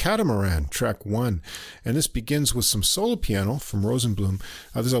with Catamaran, track 1, and this begins with some solo piano from Rosenblum.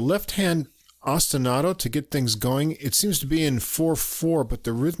 There's a left-hand ostinato to get things going. It seems to be in 4/4, but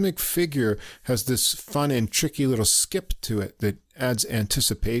the rhythmic figure has this fun and tricky little skip to it that adds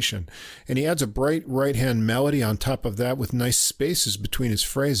anticipation. And he adds a bright right-hand melody on top of that with nice spaces between his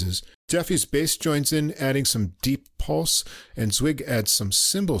phrases. Jaffe's bass joins in, adding some deep pulse, and Zweig adds some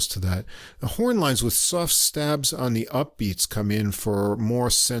cymbals to that. The horn lines with soft stabs on the upbeats come in for more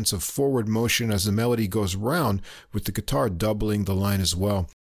sense of forward motion as the melody goes round, with the guitar doubling the line as well.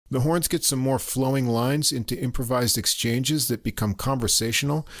 The horns get some more flowing lines into improvised exchanges that become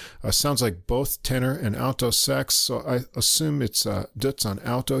conversational. Sounds like both tenor and alto sax, so I assume it's Dutz on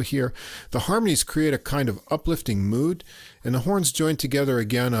alto here. The harmonies create a kind of uplifting mood, and the horns join together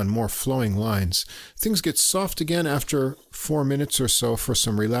again on more flowing lines. Things get soft again after 4 minutes or so for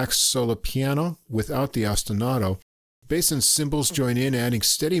some relaxed solo piano without the ostinato. Bass and cymbals join in, adding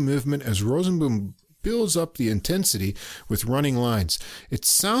steady movement as Rosenblum builds up the intensity with running lines. It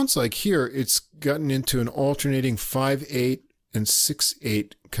sounds like here it's gotten into an alternating 5/8 and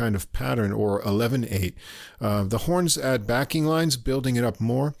 6/8 kind of pattern, or 11/8. The horns add backing lines, building it up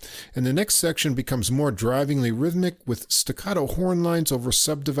more. And the next section becomes more drivingly rhythmic with staccato horn lines over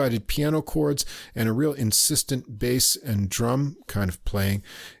subdivided piano chords and a real insistent bass and drum kind of playing.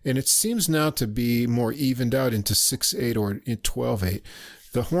 And it seems now to be more evened out into 6/8 or 12/8.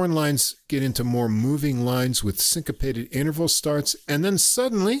 The horn lines get into more moving lines with syncopated interval starts, and then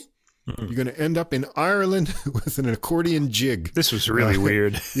suddenly you're going to end up in Ireland with an accordion jig. This was really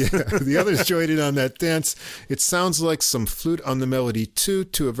weird. Yeah, the others joined in on that dance. It sounds like some flute on the melody too,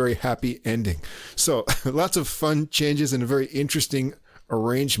 to a very happy ending. So lots of fun changes and a very interesting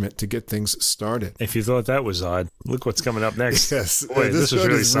arrangement to get things started. If you thought that was odd, look what's coming up next. Yes, boy, this was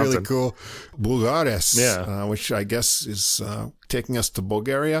really something. Really cool. Bulgares, yeah. Which I guess is taking us to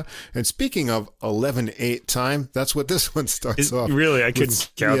Bulgaria. And speaking of 11/8 time, that's what this one starts off. Really, I couldn't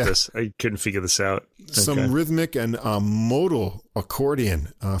count this. I couldn't figure this out. Some rhythmic and modal accordion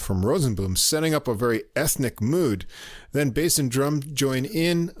from Rosenblum, setting up a very ethnic mood. Then bass and drum join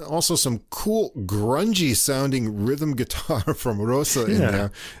in. Also some cool, grungy sounding rhythm guitar from Rosa in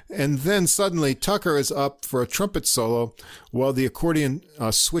there. And then suddenly Tucker is up for a trumpet solo while the accordion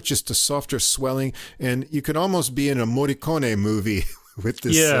switches to softer swelling. And you could almost be in a Morricone movie with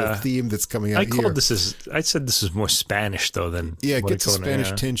this theme that's coming out here. I said this is more Spanish, though, than it gets a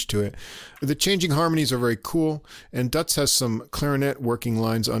Spanish tinge to it. The changing harmonies are very cool, and Dutz has some clarinet working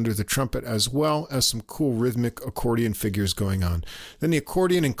lines under the trumpet, as well as some cool rhythmic accordion figures going on. Then the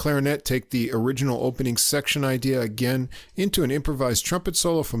accordion and clarinet take the original opening section idea again into an improvised trumpet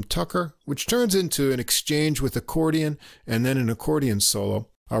solo from Tucker, which turns into an exchange with accordion and then an accordion solo.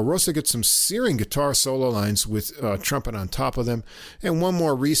 Rosa gets some searing guitar solo lines with trumpet on top of them, and one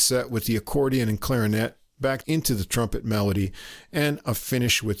more reset with the accordion and clarinet back into the trumpet melody, and a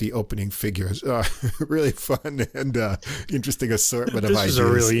finish with the opening figures. Really fun and interesting assortment of ideas. This is a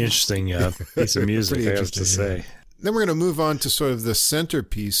really interesting piece of music, I have to say. Then we're going to move on to sort of the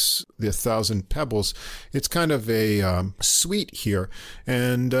centerpiece, the 1,000 Pebbles. It's kind of a suite here.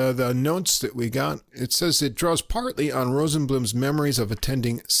 And the notes that we got, it says it draws partly on Rosenblum's memories of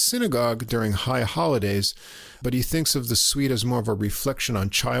attending synagogue during high holidays, but he thinks of the suite as more of a reflection on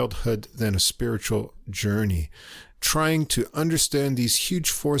childhood than a spiritual journey. Trying to understand these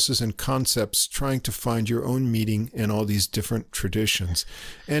huge forces and concepts, trying to find your own meaning in all these different traditions.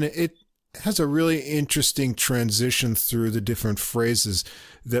 And it has a really interesting transition through the different phrases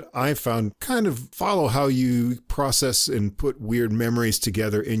that I found kind of follow how you process and put weird memories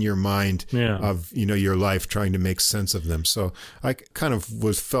together in your mind of, your life, trying to make sense of them. So I kind of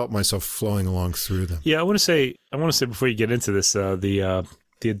felt myself flowing along through them. Yeah, I want to say before you get into this, the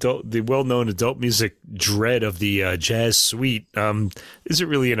well-known adult music dread of the jazz suite isn't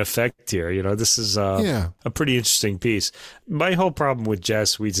really in effect here. This is a pretty interesting piece. My whole problem with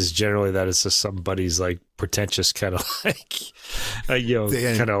jazz suites is generally that it's just somebody's like pretentious kind of like,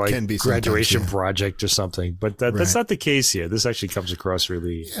 graduation project or something. But that's not the case here. This actually comes across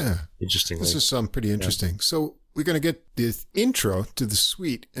really interestingly. This is pretty interesting. So we're going to get the intro to the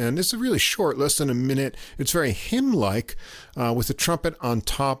suite, and it's really short, less than a minute. It's very hymn-like, with a trumpet on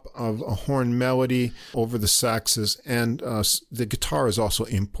top of a horn melody over the saxes, and the guitar is also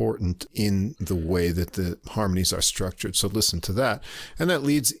important in the way that the harmonies are structured. So listen to that. And that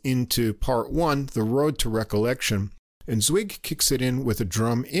leads into part one, The Road to Recollection. And Zweig kicks it in with a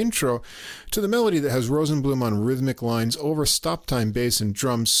drum intro to the melody that has Rosenblum on rhythmic lines over stop-time bass and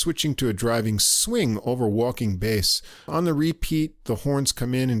drums, switching to a driving swing over walking bass. On the repeat, the horns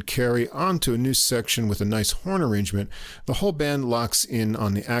come in and carry onto a new section with a nice horn arrangement. The whole band locks in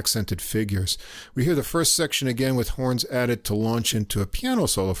on the accented figures. We hear the first section again with horns added to launch into a piano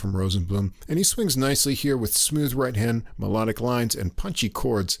solo from Rosenblum, and he swings nicely here with smooth right hand, melodic lines, and punchy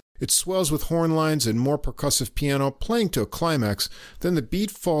chords. It swells with horn lines and more percussive piano, playing to a climax. Then the beat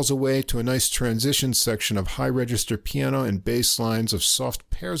falls away to a nice transition section of high-register piano and bass lines of soft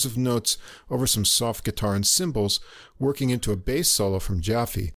pairs of notes over some soft guitar and cymbals, working into a bass solo from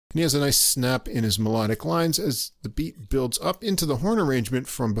Jaffe. And he has a nice snap in his melodic lines as the beat builds up into the horn arrangement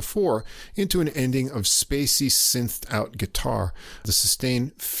from before, into an ending of spacey, synthed-out guitar. The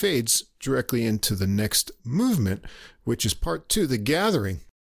sustain fades directly into the next movement, which is part two, The Gathering.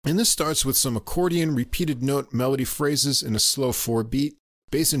 And this starts with some accordion repeated note melody phrases in a slow 4-beat.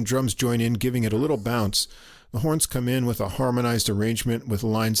 Bass and drums join in, giving it a little bounce. The horns come in with a harmonized arrangement with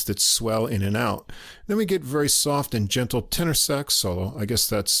lines that swell in and out. Then we get very soft and gentle tenor sax solo. I guess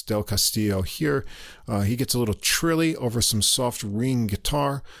that's Del Castillo here. He gets a little trilly over some soft ring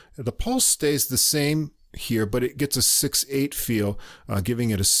guitar. The pulse stays the same here, but it gets a 6/8 feel, giving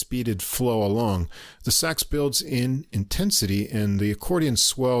it a speeded flow along. The sax builds in intensity, and the accordion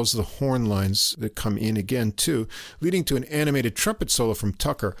swells the horn lines that come in again too, leading to an animated trumpet solo from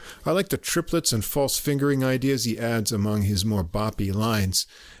Tucker. I like the triplets and false fingering ideas he adds among his more boppy lines.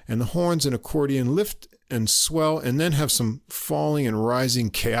 And the horns and accordion lift and swell, and then have some falling and rising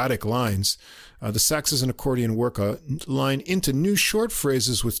chaotic lines. The saxes and accordion work a line into new short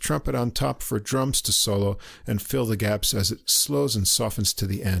phrases with trumpet on top for drums to solo and fill the gaps as it slows and softens to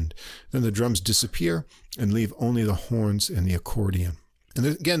the end. Then the drums disappear and leave only the horns and the accordion. And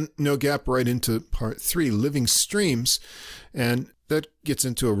again, no gap right into part three, Living Streams. And that gets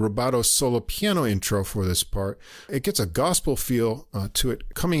into a rubato solo piano intro for this part. It gets a gospel feel to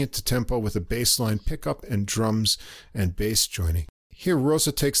it, coming into tempo with a bass line pickup and drums and bass joining. Here,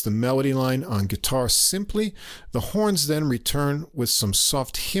 Rosa takes the melody line on guitar simply. The horns then return with some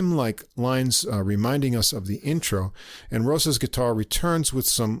soft hymn-like lines reminding us of the intro, and Rosa's guitar returns with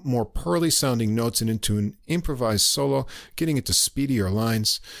some more pearly-sounding notes and into an improvised solo, getting into speedier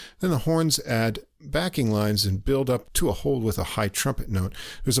lines. Then the horns add backing lines and build up to a hold with a high trumpet note.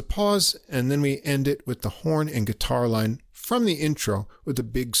 There's a pause, and then we end it with the horn and guitar line from the intro with a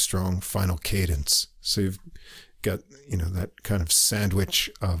big, strong final cadence. So you've got, that kind of sandwich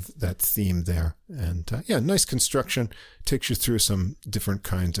of that theme there. And nice construction. Takes you through some different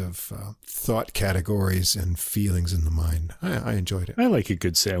kinds of thought categories and feelings in the mind. I enjoyed it. I like a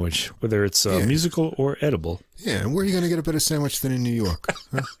good sandwich, whether it's musical or edible. Yeah, and where are you going to get a better sandwich than in New York?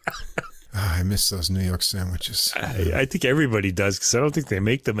 Huh? I miss those New York sandwiches. I think everybody does, because I don't think they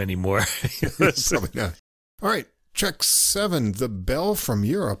make them anymore. Probably not. All right. Track 7, The Bell from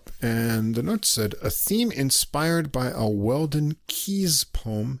Europe, and the note said, a theme inspired by a Weldon Keys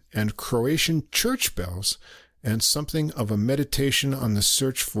poem and Croatian church bells, and something of a meditation on the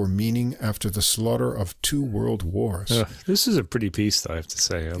search for meaning after the slaughter of 2 world wars. This is a pretty piece, though, I have to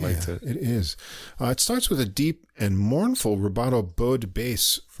say. I liked it. It is. It starts with a deep and mournful rubato bowed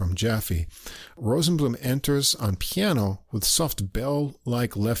bass from Jaffe. Rosenblum enters on piano with soft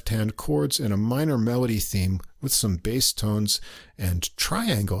bell-like left-hand chords and a minor melody theme with some bass tones and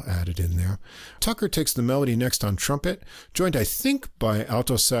triangle added in there. Tucker takes the melody next on trumpet, joined, I think, by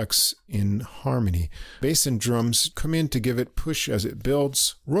alto sax in harmony. Bass and drums come in to give it push as it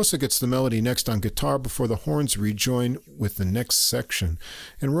builds. Rosa gets the melody next on guitar before the horns rejoin with the next section.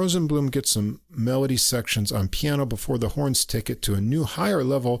 And Rosenblum gets some melody sections on piano before the horns take it to a new higher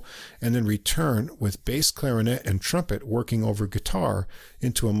level level, and then return with bass clarinet and trumpet working over guitar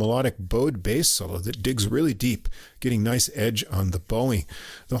into a melodic bowed bass solo that digs really deep, getting nice edge on the bowing.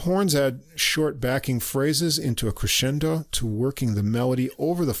 The horns add short backing phrases into a crescendo to working the melody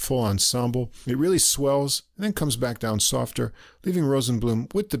over the full ensemble. It really swells and then comes back down softer, leaving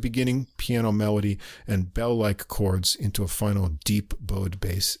Rosenblum with the beginning piano melody and bell-like chords into a final deep bowed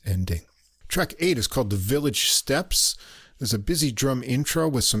bass ending. Track 8 is called The Village Steps. There's a busy drum intro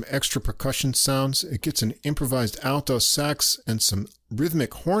with some extra percussion sounds. It gets an improvised alto sax and some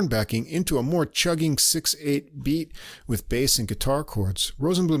rhythmic horn backing into a more chugging 6/8 beat with bass and guitar chords.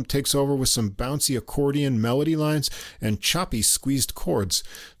 Rosenblum takes over with some bouncy accordion melody lines and choppy squeezed chords.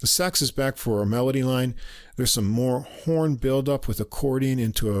 The sax is back for a melody line. There's some more horn build-up with accordion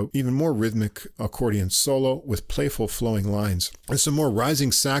into a even more rhythmic accordion solo with playful flowing lines. There's some more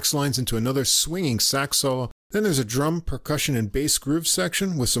rising sax lines into another swinging sax solo. Then there's a drum, percussion, and bass groove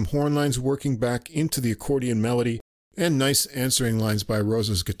section with some horn lines working back into the accordion melody and nice answering lines by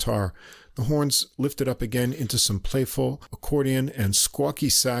Rosa's guitar. The horns lifted up again into some playful accordion and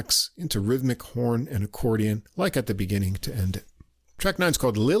squawky sax into rhythmic horn and accordion, like at the beginning to end it. Track 9 is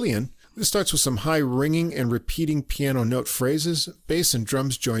called Lillian. This starts with some high ringing and repeating piano note phrases. Bass and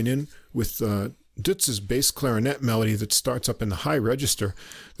drums join in with Dutz's bass clarinet melody that starts up in the high register.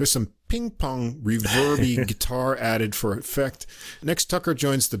 There's some ping-pong reverby guitar added for effect. Next, Tucker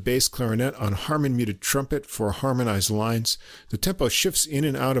joins the bass clarinet on harmon-muted trumpet for harmonized lines. The tempo shifts in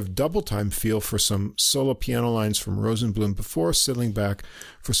and out of double-time feel for some solo piano lines from Rosenblum before settling back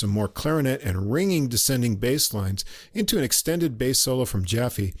for some more clarinet and ringing descending bass lines into an extended bass solo from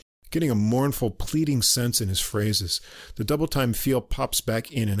Jaffe, getting a mournful, pleading sense in his phrases. The double-time feel pops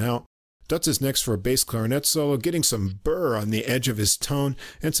back in and out. Dutz is next for a bass clarinet solo, getting some burr on the edge of his tone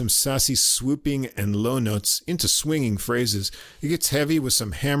and some sassy swooping and low notes into swinging phrases. It gets heavy with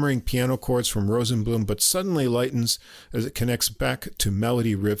some hammering piano chords from Rosenblum, but suddenly lightens as it connects back to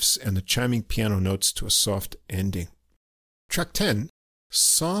melody riffs and the chiming piano notes to a soft ending. Track 10,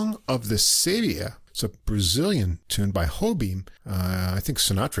 Song of the Sabia. It's a Brazilian tune by Jobim. I think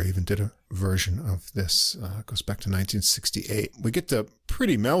Sinatra even did a version of this. It goes back to 1968. We get the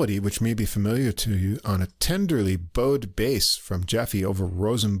pretty melody, which may be familiar to you, on a tenderly bowed bass from Jaffe over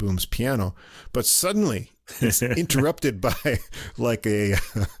Rosenblum's piano, but suddenly it's interrupted by like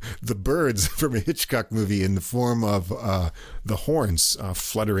the birds from a Hitchcock movie in the form of the horns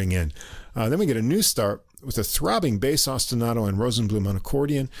fluttering in. Then we get a new start with a throbbing bass ostinato and Rosenblum on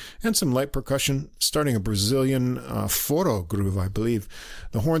accordion and some light percussion, starting a Brazilian foro groove, I believe.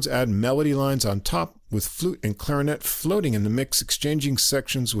 The horns add melody lines on top with flute and clarinet floating in the mix, exchanging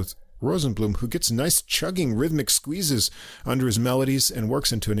sections with Rosenblum, who gets nice chugging rhythmic squeezes under his melodies and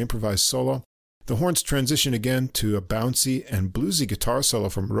works into an improvised solo. The horns transition again to a bouncy and bluesy guitar solo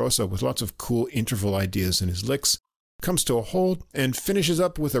from Rosa with lots of cool interval ideas in his licks. Comes to a hold and finishes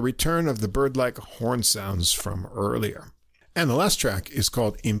up with a return of the bird-like horn sounds from earlier. And the last track is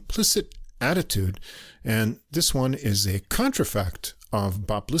called Implicit Attitude, and this one is a contrafact of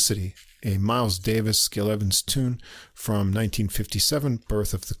Boplicity, a Miles Davis, Gil Evans tune from 1957,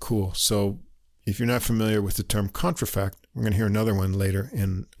 Birth of the Cool. So if you're not familiar with the term contrafact, we're going to hear another one later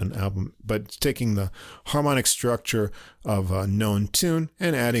in an album, but it's taking the harmonic structure of a known tune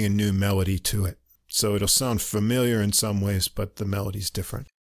and adding a new melody to it. So it'll sound familiar in some ways, but the melody's different.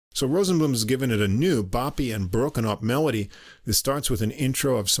 So Rosenblum has given it a new, boppy and broken up melody that starts with an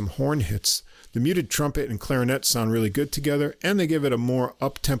intro of some horn hits. The muted trumpet and clarinet sound really good together, and they give it a more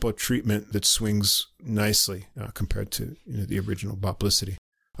up-tempo treatment that swings nicely compared to the original Boplicity.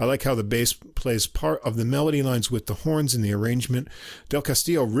 I like how the bass plays part of the melody lines with the horns in the arrangement. Del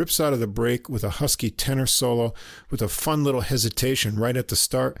Castillo rips out of the break with a husky tenor solo with a fun little hesitation right at the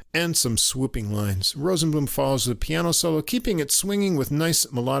start and some swooping lines. Rosenblum follows with a piano solo, keeping it swinging with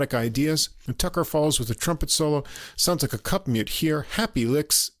nice melodic ideas. And Tucker follows with a trumpet solo. Sounds like a cup mute here. Happy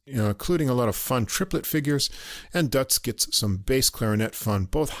licks, including a lot of fun triplet figures. And Dutz gets some bass clarinet fun,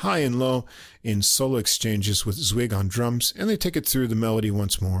 both high and low, in solo exchanges with Zwig on drums, and they take it through the melody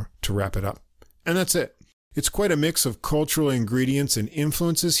once more to wrap it up. And that's it. It's quite a mix of cultural ingredients and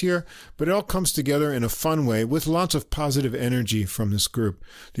influences here, but it all comes together in a fun way with lots of positive energy from this group.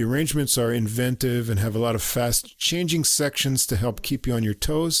 The arrangements are inventive and have a lot of fast changing sections to help keep you on your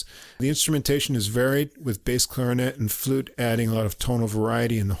toes. The instrumentation is varied, with bass clarinet and flute adding a lot of tonal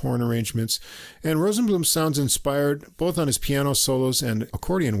variety in the horn arrangements. And Rosenblum sounds inspired both on his piano solos and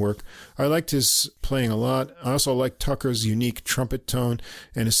accordion work. I liked his playing a lot. I also liked Tucker's unique trumpet tone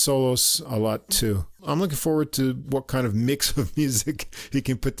and his solos a lot too. I'm looking forward to what kind of mix of music he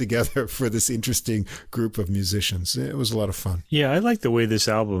can put together for this interesting group of musicians. It was a lot of fun. Yeah, I like the way this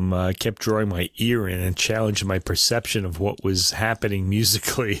album kept drawing my ear in and challenged my perception of what was happening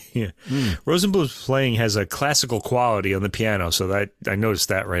musically. Rosenblum's playing has a classical quality on the piano, so that I noticed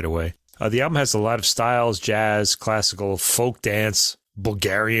that right away. The album has a lot of styles: jazz, classical, folk dance,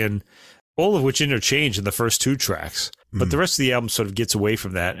 Bulgarian, all of which interchange in the first 2 tracks. But the rest of the album sort of gets away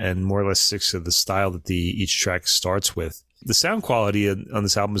from that and more or less sticks to the style that each track starts with. The sound quality on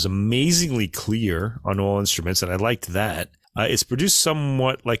this album is amazingly clear on all instruments, and I liked that. It's produced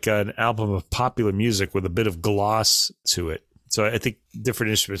somewhat like an album of popular music with a bit of gloss to it. So I think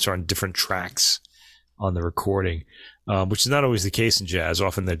different instruments are on different tracks on the recording, which is not always the case in jazz.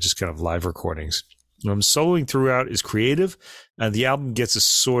 Often they're just kind of live recordings. Soloing throughout is creative, and the album gets a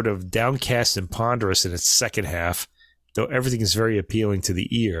sort of downcast and ponderous in its second half, though everything is very appealing to the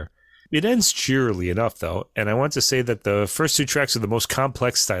ear. It ends cheerily enough, though, and I want to say that the first 2 tracks are the most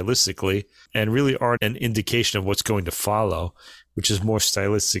complex stylistically and really aren't an indication of what's going to follow, which is more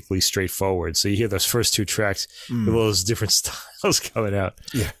stylistically straightforward. So you hear those first 2 tracks with all those different styles coming out.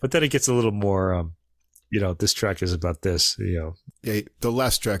 Yeah. But then it gets a little more, this track is about this, Yeah, the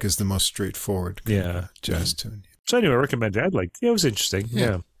last track is the most straightforward jazz tune. So anyway, I recommend that. It was interesting.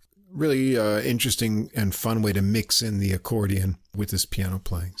 Yeah. Really interesting and fun way to mix in the accordion with this piano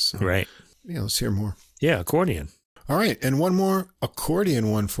playing. So, right. Yeah, let's hear more. Yeah, accordion. All right, and one more accordion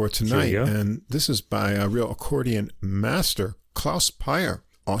one for tonight. There you go. And this is by a real accordion master, Klaus Peyer,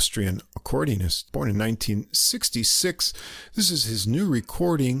 Austrian accordionist, born in 1966. This is his new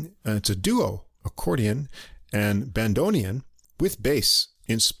recording. It's a duo, accordion and bandoneon with bass,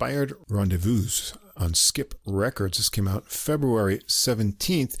 Inspired Rendezvous, on Skip Records. This came out February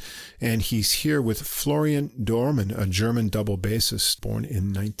 17th, and he's here with Florian Dorman, a German double bassist born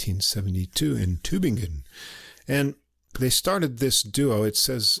in 1972 in Tübingen. And they started this duo, it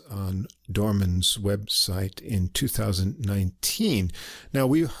says on Dorman's website, in 2019. Now,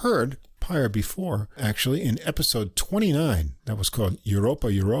 we heard Peyer before, actually, in episode 29. That was called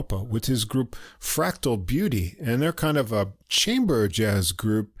Europa Europa, with his group Fractal Beauty. And they're kind of a chamber jazz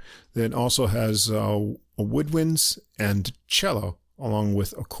group that also has woodwinds and cello, along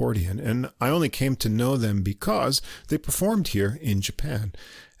with accordion. And I only came to know them because they performed here in Japan.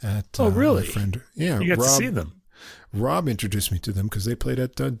 Oh, really? My friend, yeah, you got to see them. Rob introduced me to them because they played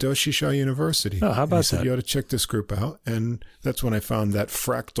at Doshisha University. Oh, how about he said, that? You ought to check this group out. And that's when I found that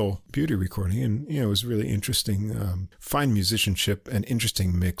Fractal Beauty recording. And, it was really interesting, fine musicianship and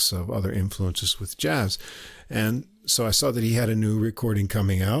interesting mix of other influences with jazz. And so I saw that he had a new recording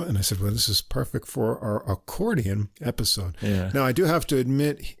coming out, and I said, well, this is perfect for our accordion episode. Yeah. Now, I do have to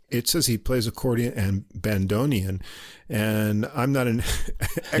admit, it says he plays accordion and bandoneon, and I'm not an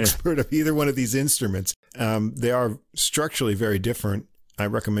expert of either one of these instruments. They are structurally very different. I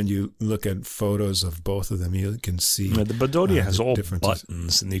recommend you look at photos of both of them. You can see the bandoneon has all differences.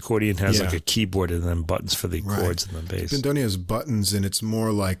 buttons, and the accordion has like a keyboard and then buttons for the chords and the bass. Bandoneon has buttons, and it's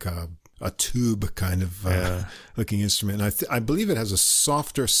more like a tube kind of looking instrument. And I believe it has a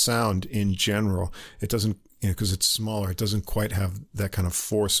softer sound in general. It doesn't, because it's smaller, it doesn't quite have that kind of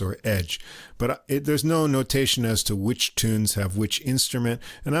force or edge. But there's no notation as to which tunes have which instrument,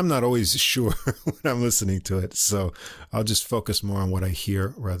 and I'm not always sure when I'm listening to it. So I'll just focus more on what I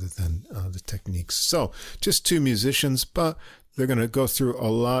hear rather than the techniques. So just 2 musicians, but they're going to go through a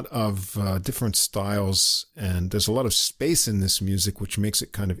lot of different styles, and there's a lot of space in this music, which makes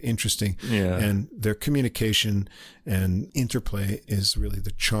it kind of interesting. Yeah. And their communication and interplay is really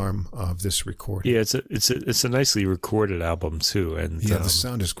the charm of this recording. Yeah, it's a nicely recorded album too, and the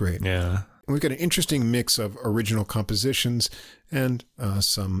sound is great. Yeah. And we've got an interesting mix of original compositions and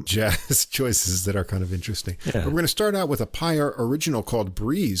some jazz choices that are kind of interesting. Yeah. But we're going to start out with a Peyer original called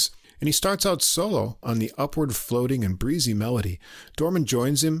Breeze. And he starts out solo on the upward floating and breezy melody. Dorman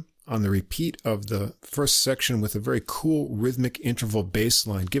joins him on the repeat of the first section with a very cool rhythmic interval bass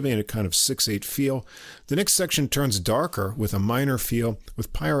line, giving it a kind of 6/8 feel. The next section turns darker with a minor feel,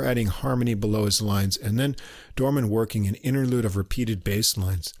 with Peyer adding harmony below his lines, and then Dorman working an interlude of repeated bass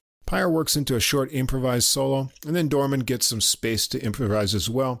lines. Peyer works into a short improvised solo, and then Dorman gets some space to improvise as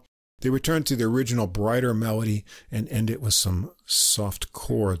well. They return to the original brighter melody and end it with some soft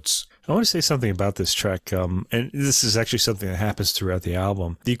chords. I want to say something about this track, and this is actually something that happens throughout the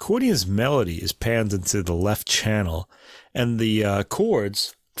album. The accordion's melody is panned into the left channel, and the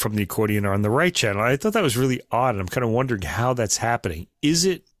chords from the accordion are on the right channel. I thought that was really odd, and I'm kind of wondering how that's happening. Is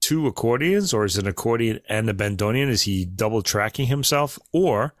it 2 accordions, or is it an accordion and a bandoneon? Is he double tracking himself,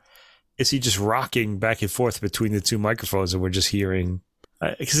 or is he just rocking back and forth between the 2 microphones, and we're just hearing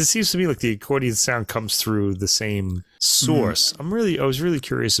because it seems to me like the accordion sound comes through the same source. I was really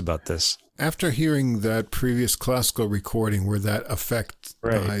curious about this. After hearing that previous classical recording where that effect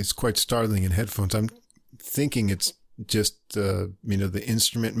is quite startling in headphones, I'm thinking it's just, the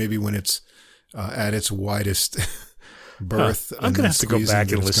instrument, maybe when it's at its widest berth. I'm going to have to go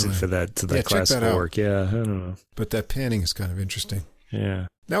back and listen to that classical work. Yeah, I don't know. But that panning is kind of interesting. Yeah.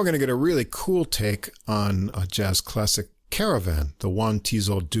 Now we're going to get a really cool take on a jazz classic, Caravan, the Juan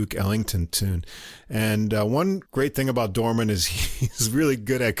Teasel Duke Ellington tune. And one great thing about Dorman is he's really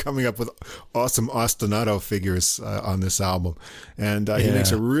good at coming up with awesome ostinato figures on this album. And he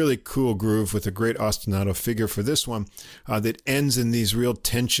makes a really cool groove with a great ostinato figure for this one that ends in these real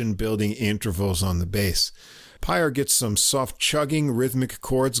tension-building intervals on the bass. Pyre gets some soft chugging rhythmic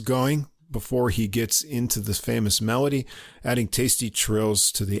chords going before he gets into the famous melody, adding tasty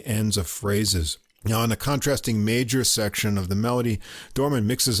trills to the ends of phrases. Now, in the contrasting major section of the melody, Dorman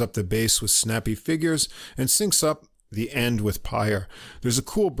mixes up the bass with snappy figures and syncs up the end with Pyre. There's a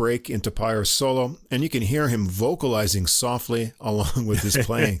cool break into Pyre's solo, and you can hear him vocalizing softly along with his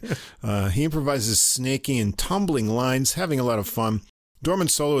playing. He improvises snaky and tumbling lines, having a lot of fun.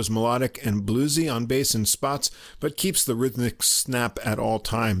 Dorman's solo is melodic and bluesy on bass in spots, but keeps the rhythmic snap at all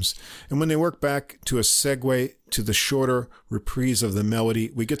times. And when they work back to a segue to the shorter reprise of the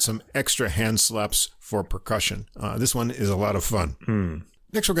melody, we get some extra hand slaps for percussion. This one is a lot of fun.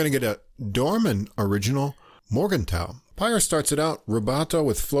 Next, we're going to get a Dorman original, Morgenthau. Pyre starts it out rubato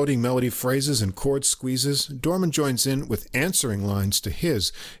with floating melody phrases and chord squeezes. Dorman joins in with answering lines to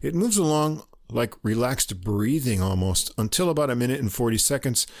his. It moves along like relaxed breathing almost, until about 1 minute and 40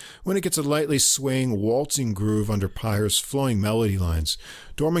 seconds, when it gets a lightly swaying, waltzing groove under Pyre's flowing melody lines.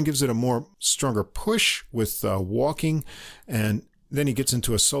 Dorman gives it a more stronger push with walking, and then he gets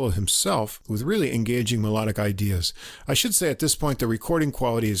into a solo himself with really engaging melodic ideas. I should say at this point the recording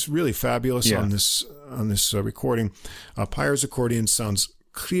quality is really fabulous on this recording. Pyre's accordion sounds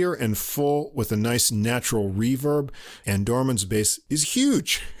clear and full with a nice natural reverb, and Dorman's bass is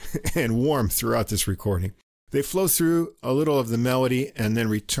huge and warm throughout this recording. They flow through a little of the melody and then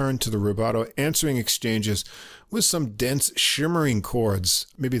return to the rubato answering exchanges with some dense shimmering chords.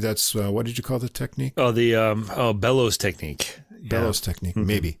 Maybe that's, what did you call the technique? Oh, the bellows technique. Bellows technique,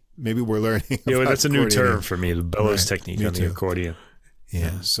 maybe. Maybe we're learning. Yeah, that's a new term for me, the bellows technique on the accordion.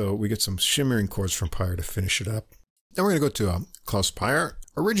 Yeah, so we get some shimmering chords from Pyre to finish it up. Then we're going to go to Klaus Pyre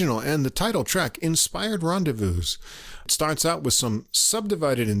original and the title track, Inspired Rendezvous. It starts out with some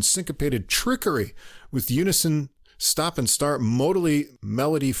subdivided and syncopated trickery with unison stop and start modally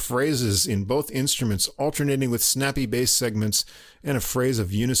melody phrases in both instruments, alternating with snappy bass segments and a phrase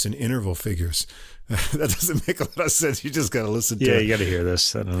of unison interval figures. That doesn't make a lot of sense. You just got to listen to it. Yeah, you got to hear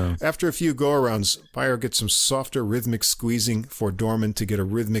this. I don't know. After a few go-arounds, Pyre gets some softer rhythmic squeezing for Dorman to get a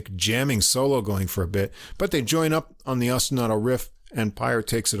rhythmic jamming solo going for a bit, but they join up on the ostinato riff, and Pyre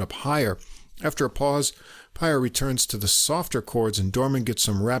takes it up higher. After a pause, Pyre returns to the softer chords, and Dorman gets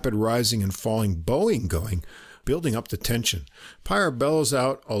some rapid rising and falling bowing going, building up the tension. Pyre bellows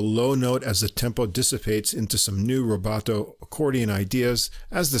out a low note as the tempo dissipates into some new rubato accordion ideas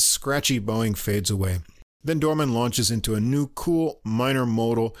as the scratchy bowing fades away. Then Dorman launches into a new cool minor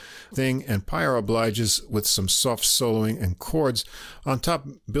modal thing, and Pyre obliges with some soft soloing and chords on top,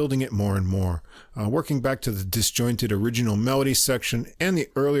 building it more and more. Working back to the disjointed original melody section and the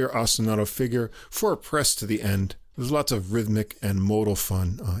earlier ostinato figure for a press to the end. There's lots of rhythmic and modal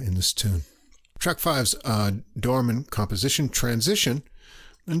fun in this tune. Track 5's Dorman composition, Transition,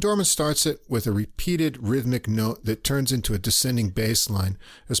 and Dorman starts it with a repeated rhythmic note that turns into a descending bass line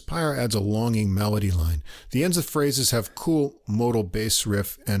as Pyre adds a longing melody line. The ends of phrases have cool modal bass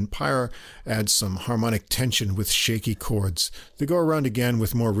riff, and Pyre adds some harmonic tension with shaky chords. They go around again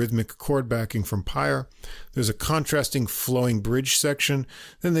with more rhythmic chord backing from Pyre. There's a contrasting flowing bridge section.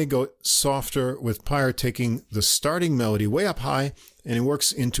 Then they go softer with Pyre taking the starting melody way up high, and it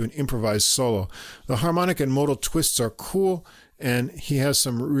works into an improvised solo. The harmonic and modal twists are cool, and he has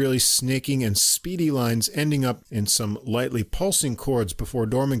some really snaking and speedy lines ending up in some lightly pulsing chords before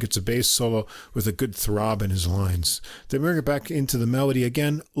Dorman gets a bass solo with a good throb in his lines. They bring it back into the melody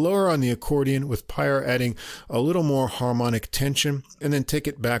again, lower on the accordion with Pyre adding a little more harmonic tension, and then take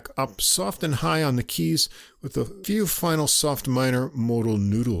it back up soft and high on the keys with a few final soft minor modal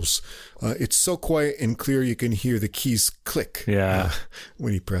noodles. It's so quiet and clear you can hear the keys click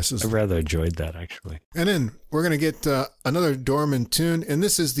when he presses. I rather enjoyed that, actually. And then we're going to get another Dorman tune, and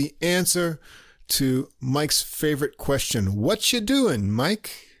this is the answer to Mike's favorite question. What you doing,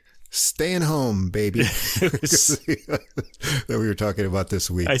 Mike? Staying home, baby. That we were talking about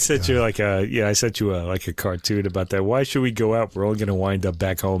this week. I sent you like a cartoon about that. Why should we go out? We're all going to wind up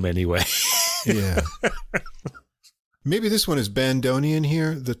back home anyway. Yeah. Maybe this one is Bandonian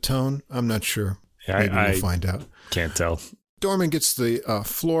here, the tone. I'm not sure. Maybe we'll find out. Can't tell. Dorman gets the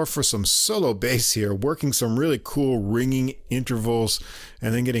floor for some solo bass here, working some really cool ringing intervals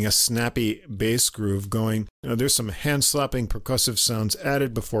and then getting a snappy bass groove going. There's some hand-slapping percussive sounds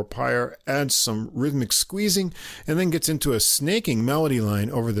added before Pyre adds some rhythmic squeezing and then gets into a snaking melody line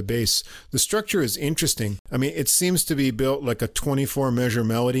over the bass. The structure is interesting. I mean, it seems to be built like a 24-measure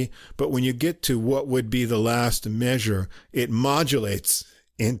melody, but when you get to what would be the last measure, it modulates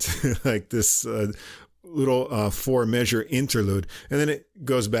into like this little 4-measure interlude, and then it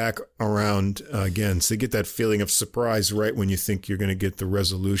goes back around again. So you get that feeling of surprise right when you think you're going to get the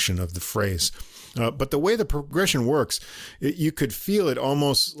resolution of the phrase. But the way the progression works, you could feel it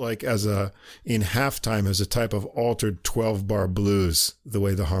almost like in halftime as a type of altered 12-bar blues, the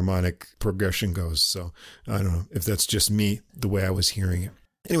way the harmonic progression goes. So I don't know if that's just me, the way I was hearing it.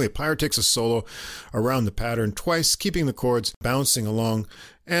 Anyway, Pyre takes a solo around the pattern twice, keeping the chords bouncing along,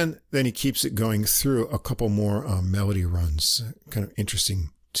 and then he keeps it going through a couple more melody runs. Kind of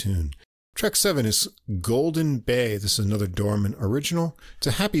interesting tune. Track 7 is Golden Bay. This is another Dorman original. It's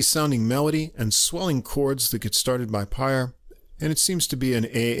a happy-sounding melody and swelling chords that get started by Pyre, and it seems to be an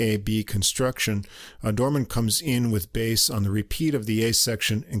AAB construction. Dorman comes in with bass on the repeat of the A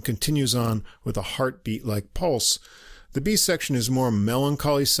section and continues on with a heartbeat-like pulse. The B section is more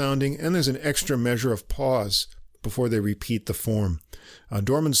melancholy sounding, and there's an extra measure of pause before they repeat the form.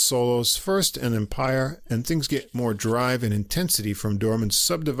 Dorman's solos first and then Pyre, and things get more drive and intensity from Dorman's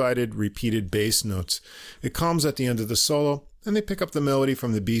subdivided, repeated bass notes. It calms at the end of the solo, and they pick up the melody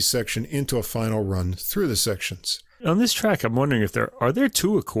from the B section into a final run through the sections. On this track, I'm wondering if are there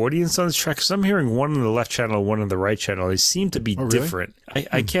two accordions on this track? Because I'm hearing one on the left channel, one on the right channel. They seem to be different.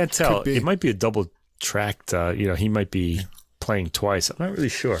 I can't tell. It might be a double tracked, he might be playing twice. I'm not really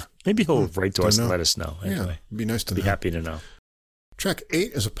sure. Maybe he'll write to us and let us know. Anyway, yeah, it'd be nice to know. Be happy to know. Track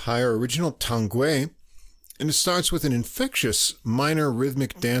 8 is a Pyre original, Tanguay, and it starts with an infectious minor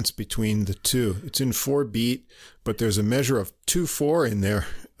rhythmic dance between the two. It's in 4-beat, but there's a measure of 2/4 in there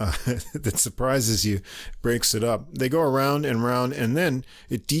that surprises you, breaks it up. They go around and round, and then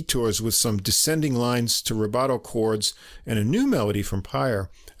it detours with some descending lines to rubato chords and a new melody from Pyre.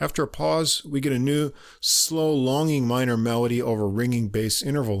 After a pause, we get a new, slow, longing minor melody over ringing bass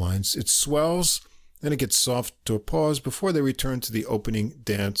interval lines. It swells, then it gets soft to a pause before they return to the opening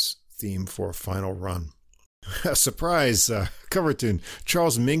dance theme for a final run. A surprise cover tune,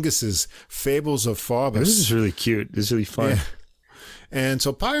 Charles Mingus's Fables of Faubus. This is really cute. This is really fun. Yeah. And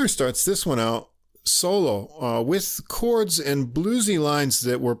so Pyre starts this one out solo with chords and bluesy lines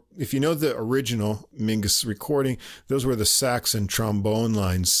that were, if you know the original Mingus recording, those were the sax and trombone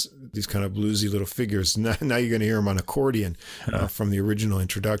lines, these kind of bluesy little figures. Now you're going to hear them on accordion from the original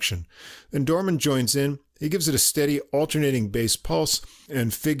introduction. Then Dorman joins in. He gives it a steady alternating bass pulse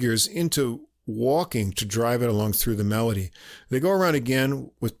and figures into walking to drive it along through the melody. They go around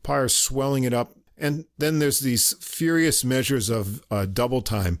again with Pyre swelling it up. And then there's these furious measures of double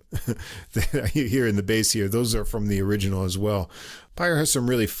time that you hear in the bass here. Those are from the original as well. Pyre has some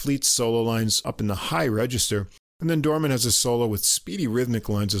really fleet solo lines up in the high register. And then Dorman has a solo with speedy rhythmic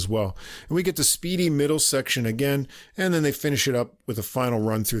lines as well. And we get the speedy middle section again. And then they finish it up with a final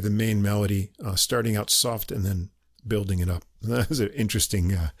run through the main melody, starting out soft and then building it up. That was an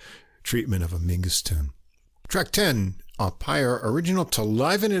interesting treatment of a Mingus tune. Track 10, a Pyre original to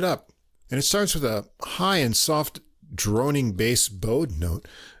liven it up. And it starts with a high and soft droning bass bowed note.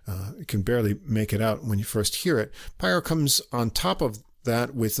 You can barely make it out when you first hear it. Pyre comes on top of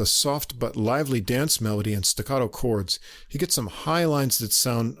that with a soft but lively dance melody and staccato chords. You get some high lines that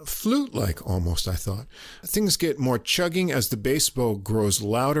sound flute-like almost, I thought. Things get more chugging as the bass bow grows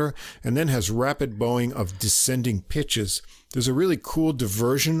louder and then has rapid bowing of descending pitches. There's a really cool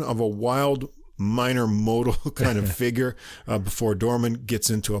diversion of a wild minor modal kind of figure before Dorman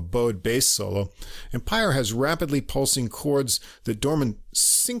gets into a bowed bass solo. And Pyre has rapidly pulsing chords that Dorman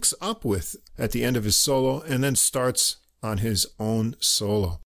syncs up with at the end of his solo and then starts on his own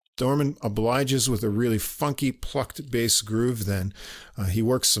solo. Dorman obliges with a really funky plucked bass groove then. He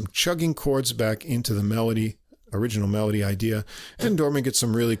works some chugging chords back into the original melody idea, and Dorman gets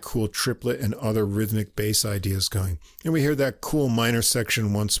some really cool triplet and other rhythmic bass ideas going. And we hear that cool minor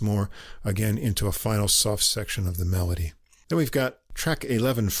section once more, again into a final soft section of the melody. Then we've got track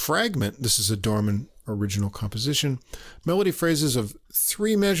 11, Fragment. This is a Dorman original composition. Melody phrases of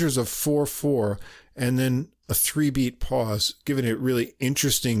 3 measures of 4/4 and then a 3-beat pause, giving it really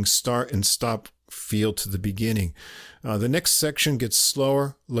interesting start and stop feel to the beginning. The next section gets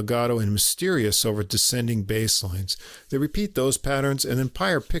slower, legato, and mysterious over descending bass lines. They repeat those patterns, and then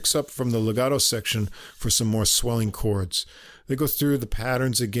Pyre picks up from the legato section for some more swelling chords. They go through the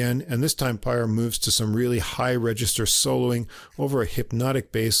patterns again, and this time Pyre moves to some really high register soloing over a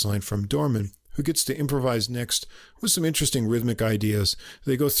hypnotic bass line from Dorman, who gets to improvise next with some interesting rhythmic ideas.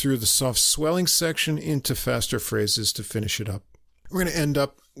 They go through the soft swelling section into faster phrases to finish it up. We're going to end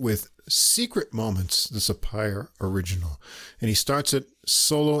up with Secret Moments. This is a Pyre original. And he starts it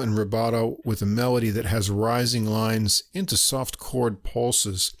solo and rubato with a melody that has rising lines into soft chord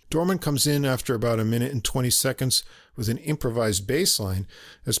pulses. Dorman comes in after about 1 minute and 20 seconds with an improvised bass line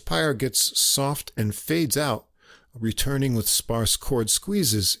as Pyre gets soft and fades out, returning with sparse chord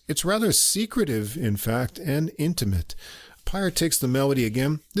squeezes. It's rather secretive, in fact, and intimate. Pyre takes the melody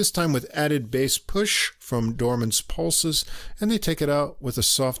again, this time with added bass push from Dorman's pulses, and they take it out with a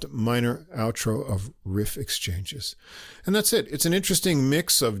soft minor outro of riff exchanges. And that's it. It's an interesting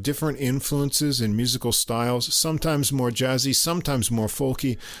mix of different influences and musical styles, sometimes more jazzy, sometimes more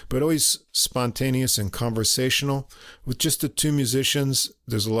folky, but always spontaneous and conversational. With just the two musicians,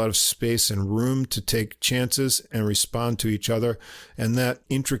 there's a lot of space and room to take chances and respond to each other, and that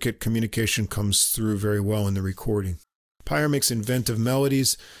intricate communication comes through very well in the recording. Pyre makes inventive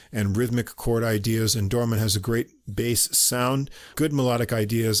melodies and rhythmic chord ideas, and Dorman has a great bass sound, good melodic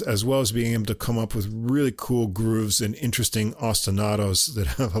ideas, as well as being able to come up with really cool grooves and interesting ostinatos that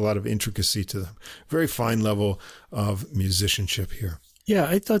have a lot of intricacy to them. Very fine level of musicianship here. Yeah,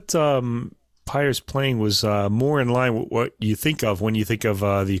 I thought Pyre's playing was more in line with what you think of when you think of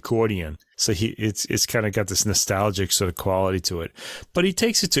the accordion. So it's kind of got this nostalgic sort of quality to it, but he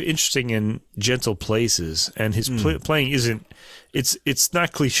takes it to interesting and gentle places, and his playing isn't. It's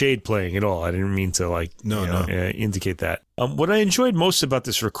not cliched playing at all. I didn't mean to indicate that. What I enjoyed most about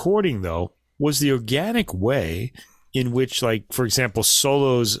this recording, though, was the organic way in which, like, for example,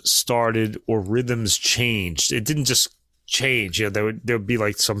 solos started or rhythms changed. It didn't just change. Yeah, there would be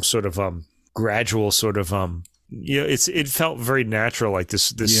like some sort of gradual sort of it felt very natural, like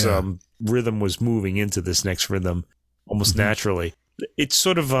this rhythm was moving into this next rhythm almost naturally. It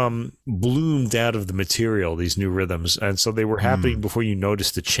sort of bloomed out of the material, these new rhythms, and so they were happening before you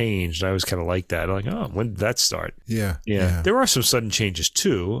noticed the change. And I was kind of like that. I'm like, oh, when did that start? Yeah. There are some sudden changes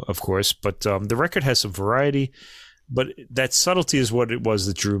too, of course, but the record has some variety. But that subtlety is what it was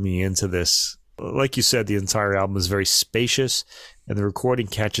that drew me into this. Like you said, the entire album is very spacious, and the recording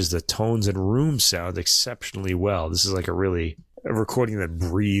catches the tones and room sound exceptionally well. This is like a recording that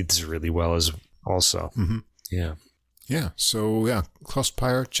breathes really well as also. Mm-hmm. Yeah. Yeah. So, yeah, Klaus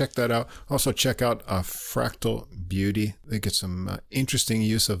Pyre, check that out. Also, check out Fractal Beauty. They get some interesting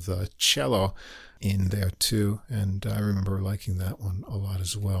use of the cello in there, too. And I remember liking that one a lot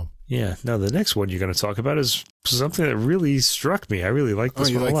as well. Yeah. Now, the next one you're going to talk about is something that really struck me. I really like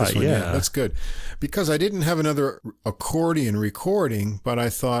this one a lot. This one? Yeah, that's good. Because I didn't have another accordion recording, but I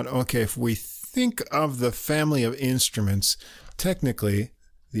thought, okay, if we think of the family of instruments, technically,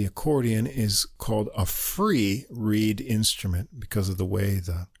 the accordion is called a free reed instrument because of the way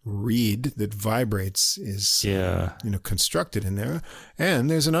the reed that vibrates is constructed in there. And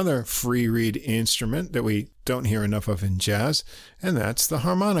there's another free reed instrument that we don't hear enough of in jazz, and that's the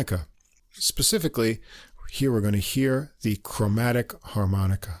harmonica. Specifically, here we're going to hear the chromatic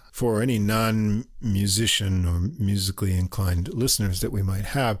harmonica. For any non-musician or musically inclined listeners that we might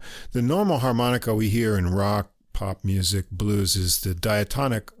have, the normal harmonica we hear in rock, pop music, blues is the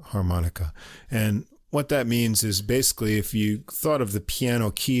diatonic harmonica. And what that means is basically if you thought of the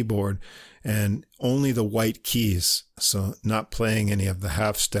piano keyboard and only the white keys, so not playing any of the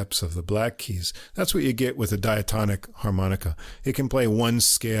half steps of the black keys, that's what you get with a diatonic harmonica. It can play one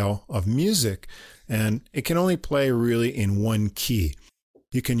scale of music, and it can only play really in one key.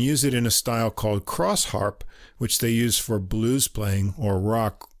 You can use it in a style called cross harp, which they use for blues playing or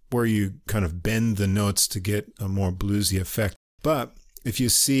rock, where you kind of bend the notes to get a more bluesy effect. But if you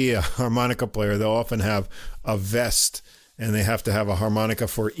see a harmonica player, they'll often have a vest, and they have to have a harmonica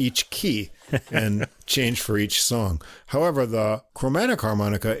for each key and change for each song. However, the chromatic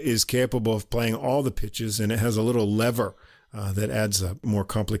harmonica is capable of playing all the pitches, and it has a little lever that adds a more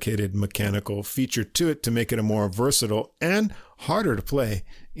complicated mechanical feature to it to make it a more versatile and harder to play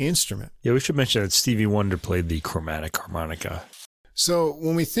instrument. Yeah, we should mention that Stevie Wonder played the chromatic harmonica. So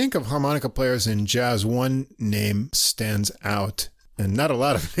when we think of harmonica players in jazz, one name stands out. And not a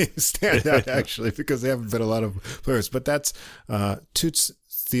lot of names stand out, actually, because there haven't been a lot of players. But that's Toots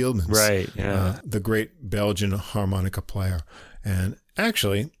Thielemans, right? Yeah, the great Belgian harmonica player. And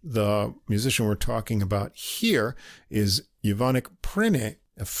actually, the musician we're talking about here is Yvanik Prene,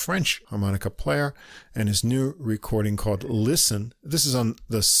 a French harmonica player, and his new recording called Listen. This is on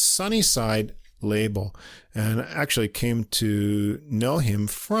the Sunnyside label, and I actually came to know him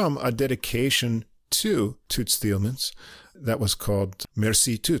from a dedication to Toots Thielemans that was called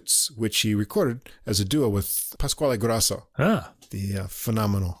Merci Toots, which he recorded as a duo with Pasquale Grasso, the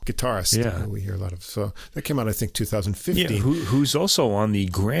phenomenal guitarist who we hear a lot of. So that came out, I think, 2015. Yeah, who's also on the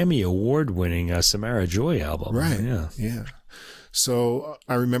Grammy Award-winning Samara Joy album. Right, yeah. So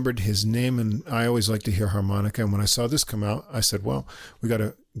I remembered his name, and I always like to hear harmonica. And when I saw this come out, I said, well, we got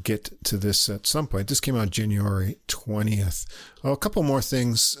to get to this at some point. This came out January 20th. A couple more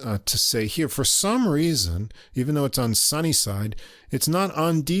things to say here. For some reason, even though it's on Sunnyside, it's not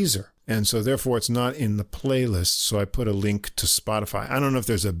on Deezer. And so therefore it's not in the playlist. So I put a link to Spotify. I don't know if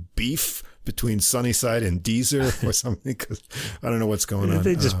there's a beef between Sunnyside and Deezer or something, because I don't know what's going on.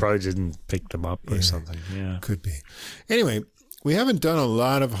 They just probably didn't pick them up or something. Yeah, could be. Anyway, we haven't done a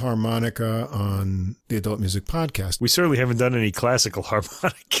lot of harmonica on the Adult Music Podcast. We certainly haven't done any classical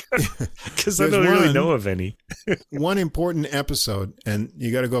harmonica because I don't really know of any. One important episode, and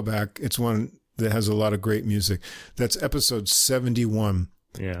you got to go back. It's one that has a lot of great music. That's episode 71,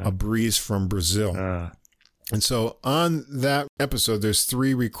 A Breeze from Brazil. And so on that episode, there's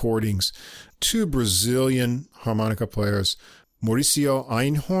 3 recordings. 2 Brazilian harmonica players, Mauricio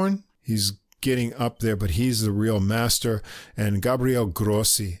Einhorn, he's getting up there, but he's the real master, and Gabriel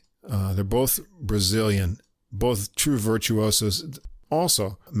Grossi. They're both Brazilian, both true virtuosos.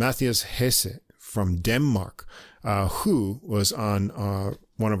 Also, Matthias Hesse from Denmark, who was on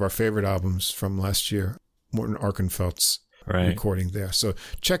one of our favorite albums from last year, Morten Arkenfeldt's recording there. So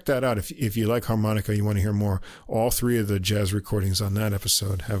check that out. If you like harmonica, you want to hear more, all 3 of the jazz recordings on that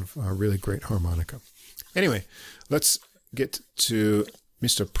episode have really great harmonica. Anyway, let's get to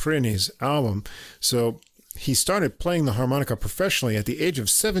Mr. Prene's album. So he started playing the harmonica professionally at the age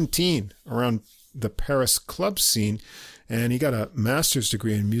of 17 around the Paris club scene, and he got a master's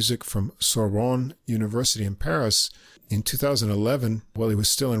degree in music from Sorbonne University in Paris. In 2011, while he was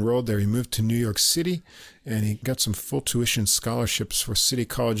still enrolled there, he moved to New York City, and he got some full tuition scholarships for City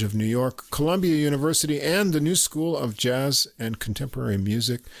College of New York, Columbia University, and the New School of Jazz and Contemporary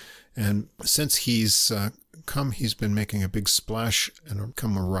Music. And since he's been making a big splash and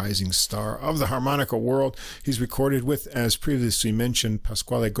become a rising star of the harmonica world. He's recorded with, as previously mentioned,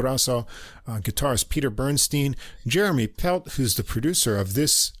 Pasquale Grasso, guitarist Peter Bernstein, Jeremy Pelt, who's the producer of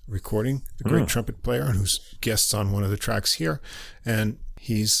this recording, the great trumpet player, and who's guests on one of the tracks here. And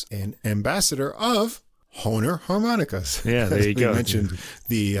he's an ambassador of Hohner Harmonicas. Yeah, there you go. We mentioned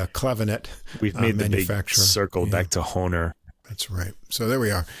the clavinet We've made the big manufacturer. Circle back to Hohner. That's right. So there we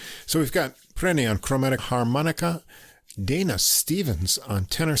are. So we've got Prene on chromatic harmonica, Dana Stevens on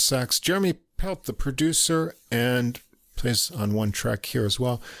tenor sax, Jeremy Pelt, the producer, and plays on one track here as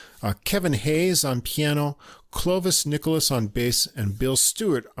well, Kevin Hayes on piano, Clovis Nicholas on bass, and Bill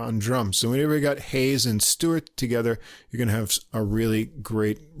Stewart on drums. So whenever you got Hayes and Stewart together, you're going to have a really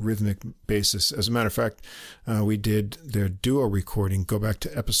great rhythmic basis. As a matter of fact, we did their duo recording, go back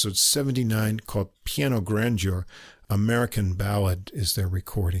to episode 79, called Piano Grandeur. American Ballad is their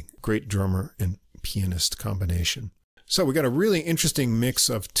recording. Great drummer and pianist combination. So we got a really interesting mix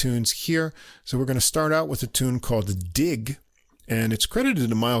of tunes here. So we're going to start out with a tune called Dig, and it's credited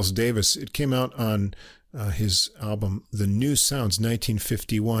to Miles Davis. It came out on his album The New Sounds,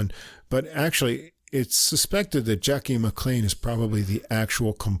 1951, but actually it's suspected that Jackie McLean is probably the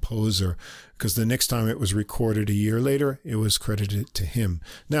actual composer, because the next time it was recorded a year later, it was credited to him.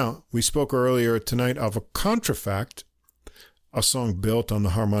 Now, we spoke earlier tonight of a contrafact, a song built on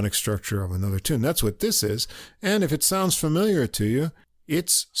the harmonic structure of another tune. That's what this is. And if it sounds familiar to you,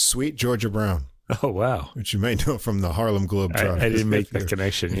 it's Sweet Georgia Brown. Oh, wow. Which you may know from the Harlem Globetrotters. I didn't make that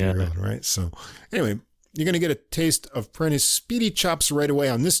connection, Right? So anyway, you're going to get a taste of Prene's speedy chops right away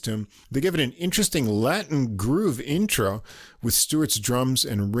on this tune. They give it an interesting Latin groove intro with Stewart's drums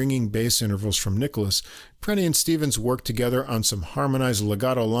and ringing bass intervals from Nicholas. Prene and Stevens work together on some harmonized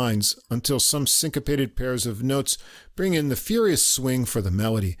legato lines until some syncopated pairs of notes bring in the furious swing for the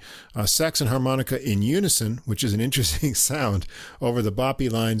melody. Sax and harmonica in unison, which is an interesting sound, over the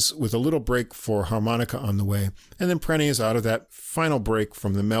boppy lines with a little break for harmonica on the way. And then Prene is out of that final break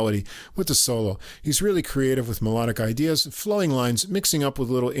from the melody with the solo. He's really creative with melodic ideas, flowing lines, mixing up with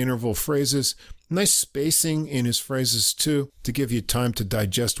little interval phrases. Nice spacing in his phrases, too, to give you time to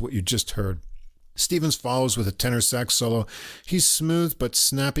digest what you just heard. Stevens follows with a tenor sax solo. He's smooth but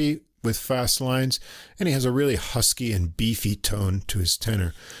snappy with fast lines, and he has a really husky and beefy tone to his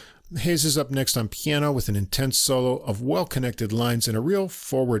tenor. Hayes is up next on piano with an intense solo of well-connected lines and a real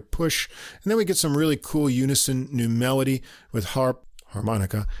forward push. And then we get some really cool unison new melody with harp,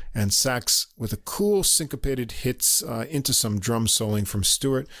 harmonica, and sax with a cool syncopated hits into some drum soloing from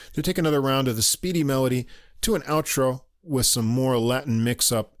Stewart to take another round of the speedy melody to an outro with some more Latin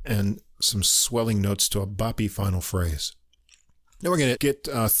mix-up and some swelling notes to a boppy final phrase. Now we're going to get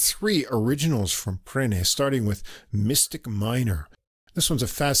 3 originals from Prene, starting with Mystic Minor. This one's a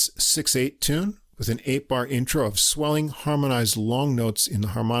fast 6/8 tune with an 8-bar intro of swelling, harmonized long notes in the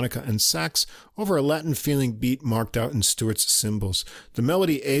harmonica and sax over a Latin-feeling beat marked out in Stewart's cymbals. The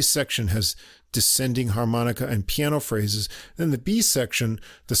melody A section has descending harmonica and piano phrases. Then the B section,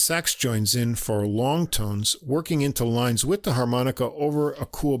 the sax joins in for long tones, working into lines with the harmonica over a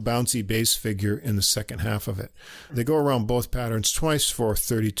cool bouncy bass figure in the second half of it. They go around both patterns twice for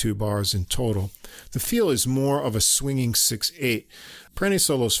 32 bars in total. The feel is more of a swinging 6/8. Prene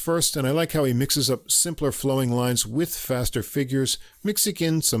solos first, and I like how he mixes up simpler flowing lines with faster figures, mixing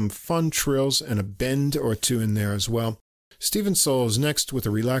in some fun trills and a bend or two in there as well. Stevens solos next with a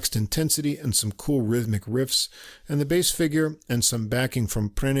relaxed intensity and some cool rhythmic riffs, and the bass figure and some backing from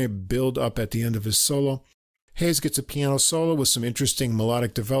Prene build up at the end of his solo. Hayes gets a piano solo with some interesting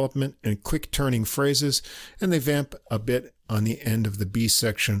melodic development and quick turning phrases, and they vamp a bit on the end of the B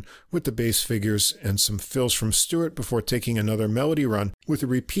section with the bass figures and some fills from Stewart before taking another melody run with a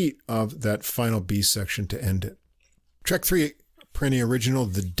repeat of that final B section to end it. Track 3, Prene original,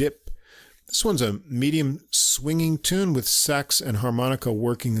 The Dip. This one's a medium swinging tune with sax and harmonica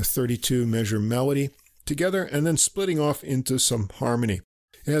working a 32-measure melody together and then splitting off into some harmony.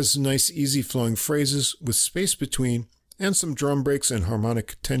 It has nice, easy-flowing phrases with space between and some drum breaks and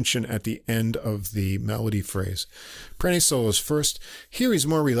harmonic tension at the end of the melody phrase. Prene solos first. Here he's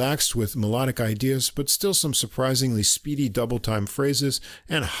more relaxed with melodic ideas, but still some surprisingly speedy double-time phrases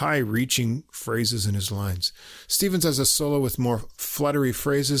and high-reaching phrases in his lines. Stevens has a solo with more fluttery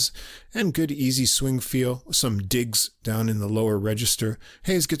phrases and good easy swing feel, some digs down in the lower register.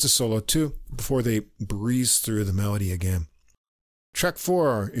 Hayes gets a solo too, before they breeze through the melody again. Track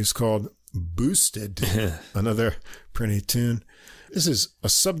 4 is called Boosted, another Prene tune. This is a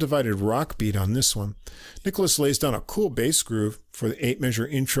subdivided rock beat on this one. Nicholas lays down a cool bass groove for the 8-measure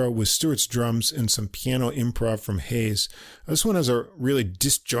intro with Stewart's drums and some piano improv from Hayes. This one has a really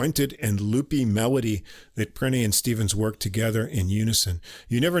disjointed and loopy melody that Prene and Stevens work together in unison.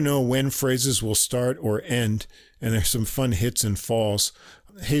 You never know when phrases will start or end, and there's some fun hits and falls.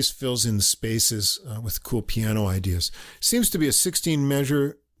 Hayes fills in the spaces with cool piano ideas. Seems to be a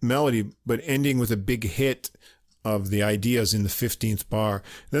 16-measure melody, but ending with a big hit of the ideas in the 15th bar.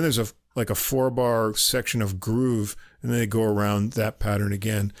 Then there's a 4-bar section of groove, and then they go around that pattern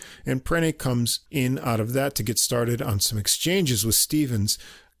again. And Prene comes in out of that to get started on some exchanges with Stevens,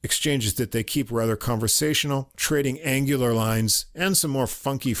 exchanges that they keep rather conversational, trading angular lines and some more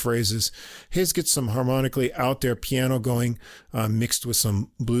funky phrases. Hayes gets some harmonically out there piano going, mixed with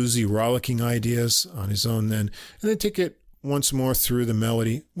some bluesy rollicking ideas on his own then, and then take it once more through the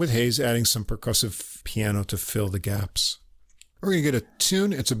melody, with Hayes adding some percussive piano to fill the gaps. We're going to get a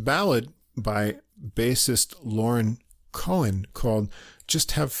tune. It's a ballad by bassist Lauren Cohen called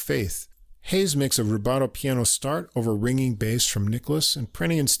Just Have Faith. Hayes makes a rubato piano start over ringing bass from Nicholas, and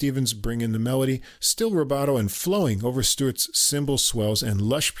Prene and Stevens bring in the melody, still rubato and flowing over Stewart's cymbal swells and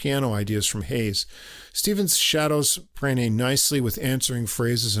lush piano ideas from Hayes. Stevens shadows Prene nicely with answering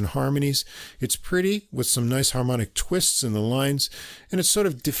phrases and harmonies. It's pretty, with some nice harmonic twists in the lines, and it sort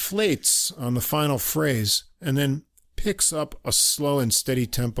of deflates on the final phrase, and then picks up a slow and steady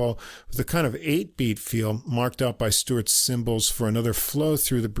tempo with a kind of 8-beat feel marked out by Stewart's cymbals for another flow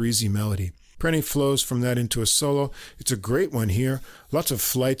through the breezy melody. Prene flows from that into a solo. It's a great one here. Lots of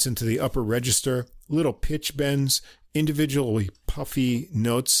flights into the upper register, little pitch bends, individually puffy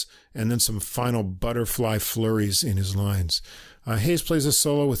notes, and then some final butterfly flurries in his lines. Hayes plays a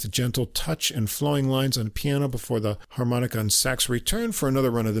solo with a gentle touch and flowing lines on piano before the harmonica and sax return for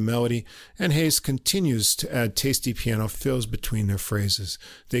another run of the melody, and Hayes continues to add tasty piano fills between their phrases.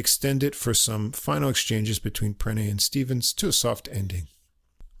 They extend it for some final exchanges between Prene and Stevens to a soft ending.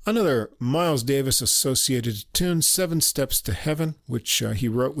 Another Miles Davis associated tune, 7 Steps to Heaven, which he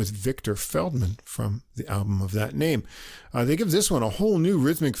wrote with Victor Feldman from the the album of that name. They give this one a whole new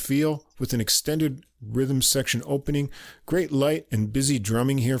rhythmic feel with an extended rhythm section opening. Great light and busy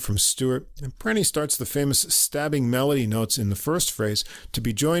drumming here from Stewart. And Prenny starts the famous stabbing melody notes in the first phrase to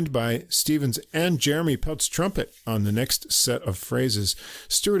be joined by Stevens and Jeremy Pelt's trumpet on the next set of phrases.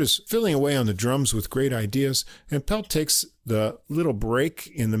 Stewart is filling away on the drums with great ideas, and Pelt takes the little break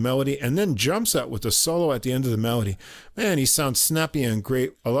in the melody and then jumps out with a solo at the end of the melody. Man, he sounds snappy and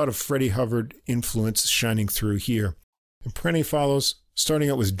great. A lot of Freddie Hubbard influence shining through here. And Prenny follows,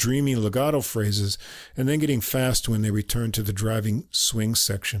 starting out with dreamy legato phrases and then getting fast when they return to the driving swing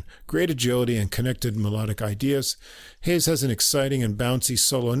section. Great agility and connected melodic ideas. Hayes has an exciting and bouncy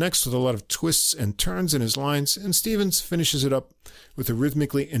solo next with a lot of twists and turns in his lines, and Stevens finishes it up with a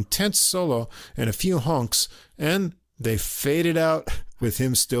rhythmically intense solo and a few honks, and they faded out with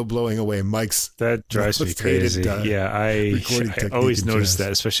him still blowing away. That drives me crazy. Yeah, I always notice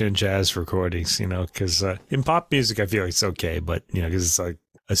that, especially in jazz recordings, because in pop music, I feel like it's okay, but, because it's like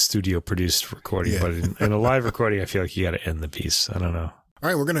a studio produced recording. Yeah. But in a live recording, I feel like you got to end the piece. I don't know. All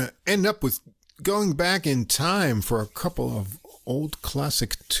right, we're going to end up with going back in time for a couple of old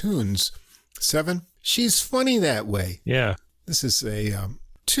classic tunes. 7, She's Funny That Way. Yeah. This is a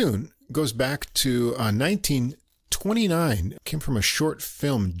tune, goes back to 1929. It came from a short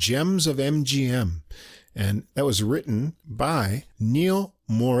film, Gems of MGM, and that was written by Neil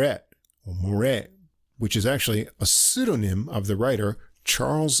Moret, which is actually a pseudonym of the writer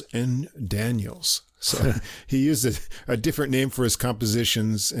Charles N. Daniels. So he used a different name for his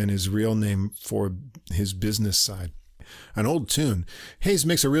compositions and his real name for his business side. An old tune. Hayes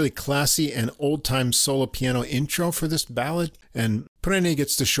makes a really classy and old-time solo piano intro for this ballad, and Prenny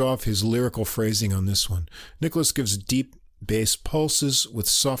gets to show off his lyrical phrasing on this one. Nicholas gives deep bass pulses with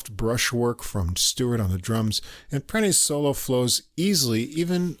soft brushwork from Stewart on the drums, and Prenny's solo flows easily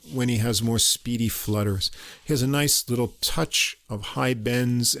even when he has more speedy flutters. He has a nice little touch of high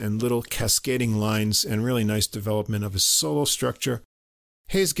bends and little cascading lines and really nice development of his solo structure.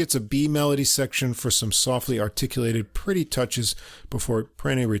 Hayes gets a B melody section for some softly articulated, pretty touches before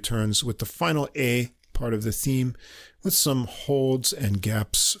Prenny returns with the final A part of the theme, with some holds and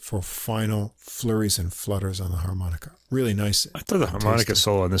gaps for final flurries and flutters on the harmonica. Really nice. I thought the harmonica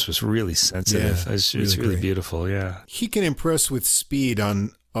solo on this was really sensitive. Yeah, it's really beautiful, yeah. He can impress with speed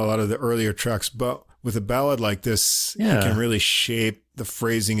on a lot of the earlier tracks, but with a ballad like this, he can really shape. The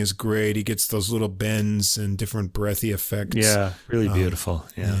phrasing is great. He gets those little bends and different breathy effects. Yeah, really beautiful.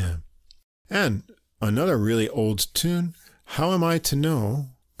 Yeah. And another really old tune, How Am I to Know,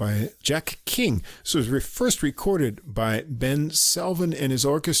 by Jack King. So it was first recorded by Ben Selvin and his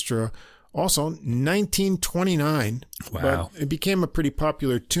orchestra, also 1929. Wow. But it became a pretty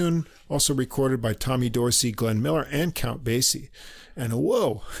popular tune, also recorded by Tommy Dorsey, Glenn Miller, and Count Basie. And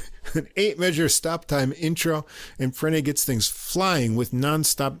whoa, an 8-measure stop time intro, and Prenny gets things flying with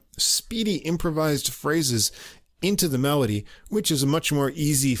nonstop, speedy improvised phrases into the melody, which is much more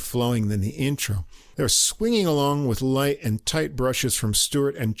easy flowing than the intro. They're swinging along with light and tight brushes from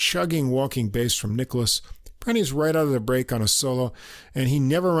Stewart and chugging walking bass from Nicholas. Prenny's right out of the break on a solo, and he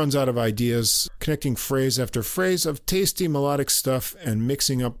never runs out of ideas, connecting phrase after phrase of tasty melodic stuff and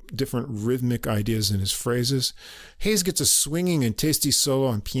mixing up different rhythmic ideas in his phrases. Hayes gets a swinging and tasty solo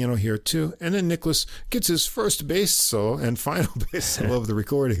on piano here too, and then Nicholas gets his first bass solo and final bass solo of the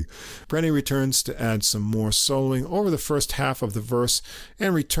recording. Prenny returns to add some more soloing over the first half of the verse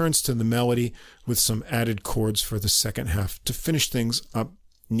and returns to the melody with some added chords for the second half to finish things up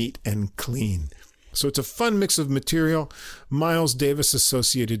neat and clean. So it's a fun mix of material, Miles Davis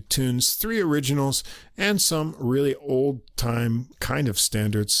associated tunes, 3 originals, and some really old-time kind of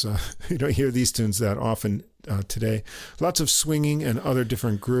standards. You don't hear these tunes that often today. Lots of swinging and other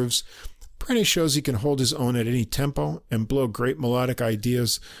different grooves. Prenny shows he can hold his own at any tempo and blow great melodic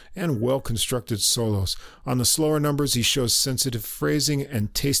ideas and well-constructed solos. On the slower numbers, he shows sensitive phrasing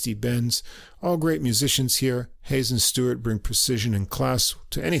and tasty bends. All great musicians here. Hayes and Stewart bring precision and class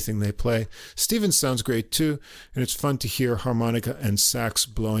to anything they play. Stevens sounds great too, and it's fun to hear harmonica and sax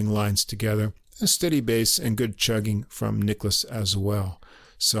blowing lines together. A steady bass and good chugging from Nicholas as well.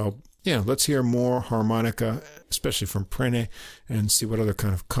 So, yeah, let's hear more harmonica, especially from Prenny, and see what other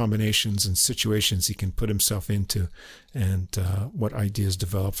kind of combinations and situations he can put himself into, and what ideas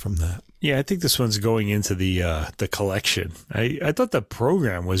develop from that. Yeah, I think this one's going into the collection. I thought the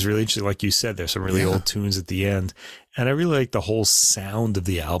program was really interesting. Like you said, there's some really old tunes at the end, and I really like the whole sound of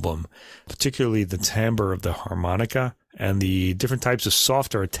the album, particularly the timbre of the harmonica and the different types of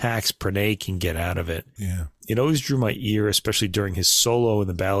softer attacks Prenny can get out of it. Yeah. It always drew my ear, especially during his solo in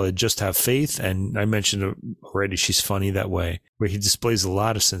the ballad Just Have Faith, and I mentioned already She's Funny That Way, where he displays a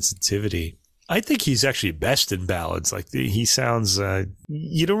lot of sensitivity. I think he's actually best in ballads. Like he sounds,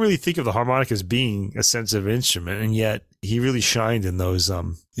 you don't really think of the harmonica as being a sensitive instrument, and yet he really shined in those,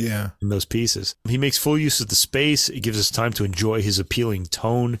 in those pieces. He makes full use of the space. It gives us time to enjoy his appealing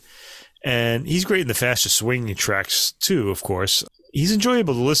tone, and he's great in the faster swinging tracks too. Of course, he's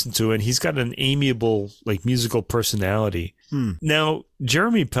enjoyable to listen to, and he's got an amiable, like, musical personality. Now,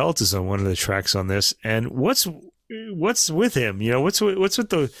 Jeremy Pelt is on one of the tracks on this, and what's with him? You know, what's with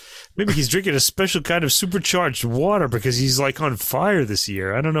the? Maybe he's drinking a special kind of supercharged water because he's like on fire this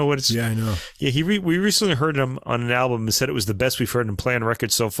year. I don't know what it's. Yeah, I know. Yeah, we recently heard him on an album and said it was the best we've heard him play on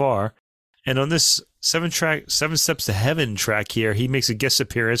record so far. And on this 7 Steps to Heaven track here, he makes a guest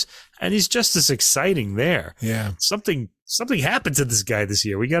appearance, and he's just as exciting there. Yeah, something happened to this guy this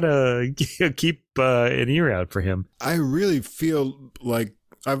year. We gotta keep an ear out for him. I really feel like.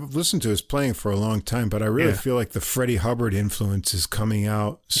 I've listened to his playing for a long time, but I really feel like the Freddie Hubbard influence is coming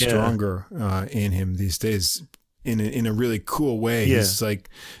out stronger in him these days in a really cool way. Yeah. He's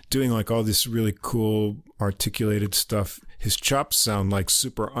like doing like all this really cool articulated stuff. His chops sound like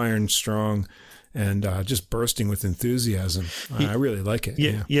super iron strong and just bursting with enthusiasm. I really like it.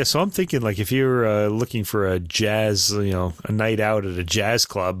 Yeah. So I'm thinking, like, if you're looking for a jazz, a night out at a jazz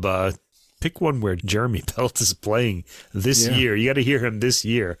club, pick one where Jeremy Pelt is playing this year. You got to hear him this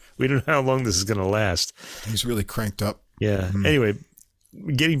year. We don't know how long this is going to last. He's really cranked up. Yeah. Anyway,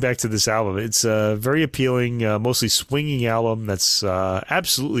 getting back to this album, it's a very appealing, mostly swinging album that's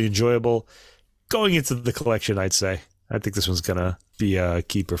absolutely enjoyable. Going into the collection, I'd say. I think this one's going to be a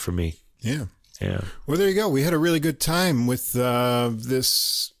keeper for me. Yeah. Yeah. Well, there you go. We had a really good time with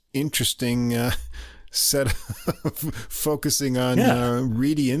this interesting set of focusing on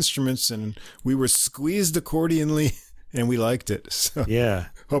reedy instruments, and we were squeezed accordionly, and we liked it. So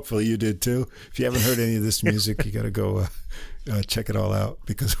hopefully you did too. If you haven't heard any of this music, you got to go check it all out,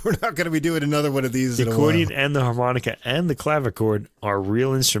 because we're not going to be doing another one of these. The accordion and the harmonica and the clavichord are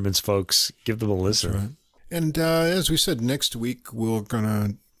real instruments, folks. Give them a listen. That's right. And as we said, next week we're going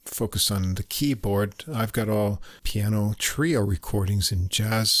to focus on the keyboard. I've got all piano trio recordings in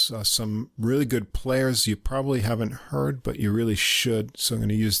jazz, some really good players you probably haven't heard, but you really should. So I'm going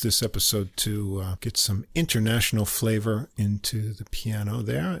to use this episode to get some international flavor into the piano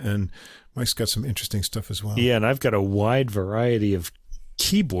there. And Mike's got some interesting stuff as well. Yeah, and I've got a wide variety of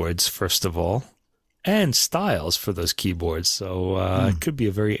keyboards, first of all, and styles for those keyboards. So it could be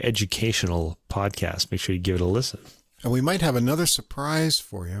a very educational podcast. Make sure you give it a listen. And we might have another surprise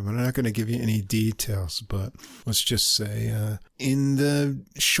for you. I'm not going to give you any details, but let's just say in the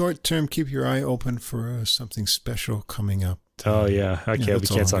short term, keep your eye open for something special coming up. Oh, yeah. Okay, we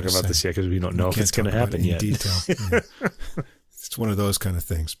can't talk about this yet because we don't know if it's going to happen yet. In detail. It's one of those kind of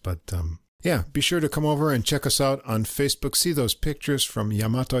things. But be sure to come over and check us out on Facebook. See those pictures from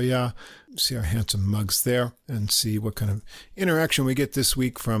Yamato-ya. See our handsome mugs there and see what kind of interaction we get this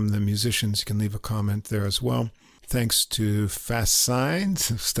week from the musicians. You can leave a comment there as well. Thanks to Fast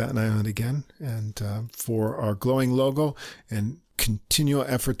Signs of Staten Island again, and for our glowing logo and continual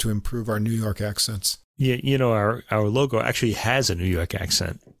effort to improve our New York accents. Yeah, our logo actually has a New York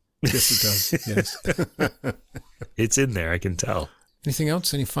accent. Yes, it does. Yes. It's in there, I can tell. Anything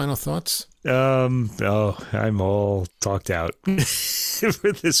else? Any final thoughts? I'm all talked out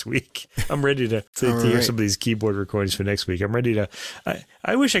for this week. I'm ready to hear some of these keyboard recordings for next week. I'm ready to.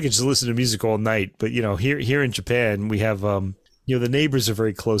 I wish I could just listen to music all night, but here in Japan we have the neighbors are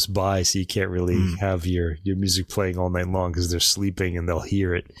very close by, so you can't really have your music playing all night long because they're sleeping and they'll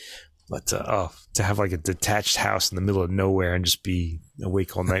hear it. But to have like a detached house in the middle of nowhere and just be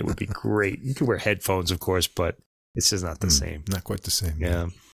awake all night would be great. You can wear headphones, of course, but it's just not the same. Not quite the same. Yeah.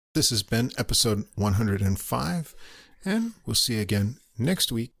 This has been episode 105, and we'll see you again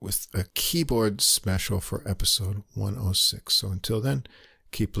next week with a keyboard special for episode 106. So until then,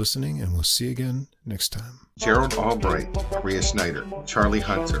 keep listening, and we'll see you again next time. Gerald Albright, Rhea Schneider, Charlie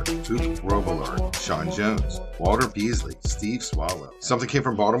Hunter, Duke Robillard, Sean Jones, Walter Beasley, Steve Swallow. Something Came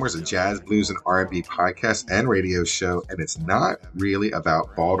from Baltimore is a jazz, blues, and R&B podcast and radio show, and it's not really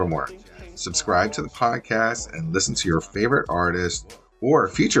about Baltimore. Subscribe to the podcast and listen to your favorite artist or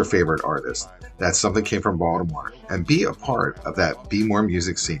future favorite artist. That's Something Came from Baltimore. And be a part of that Be More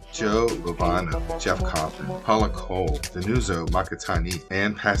music scene. Joe Lovano, Jeff Kaufman, Paula Cole, Danuzo Makatani,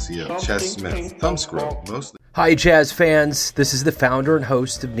 Ann Passio, Ches Smith, Thumbscrew, mostly. Hi, jazz fans. This is the founder and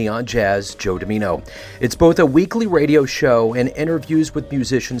host of Neon Jazz, Joe Domino. It's both a weekly radio show and interviews with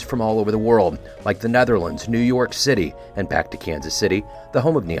musicians from all over the world, like the Netherlands, New York City, and back to Kansas City, the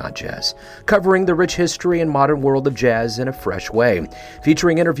home of Neon Jazz, covering the rich history and modern world of jazz in a fresh way,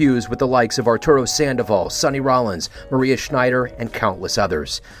 featuring interviews with the likes of Arturo Sandoval, Sonny Rollins, Maria Schneider, and countless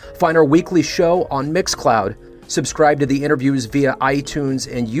others. Find our weekly show on Mixcloud. Subscribe to the interviews via iTunes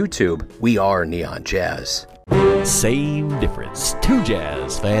and YouTube. We are Neon Jazz. Same difference. Two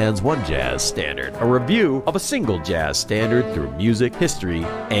jazz fans, one jazz standard. A review of a single jazz standard through music, history,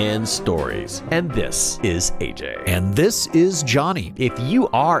 and stories. And this is AJ. And this is Johnny. If you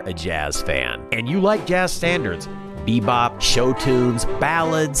are a jazz fan and you like jazz standards, bebop, show tunes,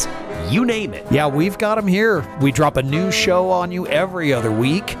 ballads, you name it. Yeah, we've got them here. We drop a new show on you every other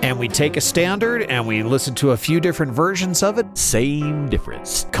week, and we take a standard and we listen to a few different versions of it. Same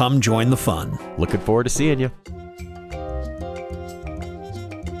difference. Come join the fun. Looking forward to seeing you.